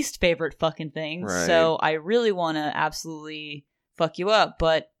my least favorite fucking thing. Right. So I really want to absolutely fuck you up,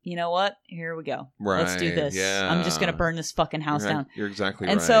 but you know what? Here we go. Right. Let's do this. Yeah. I'm just going to burn this fucking house down. You're exactly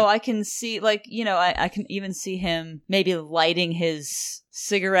and right. so I can see, like, you know, I can even see him maybe lighting his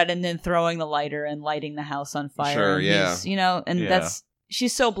cigarette and then throwing the lighter and lighting the house on fire. Sure, and yeah. you know, and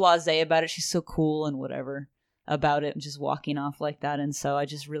she's so blasé about it. She's so cool and whatever about it, just walking off like that. And so I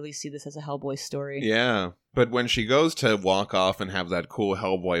just really see this as a Hellboy story. Yeah. But when she goes to walk off and have that cool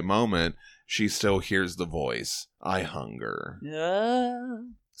Hellboy moment, she still hears the voice. I hunger.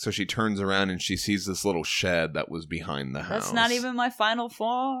 So she turns around and she sees this little shed that was behind the house. That's not even my final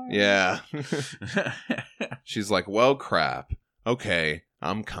form. Yeah. She's like, well, crap. Okay,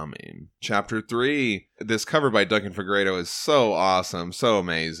 I'm coming. Chapter 3. This cover by Duncan Fegredo is so awesome, so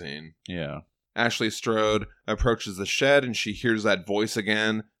amazing. Yeah. Ashley Strode approaches the shed and she hears that voice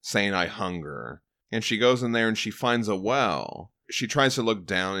again saying, I hunger. And she goes in there and she finds a well. She tries to look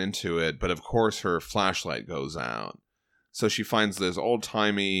down into it, but of course her flashlight goes out. So she finds this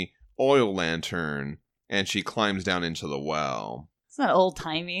old-timey oil lantern and she climbs down into the well. It's not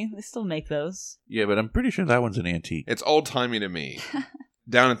old-timey. They still make those. Yeah, but I'm pretty sure that one's an antique. It's old-timey to me.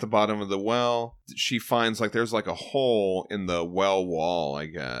 Down at the bottom of the well, she finds like there's like a hole in the well wall, I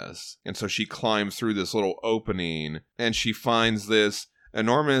guess. And so she climbs through this little opening and she finds this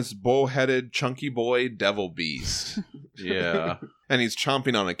enormous bull-headed chunky boy devil beast. Yeah. And he's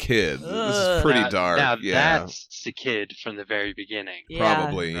chomping on a kid. This is pretty dark. Now yeah. that's the kid from the very beginning.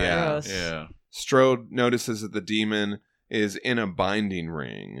 Probably, yeah. Gross. Yeah. Strode notices that the demon is in a binding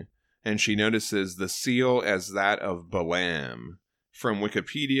ring, and she notices the seal as that of Balaam. From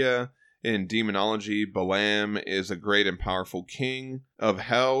Wikipedia, in demonology, Balaam is a great and powerful king of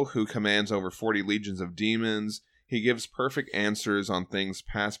hell who commands over 40 legions of demons. He gives perfect answers on things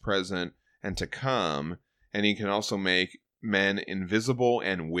past, present, and to come, and he can also make men invisible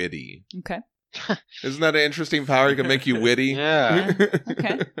and witty. Okay. Isn't that an interesting power? He can make you witty. Yeah.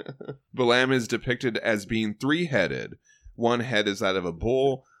 Okay. Balaam is depicted as being 3-headed. One head is that of a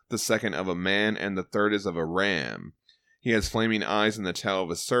bull, the second of a man, and the third is of a ram. He has flaming eyes and the tail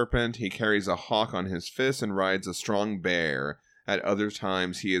of a serpent. He carries a hawk on his fist and rides a strong bear. At other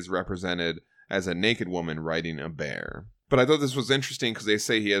times, he is represented as a naked woman riding a bear. But I thought this was interesting because they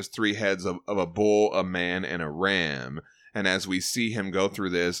say he has 3 heads of a bull, a man, and a ram. And as we see him go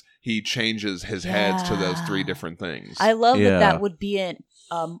through this, he changes his heads to those 3 different things. I love Yeah. that would be an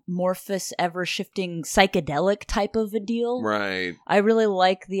amorphous, ever-shifting psychedelic type of a deal. Right, I really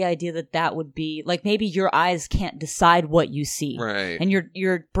like the idea that would be, like, maybe your eyes can't decide what you see. right. And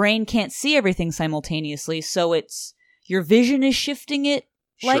your brain can't see everything simultaneously, so it's your vision is shifting it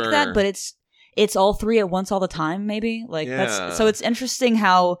like Sure. that, but it's all 3 at once all the time, maybe. Like Yeah. that's so it's interesting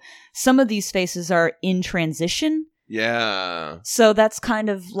how some of these faces are in transition. Yeah. So that's kind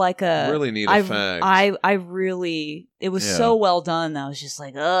of like a Really neat effect. I really, it was Yeah. so well done. I was just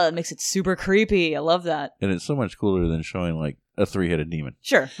like, it makes it super creepy. I love that. And it's so much cooler than showing like a 3-headed demon.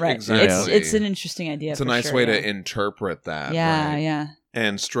 Sure, right. Exactly. It's an interesting idea. It's a for nice sure, way yeah. to interpret that. Yeah, right? yeah.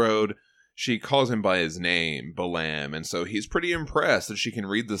 And Strode, she calls him by his name, Balaam, and so he's pretty impressed that she can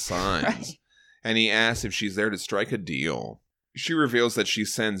read the signs. Right. And he asks if she's there to strike a deal. She reveals that she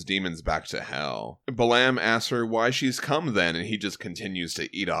sends demons back to hell. Balaam asks her why she's come then, and he just continues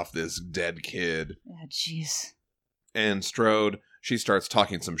to eat off this dead kid. Yeah, jeez. And Strode, she starts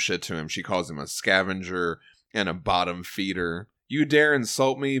talking some shit to him. She calls him a scavenger and a bottom feeder. You dare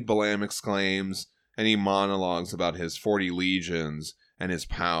insult me, Balaam exclaims, and he monologues about his 40 legions and his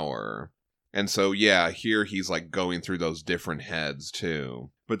power. And so, yeah, here he's like going through those different heads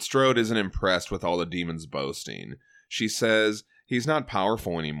too. But Strode isn't impressed with all the demons boasting. She says he's not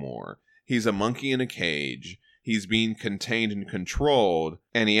powerful anymore. He's a monkey in a cage. He's being contained and controlled,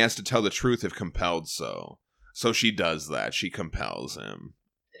 and he has to tell the truth if compelled so. So she does that. She compels him.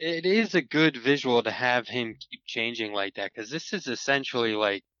 It is a good visual to have him keep changing like that, because this is essentially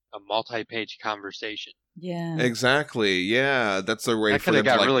like a multi-page conversation. Yeah. Exactly. Yeah, that's the way That for them coulda to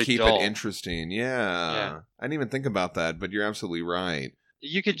got like really keep dull. it interesting. Yeah. I didn't even think about that, but you're absolutely right.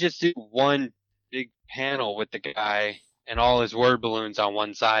 You could just do one big panel with the guy and all his word balloons on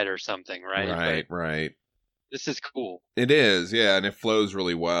one side or something, right? Right. This is cool. It is, yeah, and it flows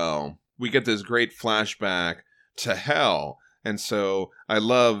really well. We get this great flashback to hell, and so I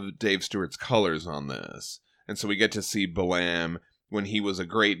love Dave Stewart's colors on this. And so we get to see Balaam when he was a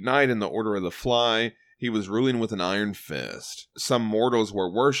great knight in the Order of the Fly. He was ruling with an iron fist. Some mortals were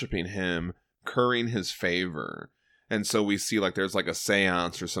worshiping him, currying his favor. And so we see like there's like a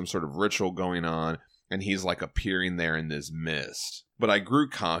seance or some sort of ritual going on, and he's like appearing there in this mist. But I grew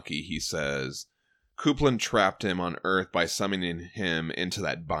cocky, he says. Kuplin trapped him on Earth by summoning him into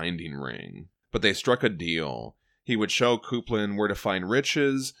that binding ring. But they struck a deal. He would show Kuplin where to find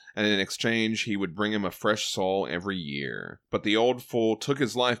riches, and in exchange he would bring him a fresh soul every year. But the old fool took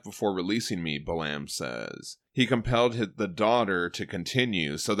his life before releasing me, Balaam says. He compelled the daughter to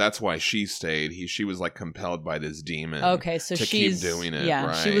continue, so that's why she stayed. She was like compelled by this demon. Okay, so to she's keep doing it. Yeah,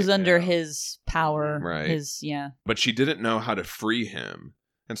 right? she was under his power. Right. But she didn't know how to free him.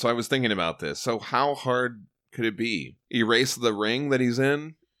 And so I was thinking about this. So how hard could it be? Erase the ring that he's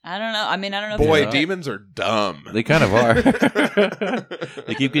in? I don't know. I mean, I don't know. Boy, if demons are dumb. They kind of are.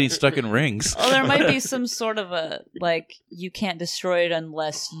 They keep getting stuck in rings. Well, there might be some sort of a, like, you can't destroy it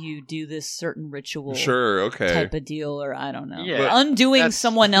unless you do this certain ritual Sure, okay. type of deal, or I don't know. Yeah, But undoing that's-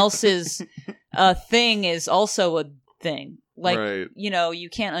 someone else's thing is also a thing. Like, Right. you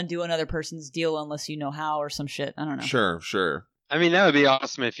can't undo another person's deal unless you know how or some shit. I don't know. Sure. I mean, that would be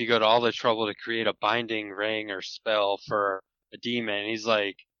awesome if you go to all the trouble to create a binding ring or spell for a demon. He's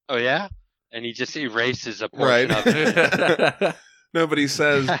like, oh yeah? And he just erases a portion Right. of it. No, but he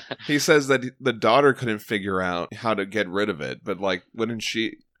says that the daughter couldn't figure out how to get rid of it, but like wouldn't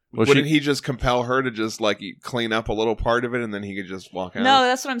he just compel her to just like clean up a little part of it and then he could just walk out? No,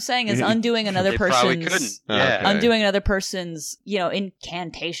 that's what I'm saying is undoing another They probably person's couldn't. Oh, Yeah. okay. undoing another person's,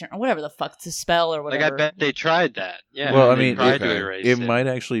 incantation or whatever the fuck, it's a spell or Like, whatever. I bet they tried that. Yeah. Well, I they mean, tried okay. to erase It might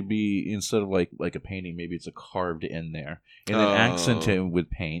actually be, instead of like a painting, maybe it's a carved in there. And then accent it with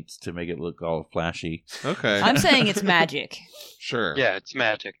paint to make it look all flashy. Okay. I'm saying it's magic. Sure. Yeah, it's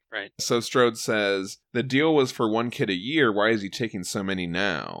magic, right? So Strode says, the deal was for one kid a year. Why is he taking so many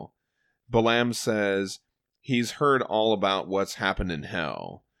now? Balaam says, he's heard all about what's happened in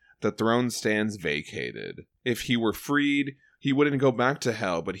hell. The throne stands vacated. If he were freed, he wouldn't go back to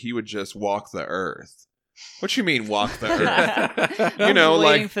hell, but he would just walk the earth. What you mean, walk the earth? I was waiting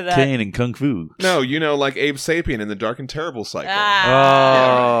like for that. Kane and Kung Fu. No, like Abe Sapien in the Dark and Terrible cycle.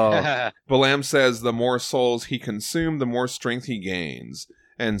 Oh. Balaam says the more souls he consumes, the more strength he gains,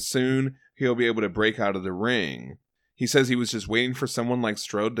 and soon he'll be able to break out of the ring. He says he was just waiting for someone like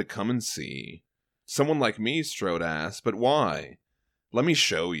Strode to come and see. Someone like me, Strode asks, but why? Let me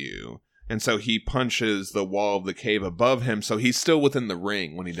show you. And so he punches the wall of the cave above him, so he's still within the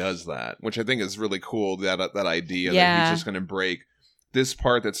ring when he does that, which I think is really cool, that idea that he's just going to break this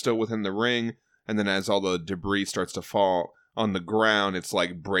part that's still within the ring, and then as all the debris starts to fall on the ground, it's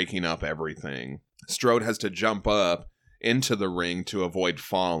like breaking up everything. Strode has to jump up into the ring to avoid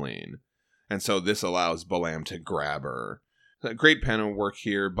falling, and so this allows Balaam to grab her. Great panel work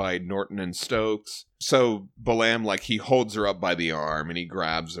here by Norton and Stokes. So Balaam, he holds her up by the arm and he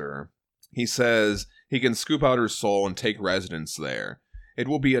grabs her. He says he can scoop out her soul and take residence there. It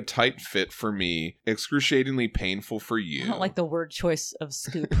will be a tight fit for me, excruciatingly painful for you. I don't like the word choice of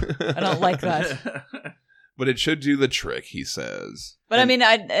scoop. I don't like that. But it should do the trick, he says. But I mean,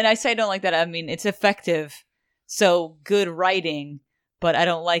 I say I don't like that. I mean, it's effective, so good writing. But I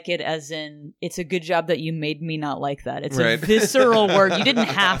don't like it as in, it's a good job that you made me not like that. It's right. a visceral word. You didn't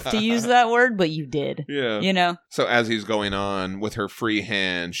have to use that word, but you did. Yeah. So as he's going on, with her free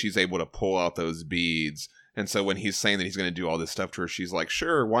hand, she's able to pull out those beads. And so when he's saying that he's going to do all this stuff to her, she's like,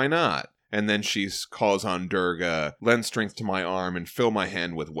 sure, why not? And then she calls on Durga, lend strength to my arm and fill my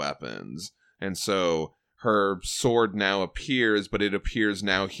hand with weapons. And so her sword now appears, but it appears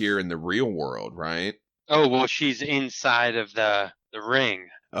now here in the real world, right? Oh, well, she's inside of the ring.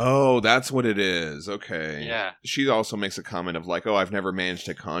 Oh, that's what it is. Okay. Yeah. She also makes a comment of I've never managed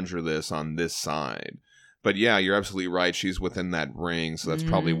to conjure this on this side. But yeah, you're absolutely right. She's within that ring, so that's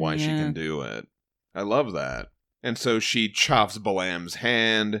probably why she can do it. I love that. And so she chops Balaam's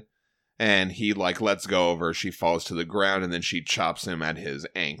hand, and he lets go of her. She falls to the ground, and then she chops him at his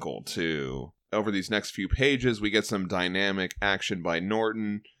ankle too. Over these next few pages, we get some dynamic action by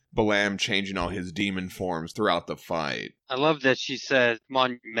Norton. Balaam changing all his demon forms throughout the fight. I love that she said, come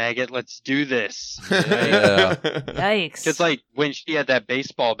on, maggot, let's do this. Yeah. Yikes. It's like when she had that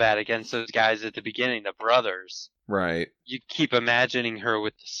baseball bat against those guys at the beginning, the brothers. Right. You keep imagining her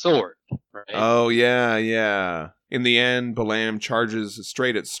with the sword, right? Oh, yeah. In the end, Balaam charges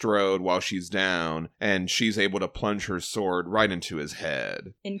straight at Strode while she's down, and she's able to plunge her sword right into his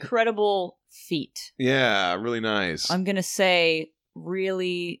head. Incredible feat. Yeah, really nice. I'm going to say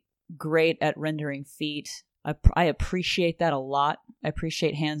really great at rendering feet. I appreciate that a lot. I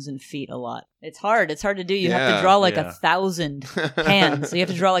appreciate hands and feet a lot. It's hard to do. You have to draw 1,000 hands. So you have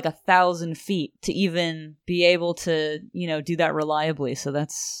to draw 1,000 feet to even be able to, do that reliably. So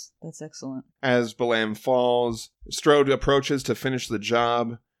that's excellent. As Balaam falls, Strode approaches to finish the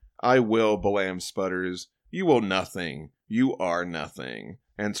job. I will, Balaam sputters. You will nothing. You are nothing.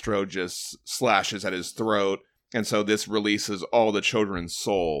 And Strode just slashes at his throat. And so this releases all the children's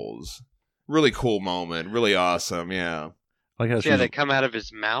souls. Really cool moment. Really awesome. Yeah. Like how they come out of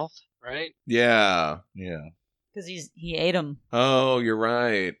his mouth, right? Yeah. Yeah. Because he ate them. Oh, you're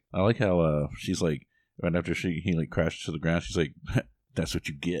right. I like how she's right after he crashes to the ground, she's like, that's what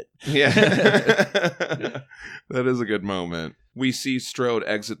you get. Yeah. That is a good moment. We see Strode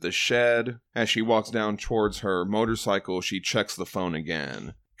exit the shed. As she walks down towards her motorcycle, she checks the phone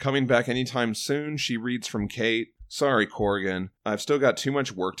again. Coming back anytime soon, she reads from Kate. Sorry, Corrigan. I've still got too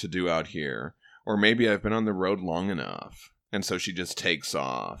much work to do out here. Or maybe I've been on the road long enough. And so she just takes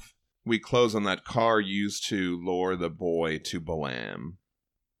off. We close on that car used to lure the boy to Balaam.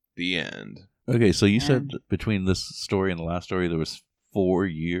 The end. Okay, so you said between this story and the last story there was 4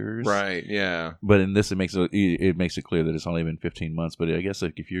 years, right? Yeah, but in this it makes it clear that it's only been 15 months. But I guess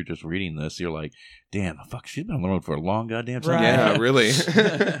if you're just reading this, you're like, "Damn, fuck, she's been on the road for a long goddamn time." Right. Yeah, really.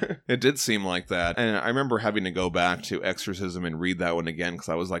 It did seem like that, and I remember having to go back to Exorcism and read that one again because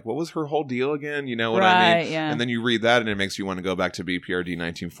I was like, "What was her whole deal again?" You know what I mean? Yeah. And then you read that, and it makes you want to go back to BPRD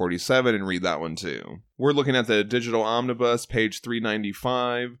 1947 and read that one too. We're looking at the digital omnibus, page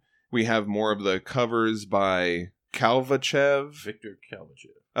 395. We have more of the covers by Kalvachev. Victor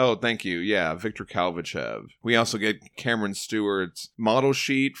Kalvachev. Oh, thank you. Yeah, Victor Kalvachev. We also get Cameron Stewart's model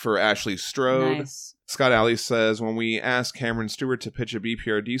sheet for Ashley Strode. Nice. Scott Alley says, when we asked Cameron Stewart to pitch a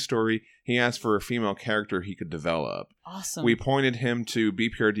BPRD story, he asked for a female character he could develop. Awesome. We pointed him to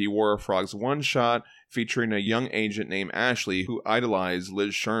BPRD War of Frogs one-shot featuring a young agent named Ashley who idolized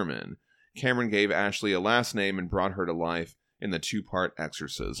Liz Sherman. Cameron gave Ashley a last name and brought her to life in the 2-part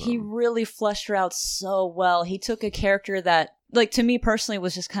Exorcism. He really fleshed her out so well. He took a character that, like, to me personally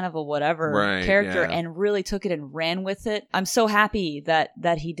was just kind of a whatever character and really took it and ran with it. I'm so happy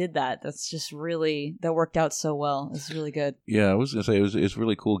that he did that. That's just really, that worked out so well. It's really good. Yeah, I was going to say, it's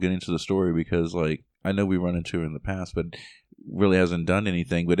really cool getting into the story because, like, I know we run into her in the past, but really hasn't done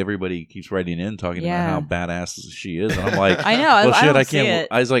anything, but everybody keeps writing in talking about how badass she is, and I'm like, I know, well, shit, I can't.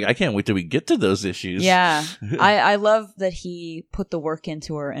 I was like, I can't wait till we get to those issues. Yeah, I love that he put the work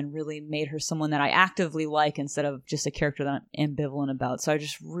into her and really made her someone that I actively like instead of just a character that I'm ambivalent about. So I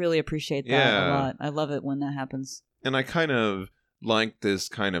just really appreciate that a lot. I love it when that happens. And I kind of like this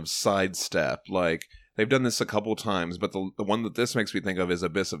kind of sidestep, like. They've done this a couple times, but the one that this makes me think of is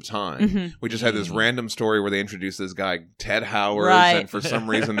Abyss of Time. Mm-hmm. We just had this random story where they introduced this guy, Ted Howard, and for some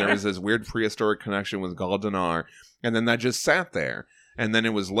reason there was this weird prehistoric connection with Gul Dunar, and then that just sat there. And then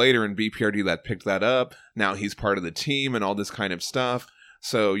it was later in BPRD that picked that up. Now he's part of the team and all this kind of stuff.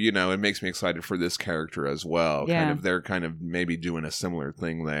 So, you know, it makes me excited for this character as well. Yeah. They're kind of maybe doing a similar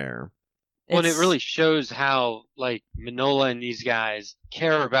thing there. Well, and it really shows how, like, Manola and these guys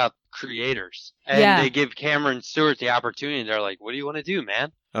care about creators. And they give Cameron Stewart the opportunity. They're like, what do you want to do,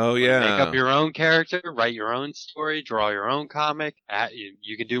 man? Oh, yeah. Make up your own character, write your own story, draw your own comic.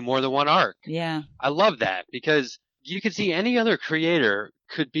 You can do more than one arc. Yeah. I love that because you could see any other creator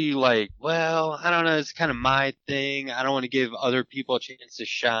could be like, well, I don't know, it's kind of my thing. I don't want to give other people a chance to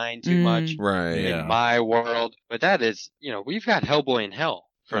shine too much in my world. But that is, you know, we've got Hellboy in Hell.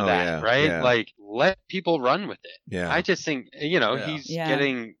 For right? Yeah. Like, let people run with it. Yeah. I just think, you know, he's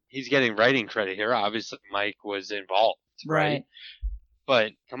getting writing credit here. Obviously, Mike was involved, right?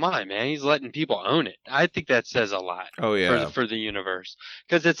 But come on, man, he's letting people own it. I think that says a lot. Oh yeah, for the universe,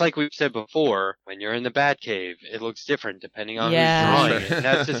 because it's like we've said before. When you're in the Batcave, it looks different depending on who's drawing it. And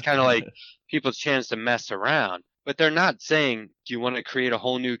that's just kind of like people's chance to mess around. But they're not saying, do you want to create a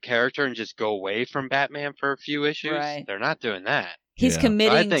whole new character and just go away from Batman for a few issues? Right. They're not doing that. He's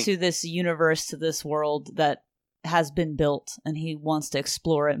committing to this universe, to this world that has been built, and he wants to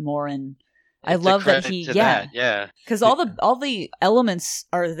explore it more. And I love that he, because all the elements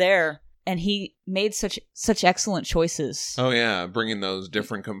are there, and he made such excellent choices. Oh yeah, bringing those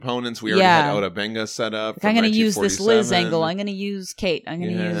different components. We already had Ota Benga set up. Like, I'm going to use this Liz angle. I'm going to use Kate. I'm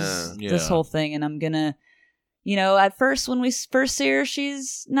going to use this whole thing, and I'm going to. You know, at first, when we first see her,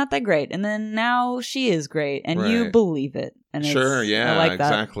 she's not that great. And then now she is great. And you believe it. And I like that.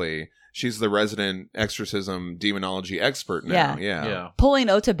 Exactly. She's the resident exorcism demonology expert now. Yeah.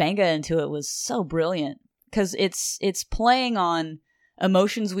 Pulling Ota Benga into it was so brilliant. Because it's playing on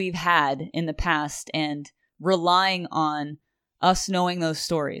emotions we've had in the past and relying on us knowing those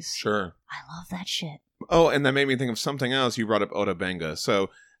stories. Sure. I love that shit. Oh, and that made me think of something else. You brought up Ota Benga. So...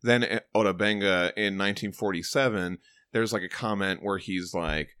 Then Ota Benga in 1947, there's like a comment where he's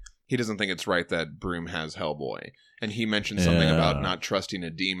like, he doesn't think it's right that Broom has Hellboy. And he mentioned something about not trusting a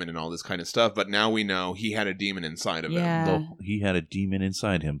demon and all this kind of stuff. But now we know he had a demon inside of him. He had a demon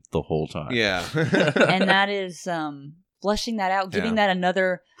inside him the whole time. Yeah. And that is fleshing that out, giving that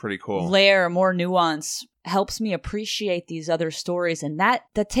another pretty cool layer, more nuance, helps me appreciate these other stories. And that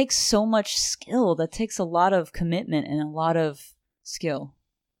takes so much skill. That takes a lot of commitment and a lot of skill.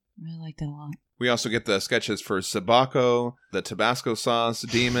 I really like that a lot. We also get the sketches for Sabaco, the Tabasco sauce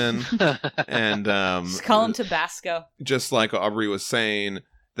demon, and just call him Tabasco. Just like Aubrey was saying,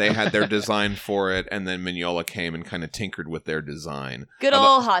 they had their design for it, and then Mignola came and kind of tinkered with their design. Good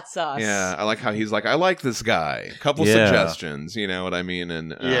old hot sauce. Yeah, I like how he's like, I like this guy. A couple suggestions, you know what I mean?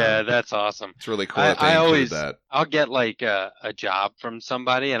 And yeah, that's awesome. It's really cool that they include that. I'll get like a job from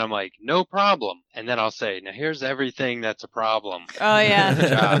somebody, and I'm like, no problem. And then I'll say, now here's everything that's a problem. Oh,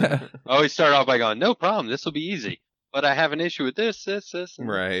 yeah. I always start off by going, no problem, this will be easy. But I have an issue with this.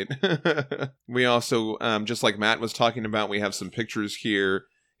 Right. We also, just like Matt was talking about, we have some pictures here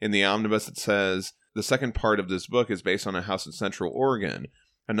in the omnibus that says, the second part of this book is based on a house in Central Oregon.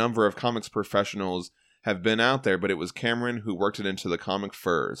 A number of comics professionals have been out there, but it was Cameron who worked it into the comic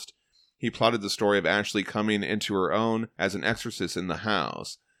first. He plotted the story of Ashley coming into her own as an exorcist in the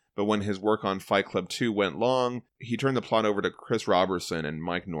house. But when his work on Fight Club 2 went long, he turned the plot over to Chris Robertson and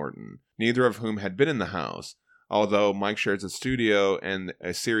Mike Norton, neither of whom had been in the house, although Mike shares a studio and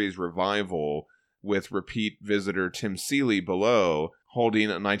a series revival with repeat visitor Tim Seeley below, holding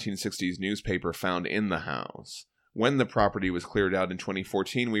a 1960s newspaper found in the house. When the property was cleared out in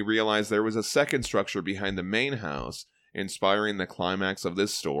 2014, we realized there was a second structure behind the main house, inspiring the climax of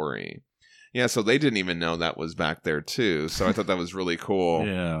this story. Yeah, so they didn't even know that was back there, too. So I thought that was really cool.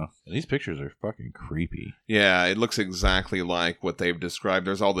 Yeah. These pictures are fucking creepy. Yeah, it looks exactly like what they've described.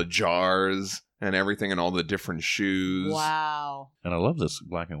 There's all the jars and everything and all the different shoes. Wow. And I love this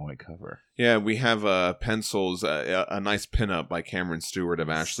black and white cover. Yeah, we have pencils, a nice pinup by Cameron Stewart of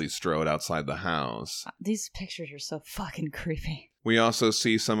Ashley Strode outside the house. These pictures are so fucking creepy. We also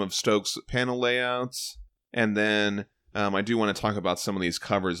see some of Stokes' panel layouts. And then I do want to talk about some of these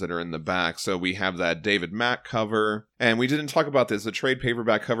covers that are in the back. So we have that David Mack cover. And we didn't talk about this, a trade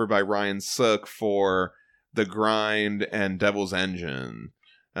paperback cover by Ryan Sook for The Grind and Devil's Engine.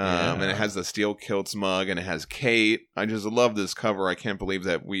 And it has the Steel Kilts mug, and it has Kate. I just love this cover. I can't believe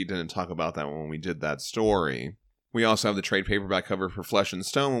that we didn't talk about that when we did that story. We also have the trade paperback cover for Flesh and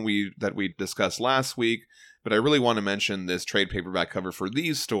Stone that we discussed last week. But I really want to mention this trade paperback cover for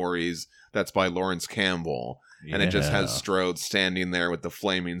these stories that's by Lawrence Campbell. Yeah. And it just has Strode standing there with the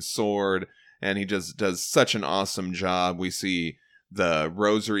flaming sword. And he just does such an awesome job. We see the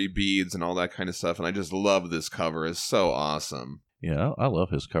rosary beads and all that kind of stuff. And I just love this cover. It's so awesome. Yeah, I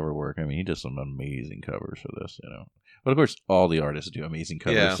love his cover work. I mean, he does some amazing covers for this, you know. But of course, all the artists do amazing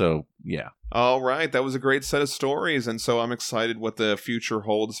covers, yeah. So yeah. All right, that was a great set of stories, and so I'm excited what the future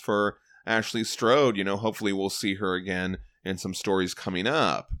holds for Ashley Strode. You know, hopefully we'll see her again in some stories coming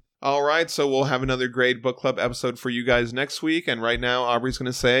up. All right, so we'll have another great book club episode for you guys next week, and right now Aubrey's going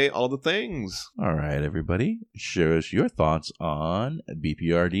to say all the things. All right, everybody, share us your thoughts on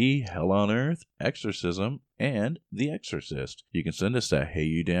BPRD, Hell on Earth, Exorcism, and The Exorcist. You can send us to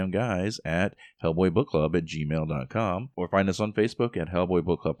heyyoudamnguys@hellboybookclub@gmail.com or find us on Facebook at Hellboy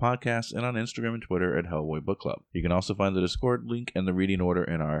Book Club Podcast and on Instagram and Twitter at Hellboy Book Club. You can also find the Discord link and the reading order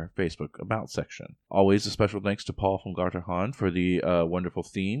in our Facebook About section. Always a special thanks to Paul from Garterhahn for the wonderful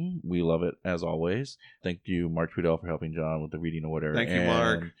theme. We love it as always. Thank you, Mark Trudell, for helping John with the reading order. Thank you,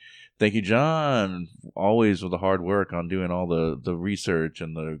 Mark. Thank you, John, always with the hard work on doing all the research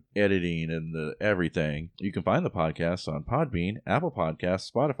and the editing and the everything. You can find the podcast on Podbean, Apple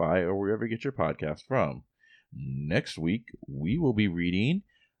Podcasts, Spotify, or wherever you get your podcast from. Next week, we will be reading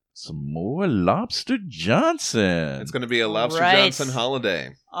some more Lobster Johnson. It's going to be a Lobster Johnson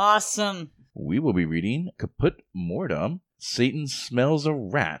holiday. Awesome. We will be reading Caput Mortem, Satan Smells a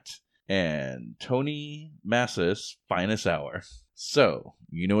Rat, and Tony Massis' Finest Hour. So,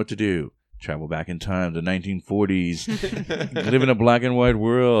 you know what to do. Travel back in time to 1940s, live in a black and white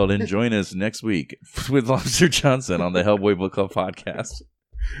world, and join us next week with Lobster Johnson on the Hellboy Book Club podcast.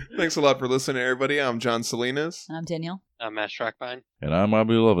 Thanks a lot for listening, everybody. I'm John Salinas. I'm Danielle. I'm Matt Strackbine. And I'm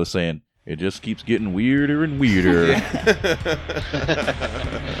Bobby Lova saying, it just keeps getting weirder and weirder. Good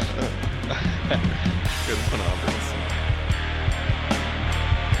phenomenon.